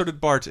catchphrases, so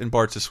did Bart, and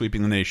Bart's is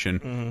sweeping the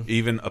nation.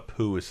 Even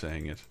Apu is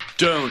saying it.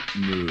 Don't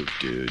move,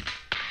 dude.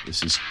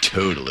 This is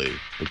totally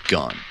a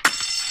gun.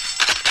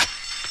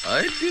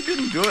 You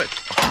didn't do it.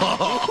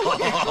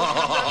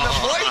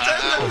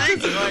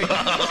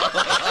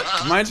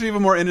 Reminds me of a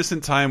more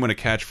innocent time when a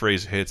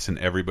catchphrase hits and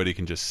everybody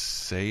can just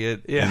say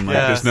it. Yeah. And like,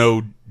 Yes. there's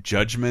no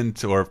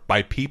judgment or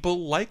by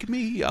people like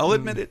me. I'll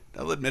admit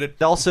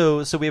it.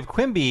 Also, so we have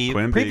Quimby.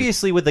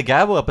 Previously with the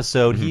Gabo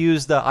episode, he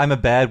used I'm a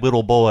bad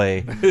little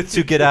boy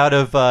to get out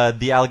of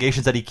the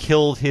allegations that he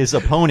killed his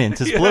opponent,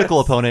 his political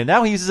opponent.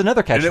 Now he uses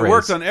another catchphrase. And it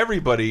worked on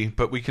everybody,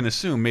 but we can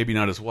assume maybe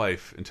not his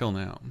wife until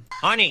now.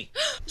 Honey,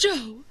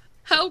 Joe,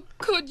 how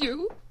could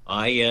you?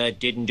 I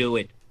didn't do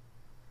it.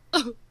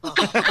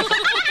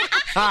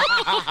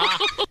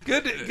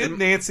 Good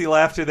Nancy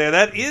laughter there.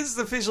 That is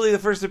officially the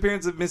first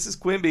appearance of Mrs.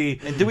 Quimby.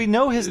 And do we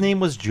know his name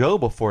was Joe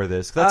before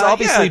this? That's Yeah,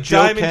 obviously Joe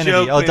Diamond Kennedy.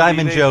 Joe Oh, Quimby.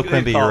 Diamond Joe They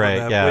Quimby. call You're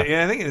him right. that.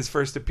 Yeah. I think in his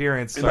first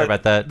appearance. Sorry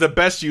about that. The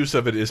best use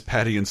of it is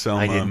Patty and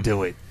Selma. I didn't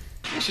do it.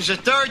 This is the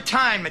third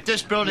time that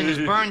this building is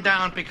burned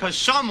down because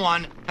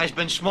someone has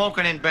been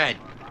smoking in bed.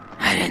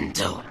 I didn't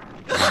do it.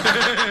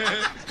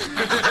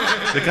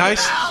 The guy's...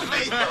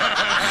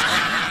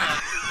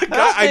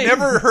 I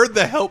never heard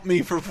the help me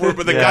before,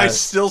 but the Yeah. guy's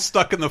still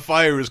stuck in the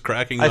fire is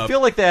cracking up. I feel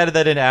like they added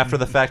that in after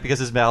the fact because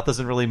his mouth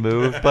doesn't really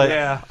move. But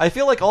Yeah. I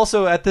feel like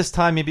also at this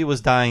time maybe it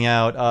was dying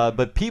out.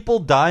 But people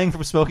dying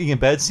from smoking in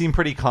bed seemed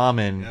pretty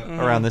common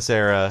around this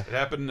era. It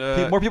happened.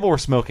 More people were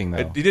smoking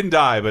though. He didn't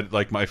die, but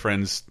like my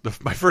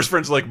first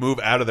friends like move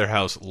out of their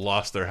house,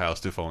 lost their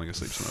house to falling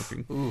asleep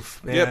smoking.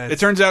 Oof, man. Yep. It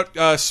turns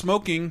out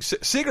smoking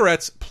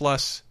cigarettes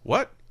plus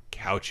what?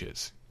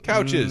 Couches.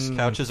 Couches.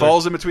 Couches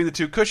falls in between the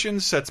two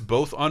cushions, sets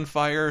both on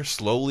fire,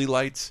 slowly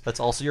lights.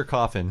 That's also your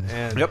coffin.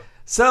 Yep.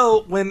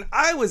 So when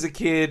I was a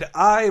kid,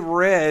 I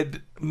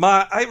read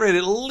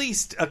at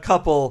least a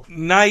couple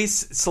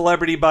nice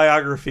celebrity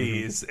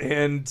biographies,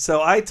 and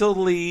so I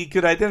totally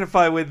could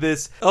identify with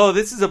this. Oh,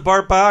 this is a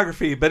Bart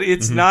biography, but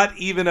it's not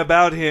even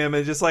about him.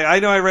 And just like I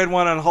know, I read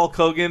one on Hulk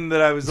Hogan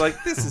that I was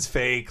like, this is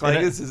fake. Like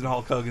this isn't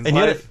Hulk Hogan's And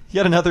life.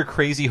 yet another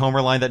crazy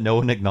Homer line that no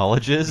one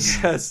acknowledges.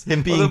 Yes.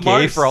 Him being Well, the gay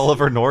Marks- for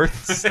Oliver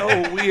North. So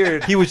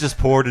weird. He was just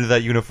poured into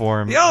that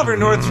uniform. The Oliver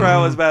North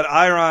trial was about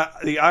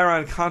the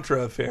Iran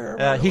Contra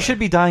affair. He should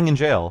be dying in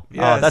jail.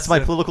 Yes. That's my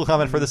political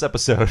comment for this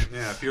episode.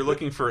 Yeah, if you're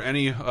looking for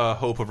any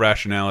hope of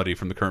rationality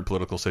from the current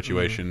political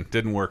situation,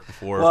 didn't work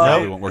before. Well,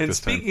 probably won't work and this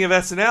time. speaking of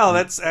SNL,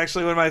 that's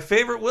actually one of my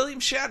favorite William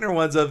Shatner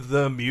ones of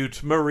The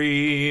Mute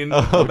Marine Oh,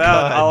 about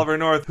God. Oliver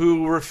North,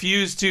 who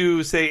refused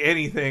to say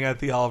anything at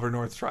the Oliver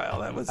North trial.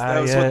 That was what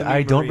The Mute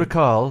I don't Marine-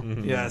 recall.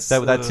 Yes,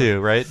 That too,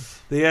 right?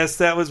 Yes,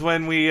 that was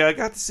when we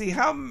got to see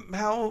how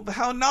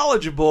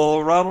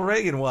knowledgeable Ronald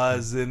Reagan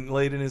was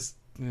late in his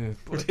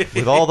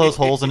with all those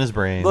holes in his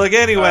brain. Look,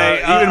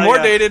 anyway, even more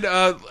yeah. dated,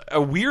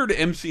 a weird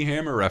MC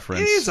Hammer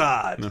reference. It is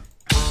odd. No.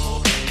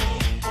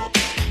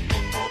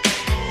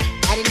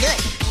 I didn't do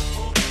it.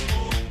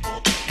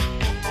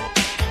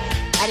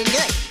 I didn't do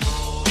it.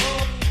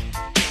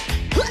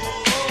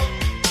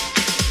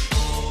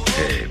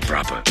 Hey,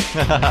 proper.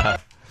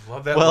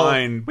 Love that well,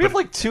 line. We have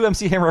like 2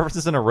 MC Hammer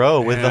references in a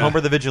row with the Yeah.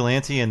 Homer the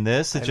Vigilante and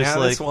this. It's just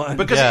like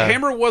because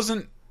Hammer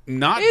wasn't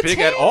not It's big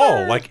at Hammer.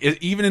 all. Like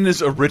even in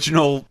his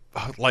original,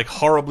 like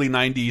horribly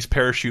 '90s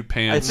parachute I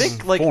pants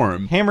think like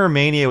form. Hammer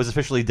Mania was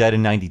officially dead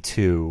in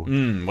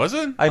 '92. Was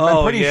it?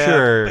 I'm pretty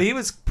sure. He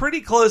was pretty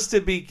close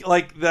to be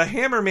like the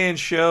Hammerman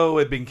show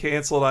had been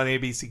canceled on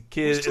ABC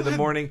Kids in the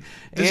morning.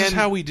 This is and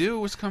How We Do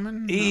was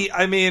coming.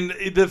 I mean,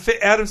 the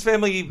Addams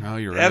Family. No,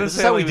 you're right. Addams This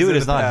is How We Family Do was It in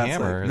is the not past,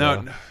 Hammer.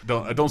 No,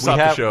 though. don't stop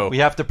the show. We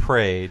have to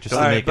pray just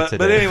All to right, make it today.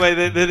 But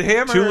anyway, the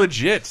Hammer Too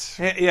Legit.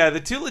 Yeah, the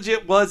Too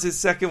Legit was his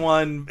second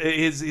one,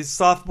 his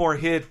sophomore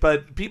hit.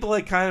 But people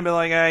had kind of been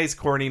like, he's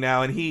corny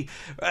now, and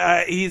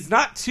he's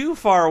not too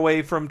far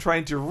away from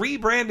trying to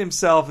rebrand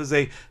himself as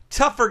a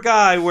tougher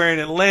guy wearing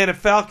Atlanta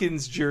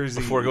Falcons jersey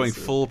Before going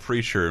full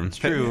preacher. It's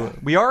true.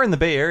 We are in the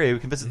Bay Area. We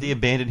can visit the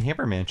abandoned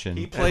Hammer Mansion.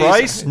 plays-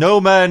 Price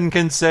no man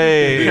can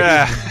say.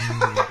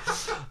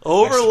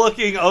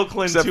 overlooking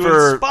Oakland Except to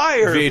for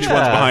inspire. VH1's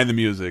Yeah. Behind the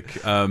Music.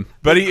 But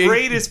The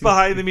greatest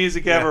behind the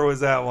music ever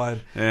was that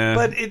one. Yeah.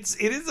 But it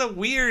is a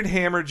weird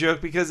Hammer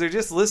joke because they're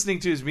just listening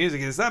to his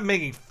music. It's not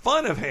making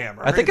fun of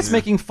Hammer. I think it's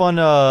making fun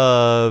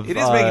of. It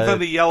is making fun of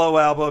the Yellow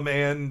Album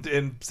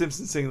and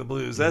Simpsons Sing the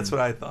Blues. That's what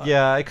I thought.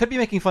 Yeah, it could be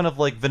making fun of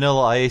like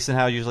Vanilla Ice and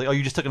how usually,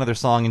 you just took another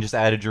song and just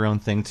added your own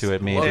thing to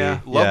it. Maybe.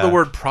 Love the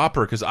word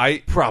proper because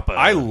I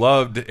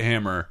loved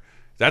Hammer.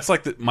 That's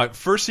like my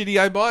first CD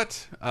I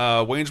bought.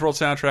 Wayne's World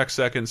soundtrack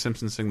second,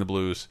 Simpsons Sing the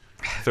Blues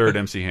third,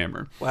 MC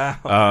Hammer.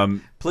 Wow.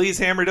 Please,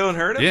 Hammer, don't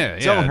hurt him. Yeah,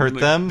 Don't hurt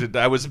them.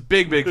 I was a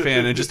big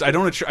fan, and just I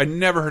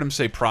never heard him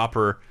say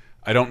proper.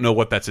 I don't know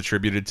what that's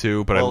attributed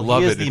to, but Well, I love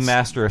he it. is the It's-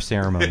 master of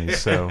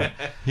ceremonies, so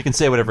he can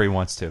say whatever he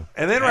wants to.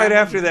 And then right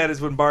after that is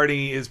when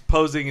Barney is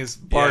posing as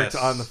Bart Yes.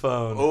 on the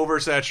phone.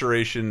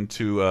 Oversaturation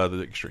to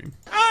the extreme.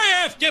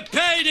 I have to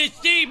pay to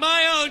see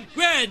my own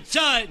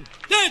grandson.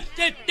 That's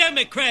the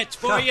Democrats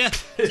for you.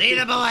 See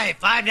the boy,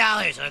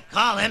 $5, or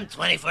call him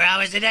 24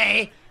 hours a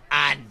day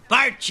on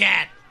Bart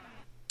Chat.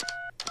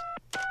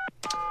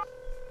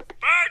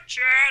 Bart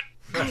Chat.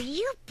 Are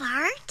you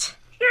Bart?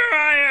 Here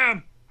I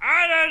am.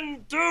 I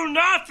didn't do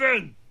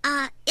nothing.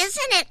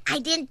 Isn't it I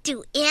didn't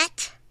do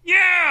it?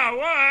 Yeah,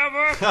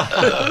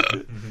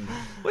 whatever.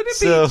 Wouldn't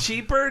it be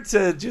cheaper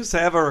to just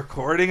have a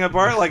recording of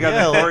Bart like on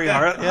the Corey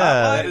Hart hotline?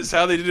 That is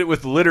how they did it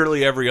with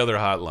literally every other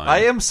hotline.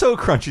 I am so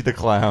Crunchy the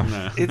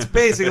Clown. It's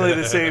basically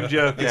the same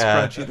joke as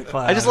Crunchy the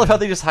Clown. I just love how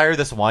they just hire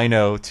this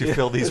wino to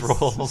fill these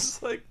Yes.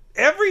 roles. Like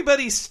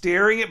everybody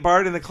staring at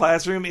Bart in the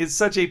classroom is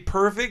such a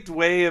perfect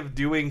way of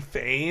doing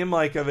fame,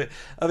 like of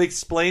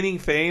explaining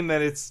fame,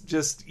 that it's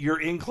just you're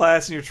in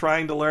class and you're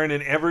trying to learn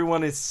and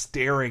everyone is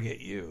staring at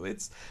you.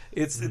 It's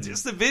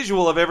just the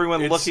visual of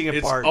everyone looking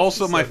at Bart. It's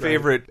also It's my so great.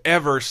 favorite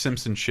ever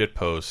Simpson shit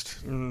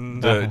post.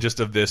 Just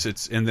of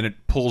this, and then it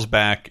pulls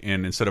back,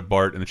 and instead of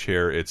Bart in the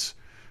chair, it's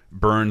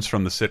Burns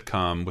from the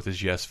sitcom with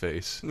his yes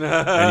face and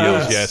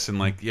yells yes,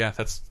 and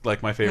that's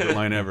like my favorite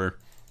line ever.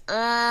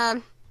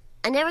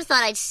 I never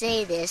thought I'd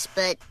say this,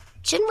 but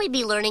shouldn't we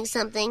be learning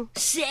something?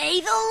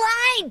 Say the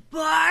line,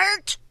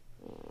 Bart!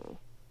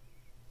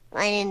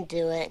 I didn't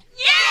do it.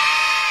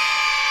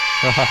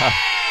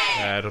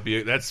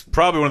 That's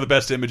probably one of the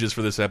best images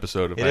for this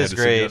episode. If It I had is to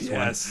great.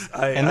 suggest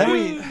one. And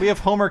then we have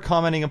Homer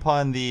commenting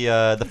upon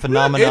the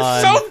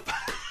phenomenon. It's so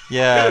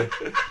yeah.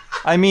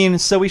 I mean,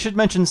 so we should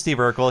mention Steve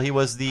Urkel. He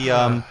was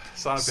the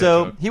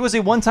he was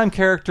a one-time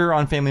character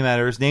on Family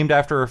Matters, named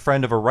after a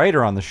friend of a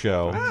writer on the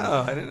show.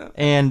 Oh, I didn't know.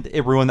 And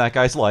it ruined that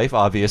guy's life,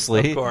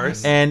 obviously. Of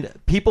course. And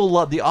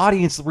the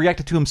audience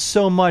reacted to him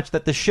so much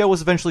that the show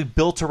was eventually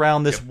built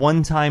around this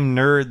one-time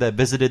nerd that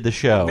visited the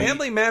show.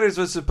 Family Matters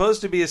was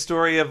supposed to be a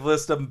story of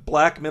a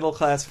black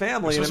middle-class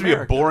family It's in supposed to be a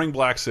America. boring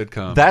black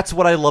sitcom. That's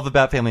what I love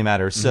about Family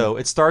Matters. So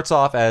it starts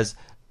off as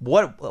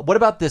what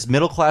about this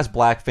middle class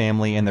black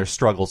family and their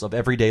struggles of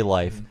everyday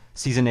life?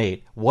 Season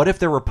 8. What if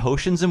there were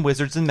potions and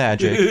wizards and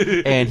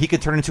magic, and he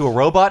could turn into a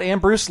robot and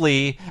Bruce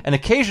Lee, and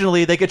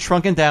occasionally they get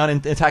shrunken down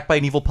and attacked by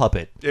an evil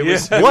puppet? It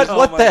was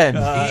what then?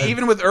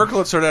 Even with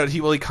Urkel, it started out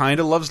he kind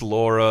of loves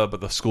Laura,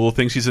 but the school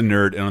thinks he's a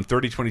nerd. And on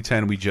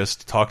 30-2010, we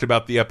just talked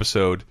about the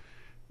episode.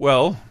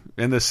 Well,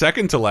 in the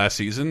second to last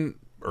season,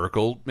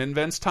 Urkel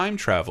invents time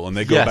travel, and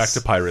they go Yes. back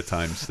to pirate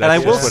times. And I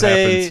That's will just what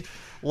say, happens.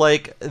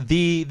 like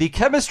the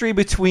chemistry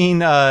between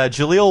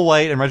Jaleel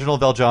White and Reginald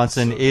Bell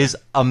Johnson is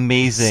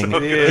amazing. So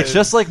good. It's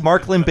just like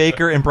Mark Lynn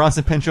Baker and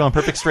Bronson Pinchot on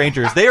Perfect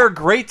Strangers. They are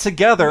great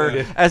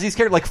together as these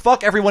characters. Like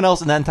fuck everyone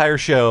else in that entire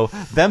show.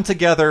 Them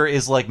together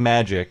is like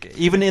magic,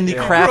 even in the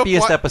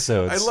crappiest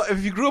episodes.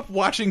 If you grew up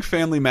watching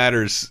Family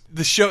Matters,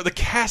 the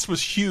cast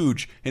was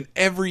huge, and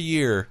every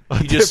year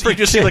you just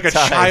see like a kid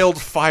died. child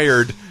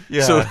fired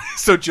Yeah.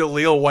 So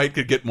Jaleel White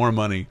could get more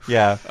money.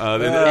 Yeah.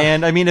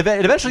 And I mean, it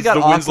eventually got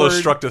the Winslow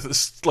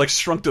awkward.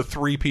 shrunk to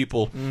 3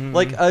 people.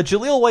 Like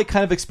Jaleel White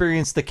kind of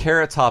experienced the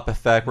Carrot Top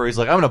effect, where he's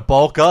like, I'm going to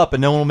bulk up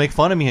and no one will make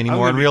fun of me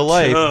anymore in real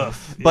life.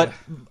 Tough. But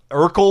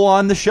Urkel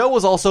on the show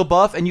was also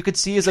buff, and you could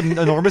see his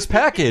enormous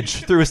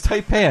package through his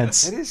tight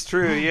pants. It is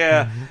true,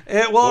 yeah.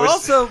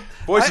 Also,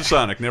 Voice of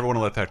Sonic. Never want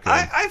to let that go.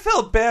 I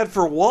felt bad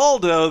for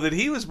Waldo that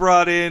he was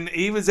brought in.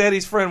 He was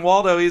Eddie's friend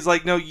Waldo. He's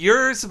like, no,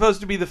 you're supposed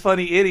to be the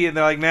funny idiot. And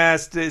they're like, nah,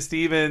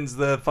 Steven's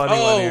the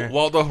funny one here.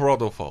 Waldo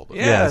Faldo.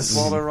 Yes,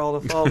 Waldo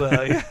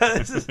Faldo.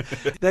 Yes.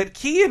 That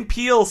Key and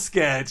Peele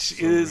sketch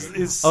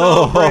is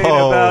so great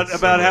about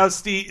how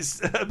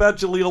about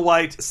Jaleel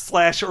White /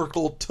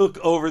 Urkel took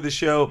over the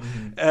show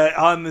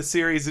on the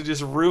series and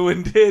just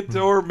ruined it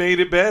or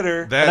made it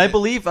better. And I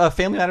believe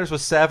Family Matters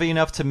was savvy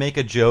enough to make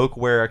a joke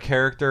where a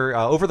character,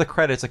 over the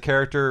credits, a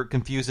character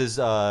confuses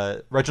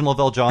Reginald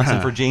Vell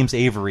Johnson for James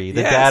Avery,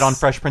 the dad on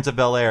Fresh Prince of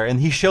Bel-Air, and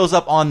he shows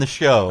up on the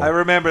show. I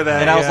remember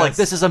that. And I was like,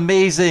 this is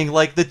amazing.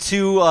 Like, the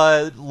two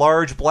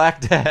large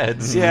black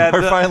dads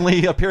are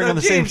finally appearing on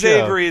the same show.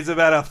 James Avery is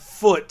about a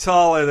foot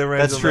taller than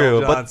Reginald That's true,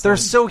 Vell Johnson. but they're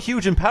so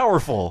huge and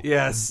powerful.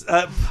 Yes,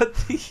 but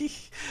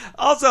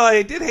also,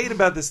 I did hate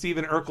about the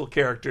Stephen Urkel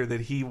character that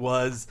he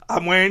was,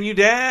 I'm wearing you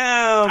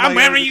down. I'm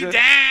wearing you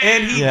down.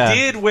 And he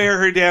did wear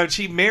her down.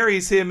 She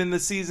marries him in the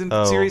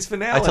series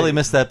finale. I totally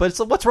missed that, but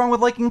what's wrong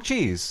with liking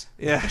cheese?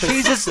 Yeah.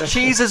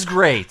 Cheese is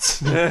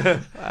great.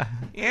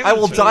 I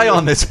will die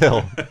on this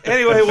hill.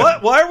 Anyway,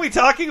 why are we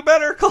talking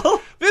about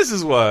Urkel? This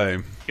is why.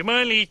 Come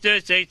on,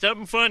 Lisa, say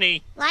something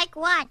funny. Like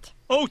what?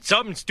 Oh,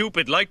 something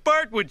stupid like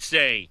Bart would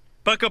say.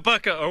 Bucka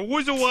bucka or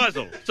wuzzle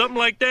wazzle. Something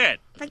like that.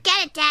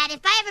 Forget it, Dad.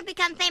 If I ever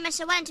become famous,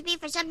 I want it to be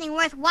for something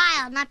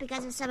worthwhile, not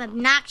because of some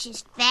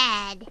obnoxious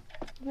fad.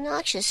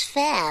 Obnoxious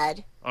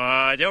fad?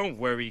 Don't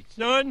worry,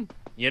 son.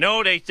 You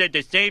know, they said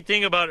the same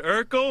thing about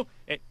Urkel.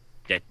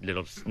 That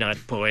little snot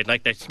boy, I'd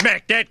like to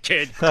smack that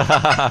kid.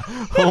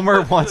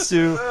 Homer wants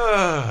to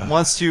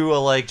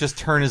like just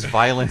turn his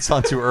violence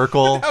onto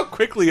Urkel. How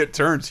quickly it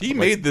turns. He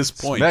made this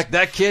point. Smack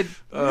that kid.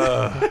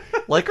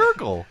 Like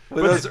Urkel.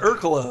 With those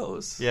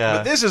Urkelos. Yeah.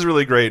 But this is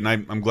really great, and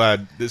I'm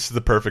glad this is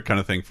the perfect kind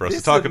of thing for us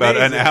to talk about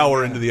an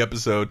hour into the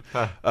episode.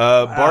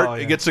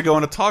 Bart gets to go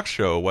on a talk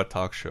show. What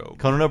talk show?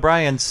 Conan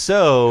O'Brien.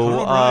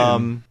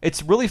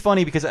 It's really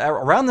funny because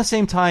around the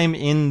same time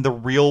in the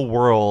real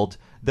world,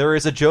 there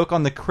is a joke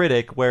on The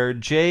Critic where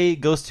Jay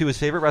goes to his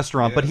favorite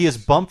restaurant, but he is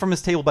bumped from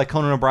his table by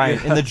Conan O'Brien.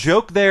 Yes. And the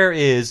joke there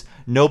is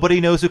nobody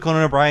knows who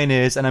Conan O'Brien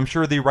is, and I'm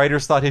sure the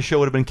writers thought his show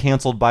would have been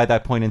canceled by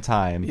that point in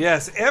time.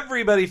 Yes,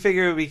 everybody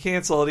figured it would be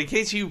canceled. In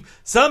case you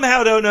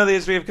somehow don't know the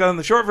history of Conan,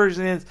 the short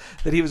version is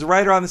that he was a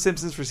writer on The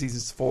Simpsons for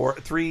seasons 4,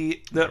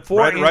 3, 4, and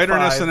 5. Writer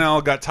in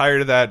SNL, got tired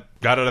of that,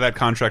 got out of that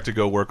contract to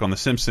go work on The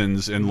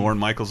Simpsons, and Lorne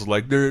Michaels was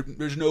like,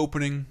 there's an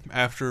opening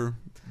after...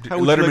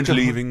 Letterman's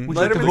leaving. Would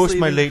you like to host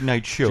my late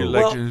night show?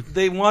 Well,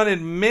 they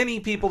wanted many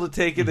people to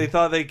take it. They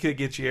thought they could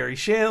get Jerry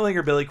Shandling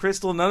or Billy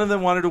Crystal. None of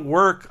them wanted to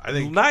work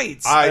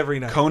nights every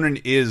night. Conan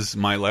is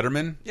my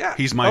Letterman. Yeah.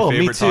 He's my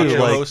favorite talk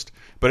show host.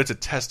 But it's a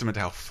testament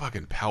to how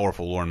fucking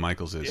powerful Lorne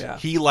Michaels is. Yeah.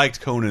 He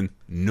liked Conan.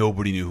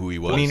 Nobody knew who he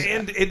was.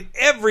 And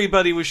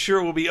everybody was sure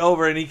it will be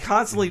over. And he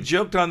constantly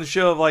joked on the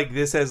show of like,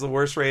 this has the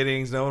worst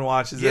ratings. No one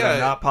watches it.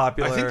 I'm not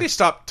popular. I think they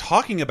stopped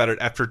talking about it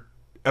after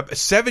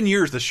 7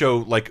 years. The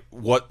show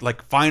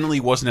finally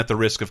wasn't at the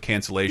risk of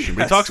cancellation.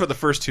 But he talks about the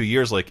first 2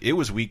 years like it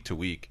was week to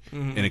week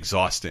and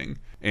exhausting.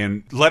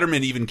 And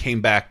Letterman even came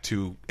back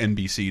to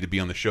NBC to be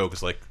on the show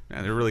because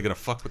they're really gonna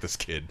fuck with this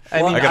kid. I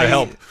gotta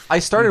help. I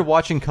started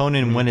watching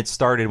Conan when it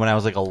started when I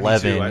was like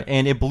 11,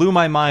 and it blew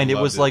my mind. It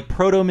was like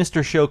proto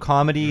Mr. Show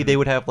comedy. They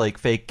would have like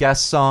fake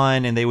guests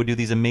on, and they would do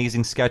these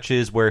amazing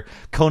sketches where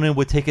Conan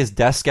would take his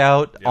desk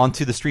out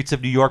onto the streets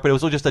of New York, but it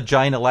was just a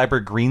giant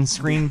elaborate green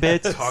screen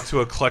bit. Talk to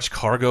a clutch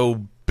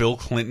cargo. Bill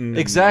Clinton,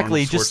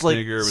 exactly, just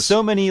like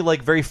so many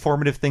like very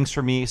formative things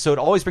for me. So it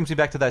always brings me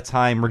back to that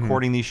time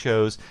recording these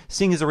shows,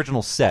 seeing his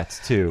original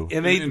sets too,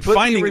 and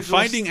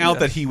finding out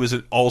that he was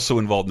also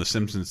involved in The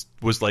Simpsons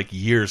was like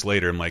years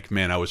later. I'm like,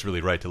 man, I was really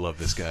right to love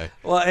this guy.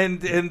 Well,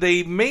 and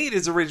they made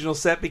his original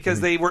set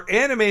because they were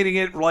animating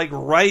it like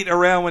right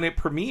around when it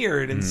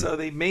premiered, and so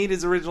they made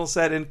his original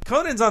set. And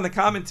Conan's on the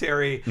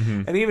commentary,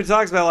 and he even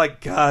talks about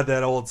like, God,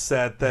 that old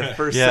set, that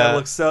first set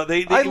looks so.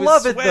 I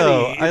love it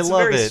though. It's a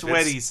very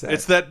sweaty set.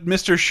 It's that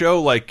Mr.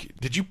 Show, like,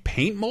 did you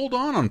paint mold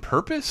on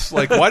purpose?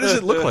 Like, why does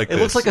it look like this?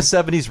 It looks like a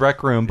 70s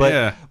rec room,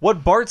 but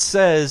what Bart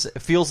says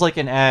feels like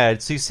an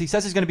ad. So he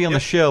says he's going to be on the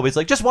show, but he's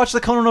like, just watch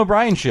the Conan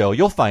O'Brien show.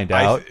 You'll find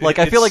out.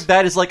 I feel like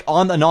that is like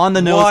on the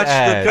nose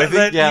ad.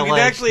 You can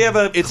actually have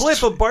a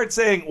clip of Bart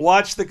saying,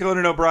 watch the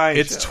Conan O'Brien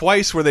show. It's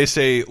twice where they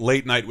say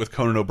late night with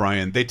Conan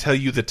O'Brien. They tell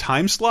you the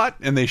time slot,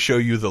 and they show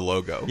you the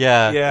logo.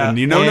 Yeah.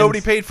 And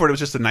nobody paid for it. It was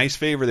just a nice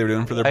favor they were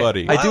doing for their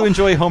buddy. I do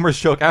enjoy Homer's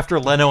joke.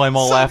 After Leno, I'm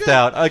all laughed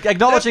out.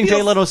 acknowledging That feels-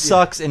 Jay Leno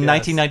sucks in Yes.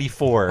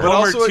 1994. But Homer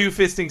also-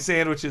 two-fisting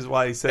sandwiches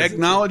why he says it.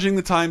 Acknowledging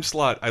the time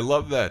slot. I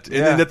love that. And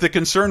Yeah. that the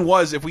concern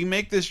was, if we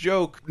make this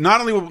joke,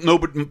 not only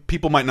will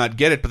people might not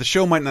get it, but the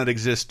show might not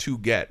exist to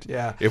get.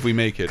 Yeah. If we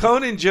make it.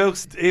 Conan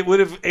jokes, it would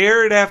have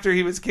aired after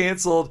he was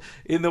canceled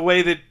in the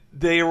way that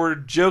there were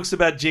jokes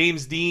about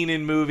James Dean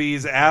in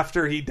movies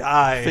after he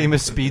died.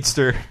 Famous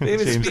speedster.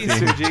 Famous James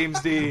speedster Dean. James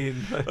Dean.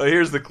 Oh,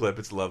 here's the clip.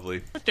 It's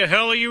lovely. What the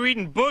hell are you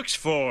reading books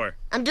for?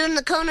 I'm doing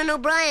the Conan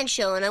O'Brien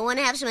show, and I want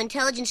to have some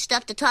intelligent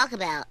stuff to talk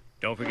about.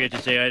 Don't forget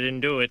to say I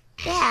didn't do it.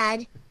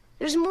 Dad,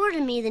 there's more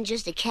to me than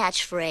just a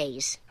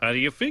catchphrase. How do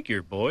you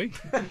figure, boy?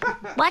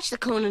 Watch the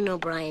Conan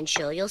O'Brien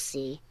show, you'll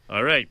see.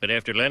 All right, but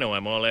after Leno,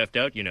 I'm all left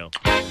out, you know.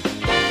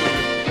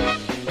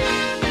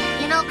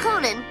 You know,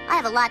 Conan, I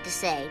have a lot to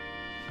say.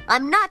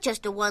 I'm not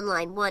just a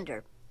one-line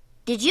wonder.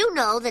 Did you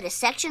know that a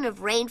section of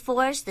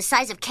rainforest the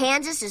size of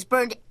Kansas has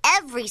burned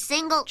every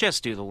single...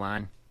 Just do the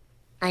line.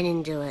 I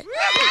didn't do it.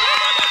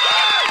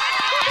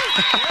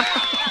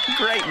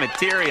 Great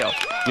material.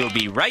 We'll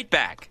be right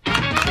back.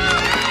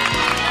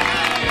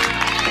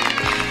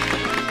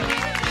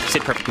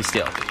 Sit perfectly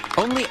still.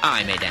 Only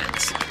I may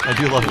dance. I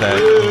do love that.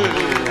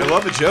 I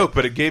love the joke,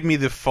 but it gave me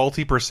the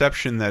faulty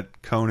perception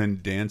that Conan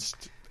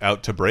danced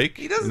out to break.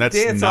 He doesn't and that's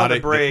dance not out to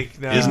break,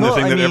 no. Isn't the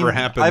thing that ever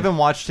happened. I haven't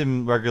watched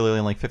him regularly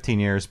in like 15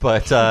 years,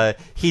 but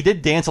he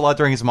did dance a lot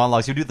during his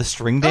monologues. He would do the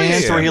string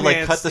dance where he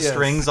like cut the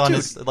strings on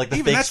his like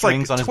the fake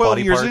strings on his 12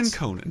 body years parts. in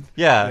Conan.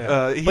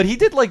 Yeah, but he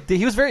did like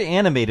he was very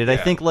animated. I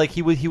think like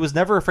he was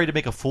never afraid to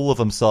make a fool of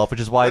himself, which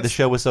is why the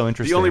show was so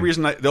interesting.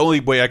 The only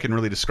way I can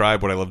really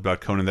describe what I loved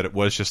about Conan that it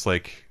was just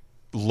like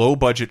low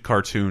budget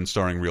cartoon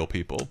starring real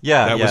people.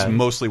 Yeah, that yeah. was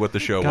mostly what the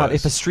show God,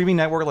 was. if a streaming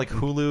network like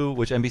Hulu,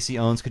 which NBC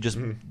owns, could just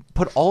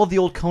put all of the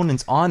old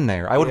Conans on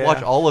there, I would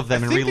watch all of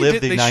them and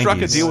relive the 90s. They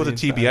struck a deal with a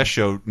TBS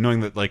show,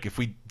 knowing that like if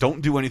we don't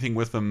do anything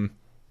with them,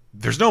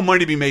 there's no money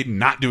to be made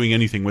not doing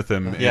anything with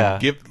them. Yeah.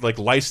 And give like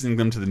licensing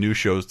them to the new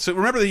shows. So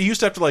remember, they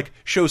used to have to like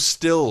show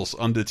stills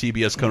on the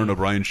TBS Conan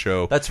O'Brien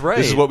show. That's right.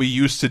 This is what we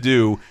used to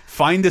do.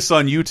 Find this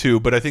on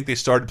YouTube, but I think they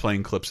started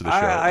playing clips of the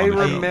show. I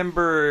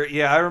remember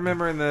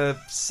in the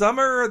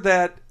summer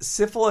that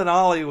Syphil and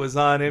Ollie was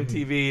on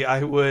MTV,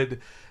 I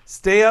would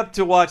stay up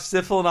to watch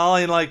Syphil and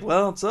Ollie and like,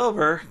 well, it's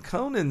over.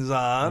 Conan's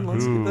on.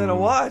 Let's give that a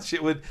watch.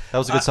 It would. That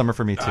was a good summer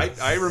for me too.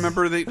 I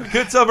remember the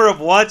good summer of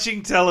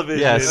watching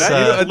television. Yes,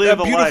 I live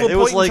a life. It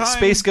was like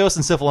Space Ghost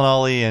and Syphil and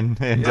Ollie and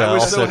I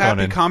was also so happy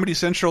Conan. Comedy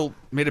Central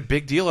made a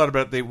big deal out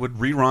about it. They would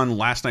rerun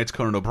last night's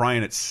Conan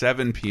O'Brien at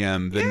 7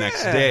 p.m. the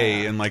next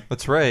day, and like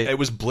that's right. It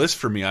was bliss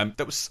for me.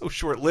 That was so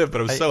short lived,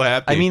 but I was so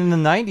happy. I mean, in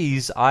the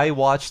 90s, I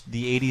watched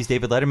the 80s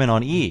David Letterman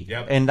on E,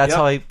 and that's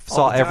how I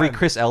saw every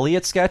Chris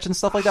Elliott sketch and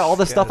stuff like that. All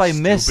the stuff I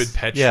missed. Stupid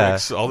pet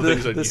tricks, all the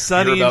things that the you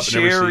Sonny hear and about but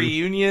never Cher see.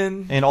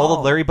 reunion, and all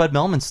the Larry Bud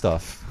Melman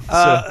stuff.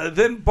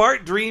 Then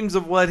Bart dreams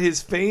of what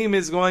his fame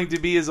is going to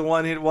be as a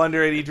one-hit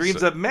wonder, and he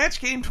dreams of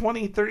Match Game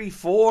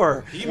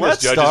 2034. He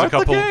misjudges a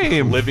couple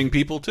living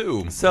people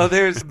too. So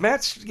there's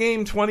Match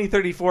Game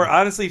 2034.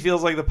 Honestly,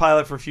 feels like the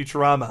pilot for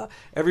Futurama.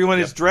 Everyone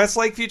is dressed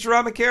like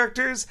Futurama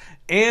characters,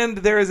 and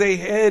there is a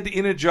head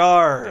in a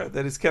jar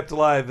that is kept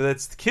alive.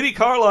 That's Kitty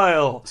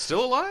Carlisle.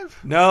 Still alive?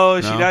 No,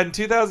 she died in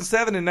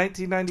 2007 and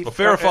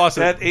 1994. Well, Farrah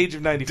Fawcett at age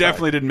of 95.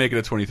 definitely didn't make it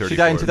to 2034. She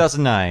died in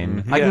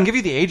 2009. I can give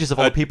you the ages of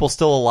all the people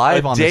still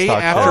alive on a day this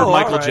talk after show.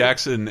 Michael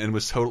Jackson, and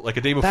was total like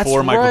a day That's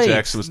before Michael right.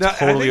 Jackson was No,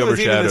 totally I think it was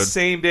overshadowed. even the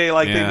same day.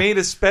 Like they Yeah. made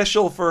a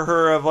special for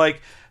her of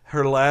like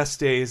her last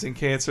days in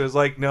cancer. It's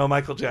like, no,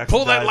 Michael Jackson.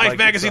 Pull that died, Life like,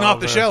 magazine it's off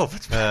the over. shelf.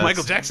 It's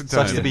Michael Jackson time.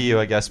 Sucks to be you,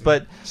 I guess.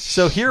 But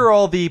so here are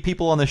all the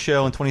people on the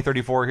show in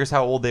 2034. Here's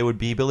how old they would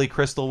be. Billy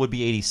Crystal would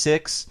be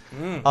 86.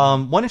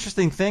 One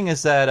interesting thing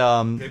is that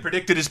they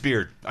predicted his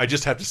beard. I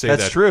just have to say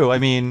that's that. true. I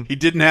mean, he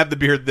didn't have the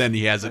beard then.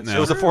 He has it now. it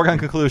was a foregone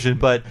conclusion.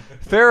 But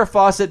Farrah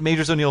Fawcett,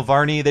 Majors O'Neill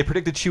Varney, they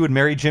predicted she would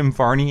marry Jim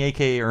Varney,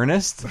 a.k.a.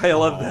 Ernest. I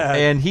love that.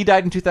 And he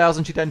died in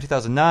 2000. She died in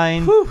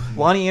 2009.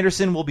 Lonnie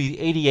Anderson will be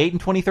 88 in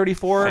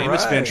 2034.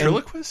 Famous And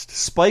ventriloquist?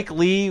 Spike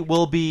Lee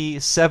will be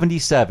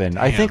 77.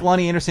 I think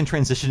Lonnie Anderson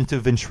transitioned into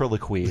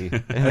ventriloquy in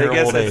her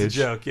guess old that's a age.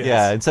 joke, yes.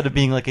 Yeah, instead of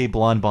being like a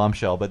blonde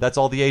bombshell. But that's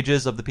all the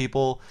ages of the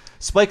people.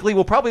 Spike Lee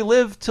will probably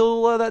live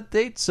till that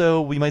date,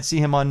 so we might see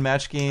him on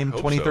Match Game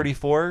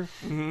 2034.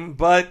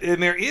 But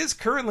and there is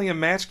currently a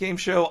Match Game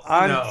show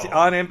on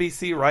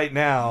NBC right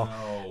now.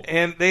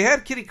 And they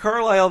had Kitty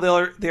Carlisle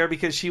there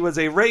because she was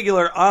a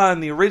regular on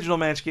the original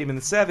Match Game in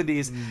the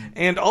 70s,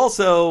 and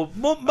also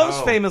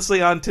most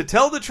famously on To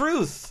Tell the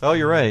Truth. Oh,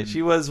 you're right.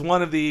 She was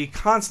one of the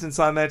constants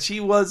on that. She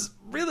was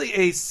really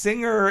a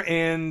singer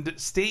and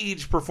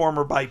stage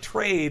performer by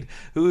trade,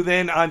 who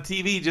then on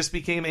TV just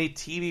became a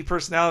TV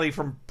personality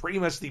from pretty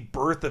much the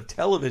birth of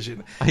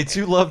television. I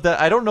do love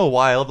that. I don't know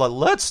why. I'm like,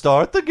 let's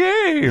start the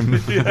game.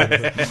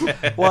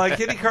 Well,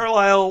 Kitty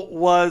Carlisle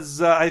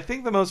was, I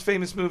think, the most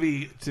famous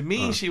movie to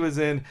me she was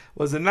in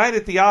was A Night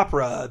at the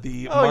Opera,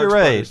 the Marx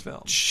Brothers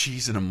film.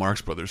 She's in a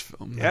Marx Brothers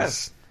film.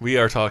 Yes. We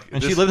are talking.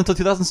 And she lived until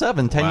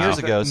 2007, 10 years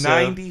ago. So.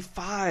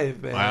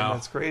 95, man. Wow.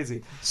 That's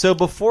crazy. So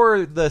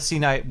before the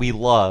scene we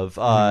love,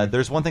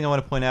 there's one thing I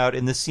want to point out.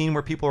 In the scene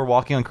where people are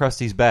walking on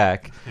Krusty's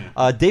back,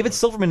 David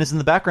Silverman is in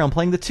the background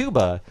playing the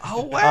tuba.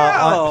 Oh,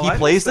 wow. He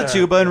plays the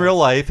tuba in real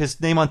life. His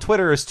name on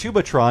Twitter is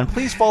Tubatron.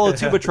 Please follow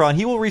Tubatron.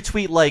 He will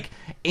retweet like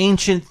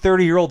ancient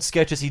 30-year-old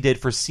sketches he did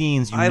for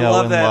scenes I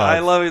love that. I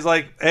love he's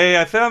like, hey,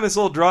 I found this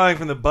old drawing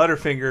from the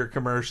Butterfinger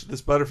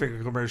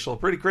commercial.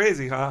 Pretty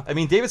crazy, huh? I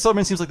mean, David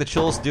Silverman seems like the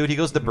chillest dude. He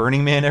goes to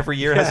Burning Man every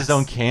year, has his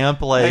own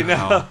camp. Like,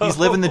 he's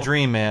living the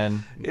dream,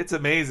 man. It's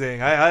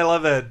amazing. I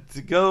love that.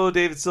 To go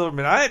David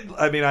Silverman.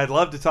 I'd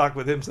love to talk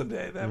with him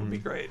someday. That would be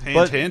great.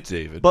 Hint,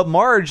 David. But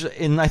Marge,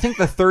 in I think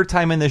the third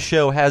time in this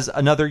show, has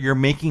another "You're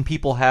making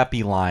people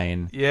happy"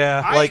 line.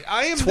 Yeah, like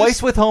I am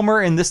twice with Homer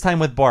and this time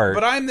with Bart.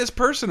 But I'm this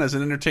person as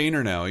an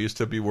entertainer now. I used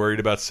to be worried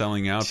about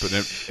selling out, but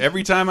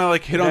every time I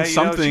hit on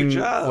something,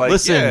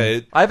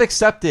 listen, I've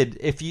accepted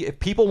if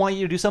people want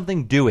you to do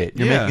something, do it.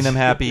 You're making them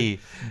happy.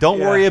 Don't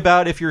worry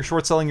about if you're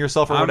short selling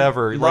yourself or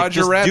whatever.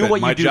 Roger just Rabbit. do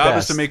what My you do job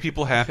best. is to make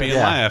people happy and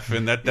laugh,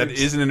 and that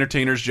is an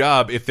entertainer's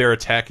job. If they're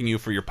attacking you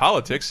for your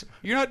politics,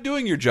 you're not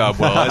doing your job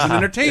well as an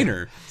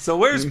entertainer. So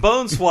where's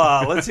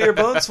Boneswa? Let's hear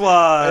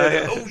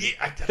Boneswa. Oh yeah,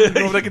 I don't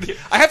know what I could.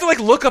 I have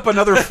to look up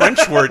another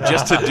French word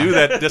just to do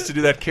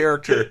that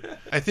character.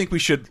 I think we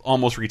should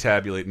almost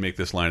retabulate and make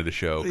this line of the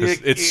show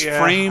because it's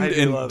framed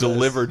and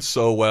delivered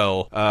so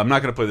well. I'm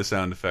not going to play the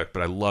sound effect,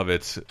 but I love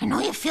it. I know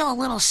you feel a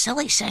little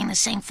silly saying the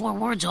same 4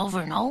 words over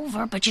and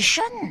over, but you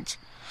shouldn't.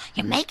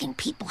 You're making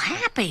people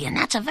happy, and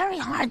that's a very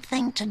hard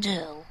thing to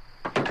do.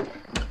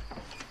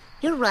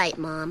 You're right,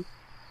 Mom.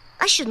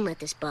 I shouldn't let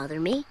this bother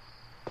me.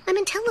 I'm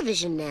in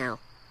television now.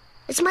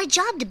 It's my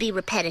job to be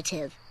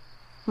repetitive.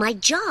 My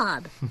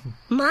job.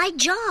 My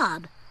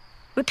job.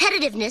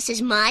 Repetitiveness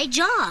is my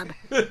job.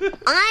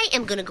 I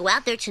am going to go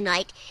out there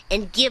tonight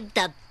and give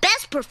the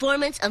best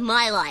performance of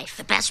my life.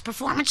 The best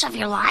performance of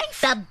your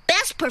life? The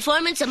best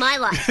performance of my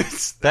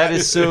life. That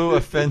is so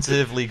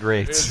offensively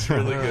great. It's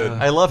really good.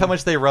 I love how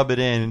much they rub it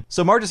in.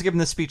 So Marge has given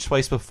this speech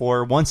twice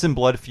before. Once in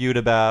Blood Feud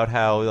about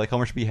how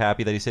Homer should be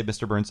happy that he saved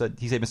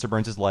Mr.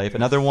 Burns' life.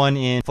 Another one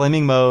in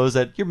Flaming Moe's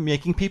that you're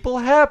making people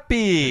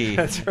happy.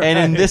 That's right. And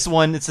in this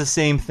one, it's the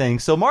same thing.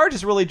 So Marge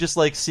is really just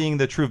seeing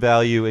the true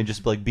value and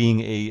just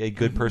being a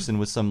good person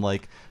with some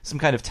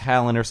kind of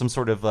talent or some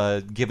sort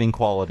of giving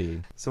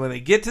quality. So when they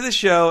get to the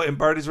show and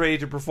Bart is ready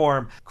to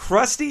perform,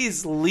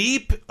 Krusty's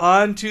leap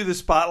onto the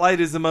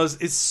spotlight is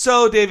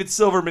so David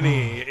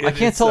Silverman-y. I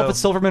can't tell if it's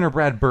Silverman or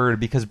Brad Bird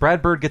because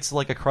Brad Bird gets a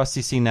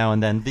Krusty scene now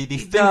and then. The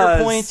finger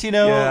points,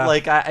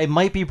 it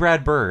might be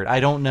Brad Bird. I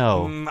don't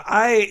know.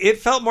 It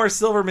felt more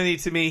Silverman-y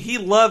to me. He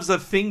loves a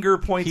finger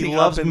pointing. He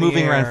loves up in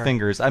moving the air. around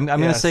fingers. I'm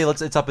going to say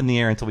it's up in the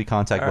air until we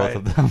contact both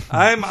of them.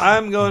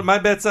 I'm going. My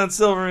bet's on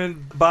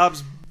Silverman.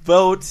 Bob's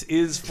vote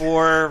is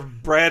for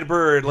Brad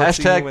Bird.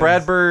 Hashtag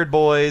Brad Bird,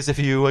 boys, if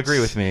you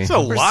agree with me. There's a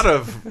lot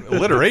of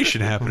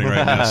alliteration happening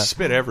right now.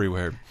 Spit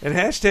everywhere. And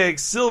hashtag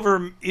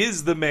Silver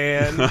is the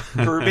man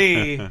for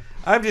me.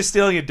 I'm just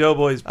stealing a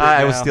Doughboys bit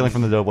I was now. stealing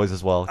from the Doughboys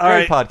as well. All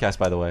Great right. podcast,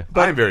 by the way.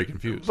 I'm very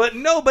confused. But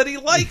nobody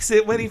likes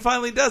it when he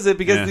finally does it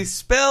because the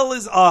spell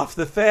is off.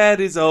 The fad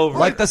is over.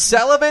 Like the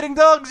salivating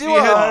dogs you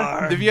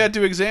are. If you had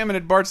to examine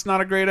it, Bart's not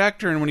a great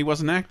actor, and when he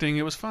wasn't acting,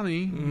 it was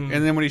funny. And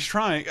then when he's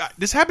trying,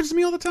 this happens to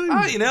me all the time.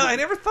 I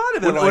never thought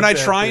of it when I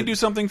try and do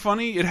something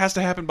funny, it has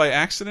to happen by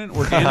accident,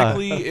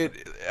 organically.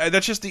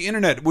 That's just the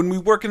internet. When we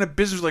work in a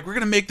business, we're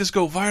going to make this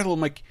go viral.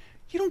 I'm like,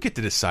 you don't get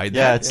to decide that.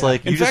 Yeah, it's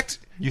like in fact,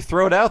 you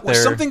throw it out there.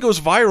 Something goes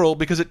viral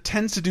because it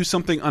tends to do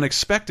something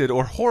unexpected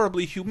or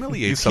horribly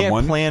humiliate someone. You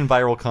can't plan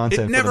viral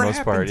content for the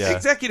most part. Yeah.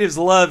 Executives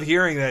love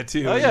hearing that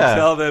too. Oh, You yeah.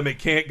 tell them it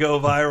can't go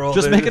viral.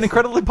 Just make an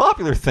incredibly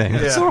popular thing.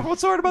 Yeah. So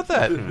what's hard about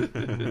that?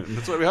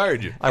 That's why we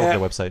hired you. I work at a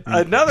website.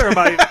 Another of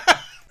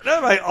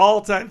my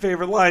all-time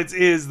favorite lines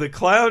is the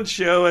clown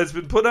show has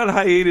been put on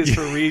hiatus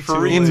for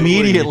retooling.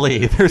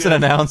 Immediately, there's an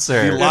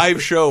announcer. The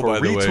live show, by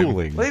the retooling.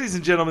 way. Ladies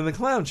and gentlemen, the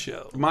clown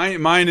show.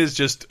 Mine is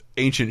just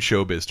ancient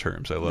showbiz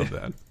terms. I love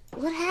that.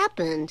 What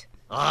happened?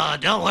 Oh,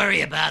 don't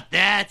worry about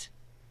that.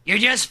 You're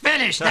just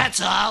finished, that's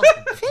all.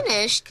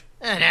 Finished?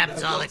 That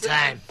happens all the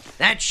time.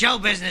 That's show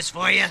business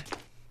for you.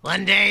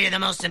 One day you're the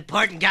most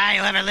important guy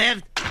who ever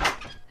lived.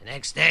 The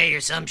next day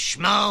you're some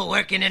schmo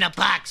working in a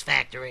box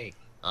factory.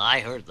 I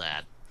heard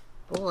that.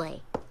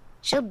 Boy,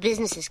 show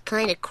business is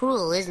kind of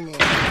cruel, isn't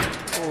it?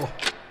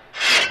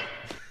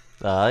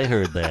 I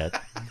heard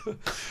that.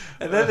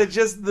 And then it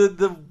just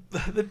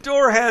the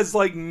door has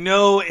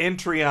no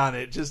entry on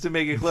it, just to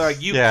make it clear,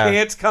 you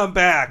can't come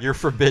back. You're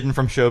forbidden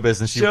from show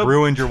business. You've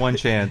ruined your one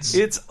chance.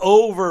 It's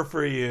over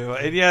for you.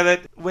 And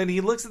that when he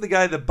looks at the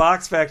guy at the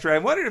box factory, I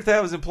wondered if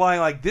that was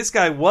implying this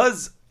guy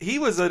was he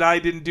was an I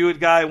didn't do it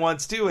guy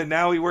once too, and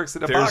now he works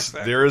at a box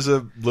factory. There is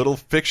a little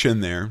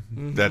fiction there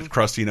Mm-hmm. that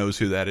Krusty knows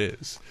who that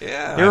is.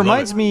 Yeah, It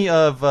reminds me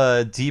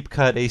of Deep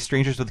Cut, a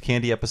Strangers with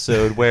Candy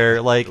episode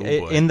where, like,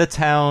 in the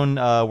town,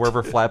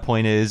 wherever Flat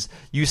Point is,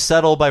 you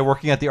settle by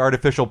working at the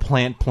artificial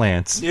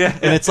plants. Yeah.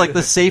 And it's like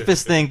the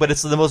safest thing, but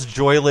it's the most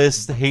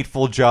joyless,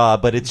 hateful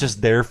job, but it's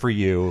just there for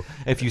you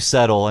if you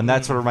settle. And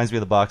that sort of reminds me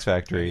of the box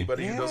factory.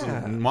 Anybody who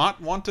doesn't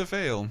not want to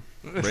fail.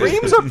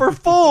 Dreams are for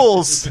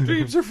fools.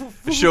 Dreams are for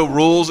fools. The show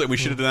rules, and we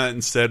should have done that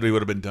instead. We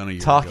would have been done a year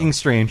Talking ago.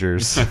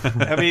 strangers.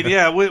 I mean,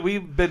 yeah,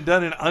 we've been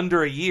done in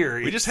under a year.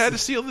 We just had to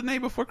seal the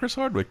name before Chris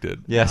Hardwick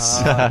did.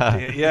 Yes.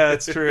 Yeah,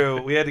 it's true.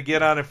 We had to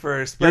get on it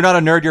first. You're not a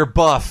nerd, you're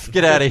buff.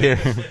 Get out of here.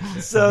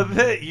 So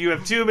you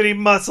have too many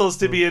muscles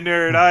to be a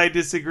nerd. I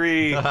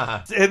disagree.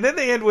 And then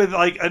they end with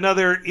like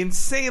another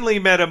insanely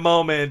meta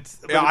moment.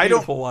 But Yeah, a I don't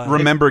beautiful one.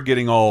 remember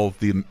getting all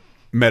the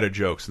meta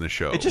jokes in the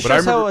show. It just but I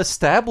shows how remember,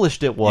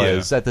 established it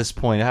was at this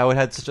point, how it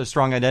had such a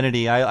strong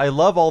identity. I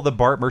love all the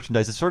Bart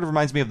merchandise. It sort of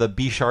reminds me of the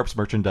B Sharps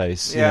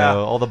merchandise, you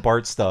know, all the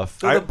Bart stuff.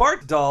 So the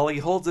Bart doll he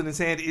holds in his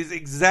hand is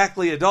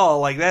exactly a doll.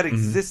 Like that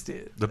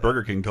existed. the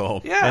Burger King doll.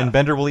 Yeah. And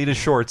Bender will eat his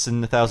shorts in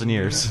 1,000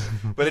 years.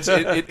 But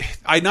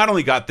I not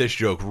only got this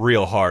joke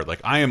real hard,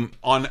 like I am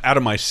out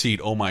of my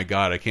seat. Oh my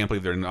god, I can't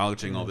believe they're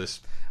acknowledging all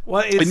this.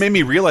 Well, it made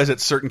me realize that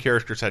certain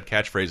characters had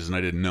catchphrases and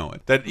I didn't know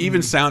it. That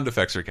even sound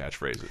effects are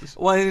catchphrases.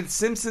 Well, and it's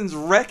Simpsons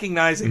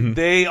recognizing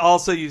they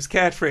also use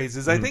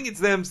catchphrases. I think it's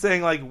them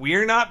saying like,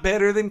 "We're not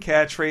better than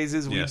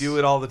catchphrases. We Yes. do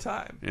it all the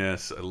time."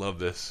 Yes, I love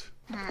this.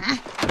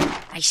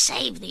 I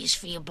saved these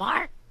for you,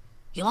 Bart.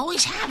 You'll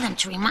always have them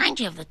to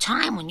remind you of the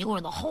time when you were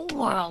the whole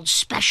world's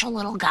special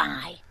little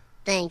guy.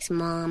 Thanks,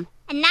 Mom.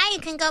 And now you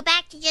can go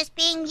back to just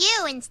being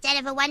you instead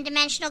of a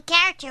one-dimensional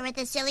character with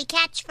a silly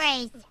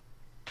catchphrase.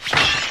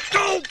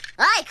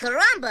 Ay,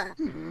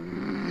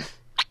 caramba!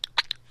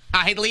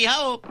 Idly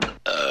hope.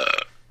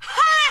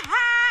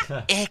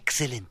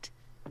 Excellent.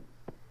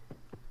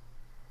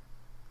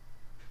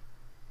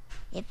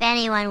 If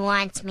anyone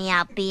wants me,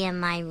 I'll be in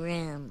my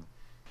room.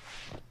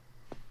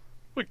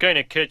 What kind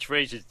of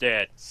catchphrase is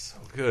that?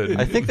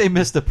 Good. I think they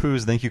missed the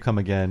Pooh's Thank You Come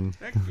Again.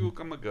 Thank you,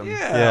 come again.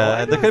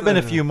 Yeah, there could have been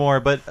a few more,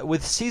 but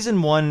with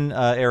season 1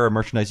 era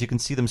merchandise, you can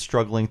see them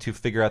struggling to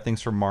figure out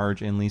things for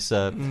Marge and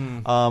Lisa.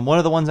 One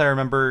of the ones I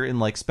remember in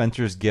like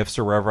Spencer's Gifts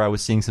or wherever I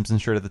was seeing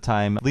Simpsons shirt at the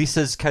time,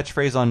 Lisa's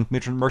catchphrase on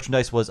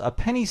merchandise was "A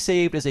penny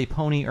saved is a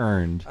pony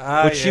earned,"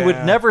 which she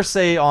would never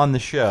say on the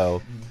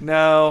show.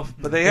 No,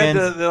 but they had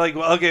to. They're like,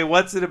 well, okay,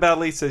 what's it about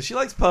Lisa? She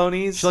likes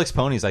ponies. She likes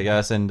ponies, I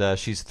guess, and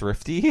she's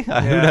thrifty.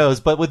 Who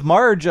knows? But with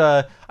Marge,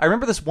 I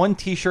remember this one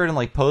T-shirt and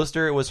like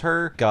poster. It was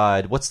her.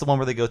 God, what's the one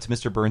where they go to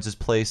Mr. Burns'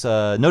 place?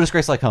 No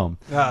Disgrace Like Home.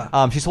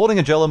 She's holding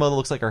a Jell-O mold that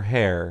looks like her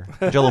hair,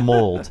 Jell-O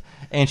mold,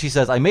 and she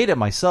says, "I made it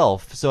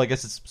myself." So I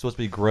guess it's supposed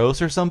to be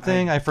gross or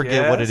something. I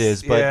forget what it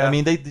is, but I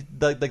mean,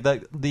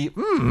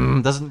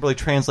 the doesn't really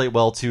translate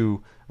well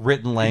to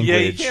written language. Yeah,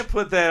 you can't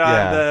put that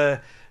on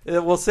the.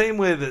 Well, same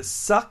with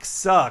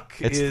suck.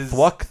 It's is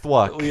thwuck.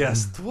 Oh,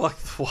 yes, thwuck.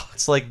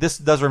 It's like this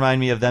does remind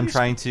me of them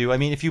trying to. I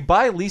mean, if you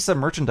buy Lisa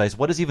merchandise,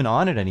 what is even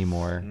on it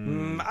anymore?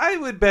 I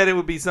would bet it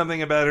would be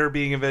something about her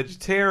being a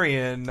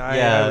vegetarian.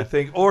 I would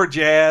think, or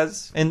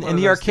jazz. And in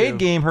the arcade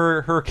game,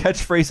 her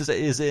catchphrase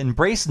is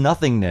 "embrace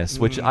nothingness,"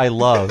 which I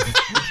love.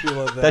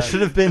 That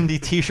should have been the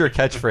T-shirt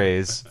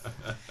catchphrase.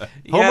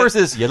 Homer's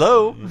is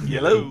yellow.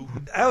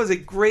 That was a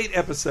great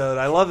episode.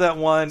 I love that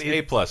one.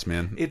 It's A+,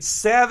 man. It's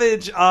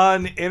savage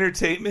on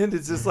entertainment.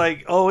 It's just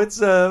like,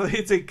 it's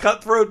a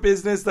cutthroat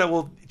business that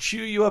will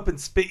chew you up and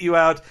spit you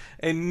out,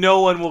 and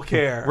no one will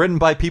care. Written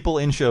by people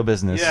in show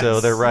business,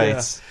 so they're right.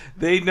 Yeah.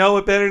 They know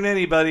it better than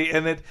anybody,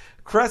 and that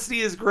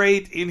Krusty is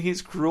great in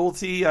his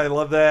cruelty. I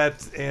love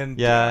that. And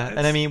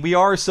and I mean, we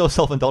are so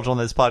self-indulgent on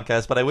this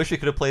podcast, but I wish we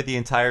could have played the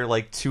entire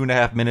like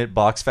 2.5-minute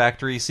Box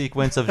Factory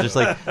sequence of just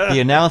like the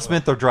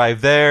announcement, the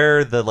drive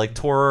there, the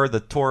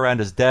tour around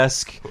his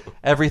desk.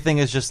 Everything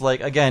is just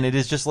like, again, it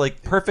is just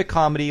like perfect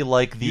comedy,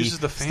 like the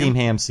steam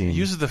ham scene. It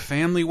uses the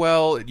family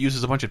well. It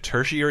uses a bunch of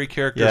tertiary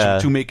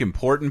characters to make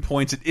important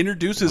points. It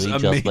introduces a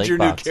major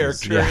new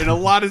character in a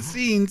lot of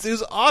scenes. It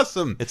was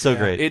awesome. It's so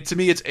great. To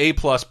me, it's A+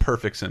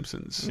 perfect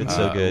Simpsons.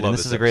 It's so good, and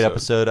this is a great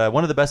episode.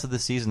 One of the best of the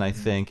season, I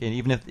think. And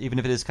even if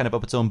it is kind of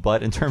up its own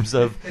butt in terms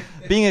of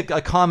being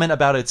a comment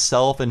about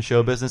itself and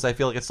show business, I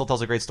feel like it still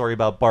tells a great story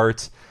about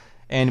Bart.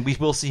 And we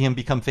will see him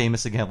become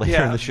famous again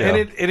later in the show.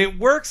 And it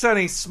works on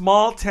a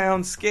small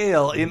town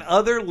scale. In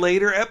other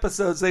later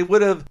episodes, they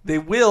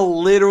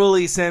will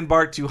literally send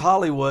Bart to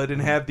Hollywood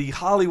and have the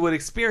Hollywood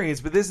experience.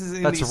 But this is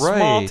in the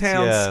small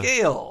town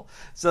scale.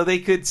 So they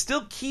could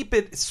still keep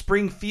it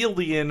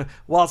Springfieldian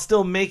while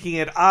still making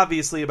it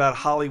obviously about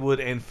Hollywood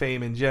and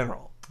fame in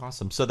general.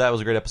 Awesome. So that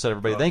was a great episode,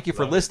 everybody. Thank you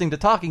for listening to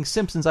Talking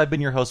Simpsons. I've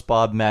been your host,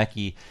 Bob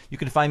Mackey. You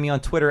can find me on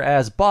Twitter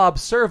as Bob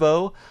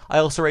Servo. I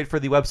also write for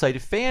the website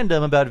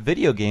Fandom about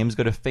video games.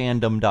 Go to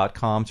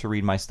fandom.com to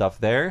read my stuff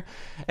there.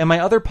 And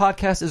my other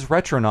podcast is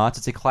Retronauts.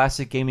 It's a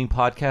classic gaming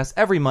podcast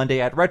every Monday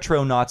at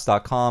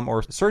retronauts.com,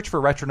 or search for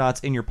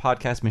Retronauts in your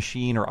podcast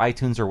machine or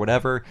iTunes or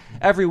whatever.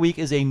 Every week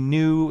is a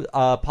new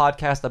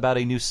podcast about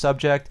a new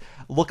subject.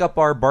 Look up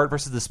our Bart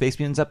versus the Space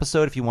Mutants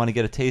episode if you want to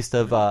get a taste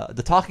of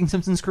the Talking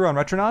Simpsons crew on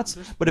Retronauts.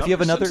 But if you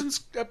have another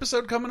Simpsons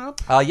episode coming up,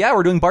 yeah,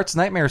 we're doing Bart's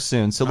Nightmare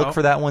soon, so look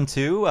for that one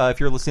too.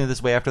 If you're listening to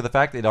this way after the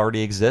fact, it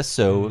already exists,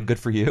 so good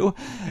for you.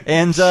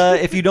 And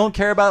if you don't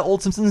care about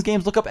old Simpsons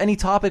games, look up any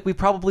topic. We've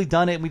probably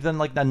done it. We've done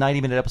like a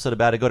 90-minute episode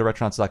about it. Go to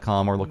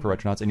retronauts.com or look for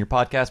Retronauts in your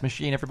podcast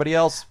machine. Everybody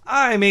else,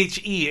 I'm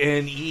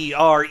HENEREYG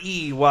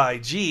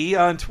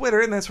on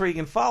Twitter, and that's where you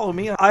can follow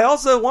me. I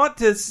also want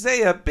to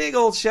say a big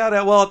old shout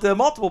out, to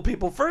multiple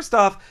people. First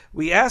off,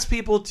 we asked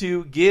people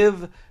to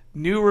give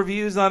new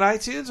reviews on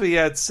iTunes. We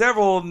had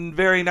several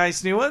very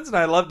nice new ones, and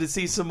I'd love to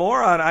see some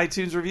more on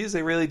iTunes reviews.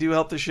 They really do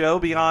help the show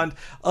beyond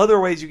other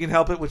ways you can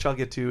help it, which I'll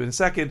get to in a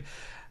second.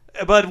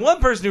 But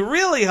one person who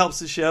really helps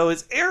the show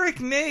is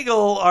Eric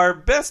Nagel, our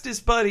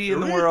bestest buddy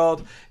in the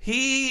world.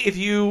 If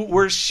you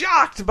were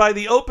shocked by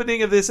the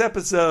opening of this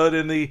episode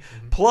and the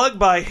plug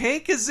by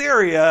Hank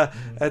Azaria,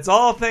 that's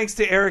all thanks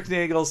to Eric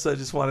Nagel. So I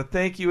just want to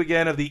thank you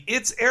again of the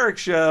It's Eric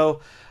Show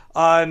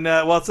on,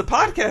 it's a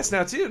podcast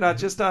now too, not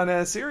just on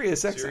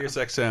SiriusXM.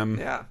 SiriusXM.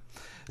 Yeah.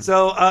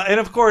 So, and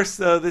of course,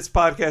 this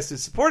podcast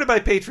is supported by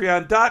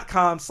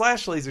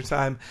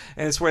patreon.com/lasertime,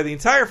 and it's where the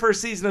entire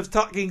first season of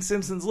Talking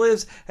Simpsons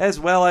lives,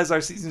 as well as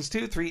our seasons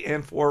 2, 3,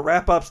 and 4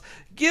 wrap-ups.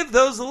 Give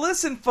those a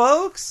listen,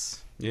 folks.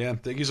 Yeah,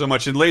 thank you so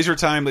much. And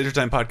LaserTime,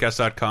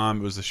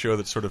 LaserTimePodcast.com, was the show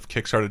that sort of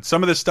kickstarted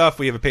some of this stuff.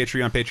 We have a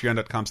Patreon,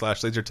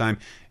 patreon.com/LaserTime.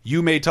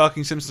 You made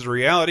Talking Simpsons a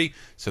reality,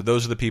 so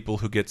those are the people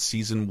who get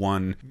Season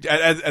 1.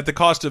 At the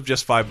cost of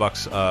just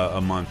 $5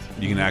 a month,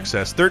 you can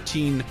access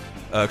 13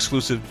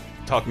 exclusive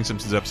Talking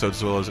Simpsons episodes,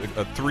 as well as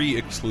 3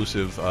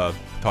 exclusive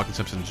Talking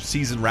Simpsons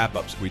season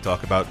wrap-ups. We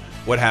talk about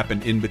what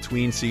happened in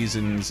between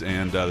seasons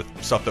and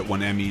stuff that won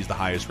Emmys, the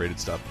highest rated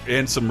stuff,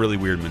 and some really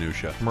weird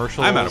minutia.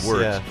 Commercials. I'm out of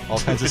words. Yeah, all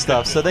kinds of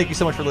stuff. So thank you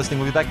so much for listening.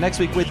 We'll be back next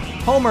week with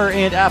Homer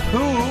and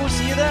Apu.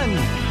 See you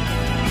then.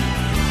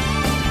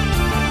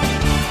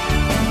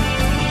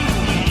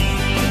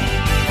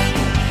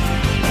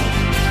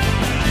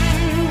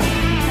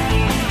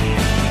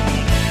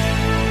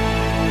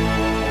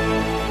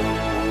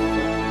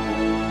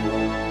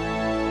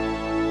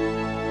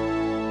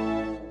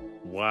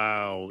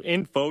 Wow,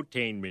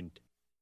 infotainment.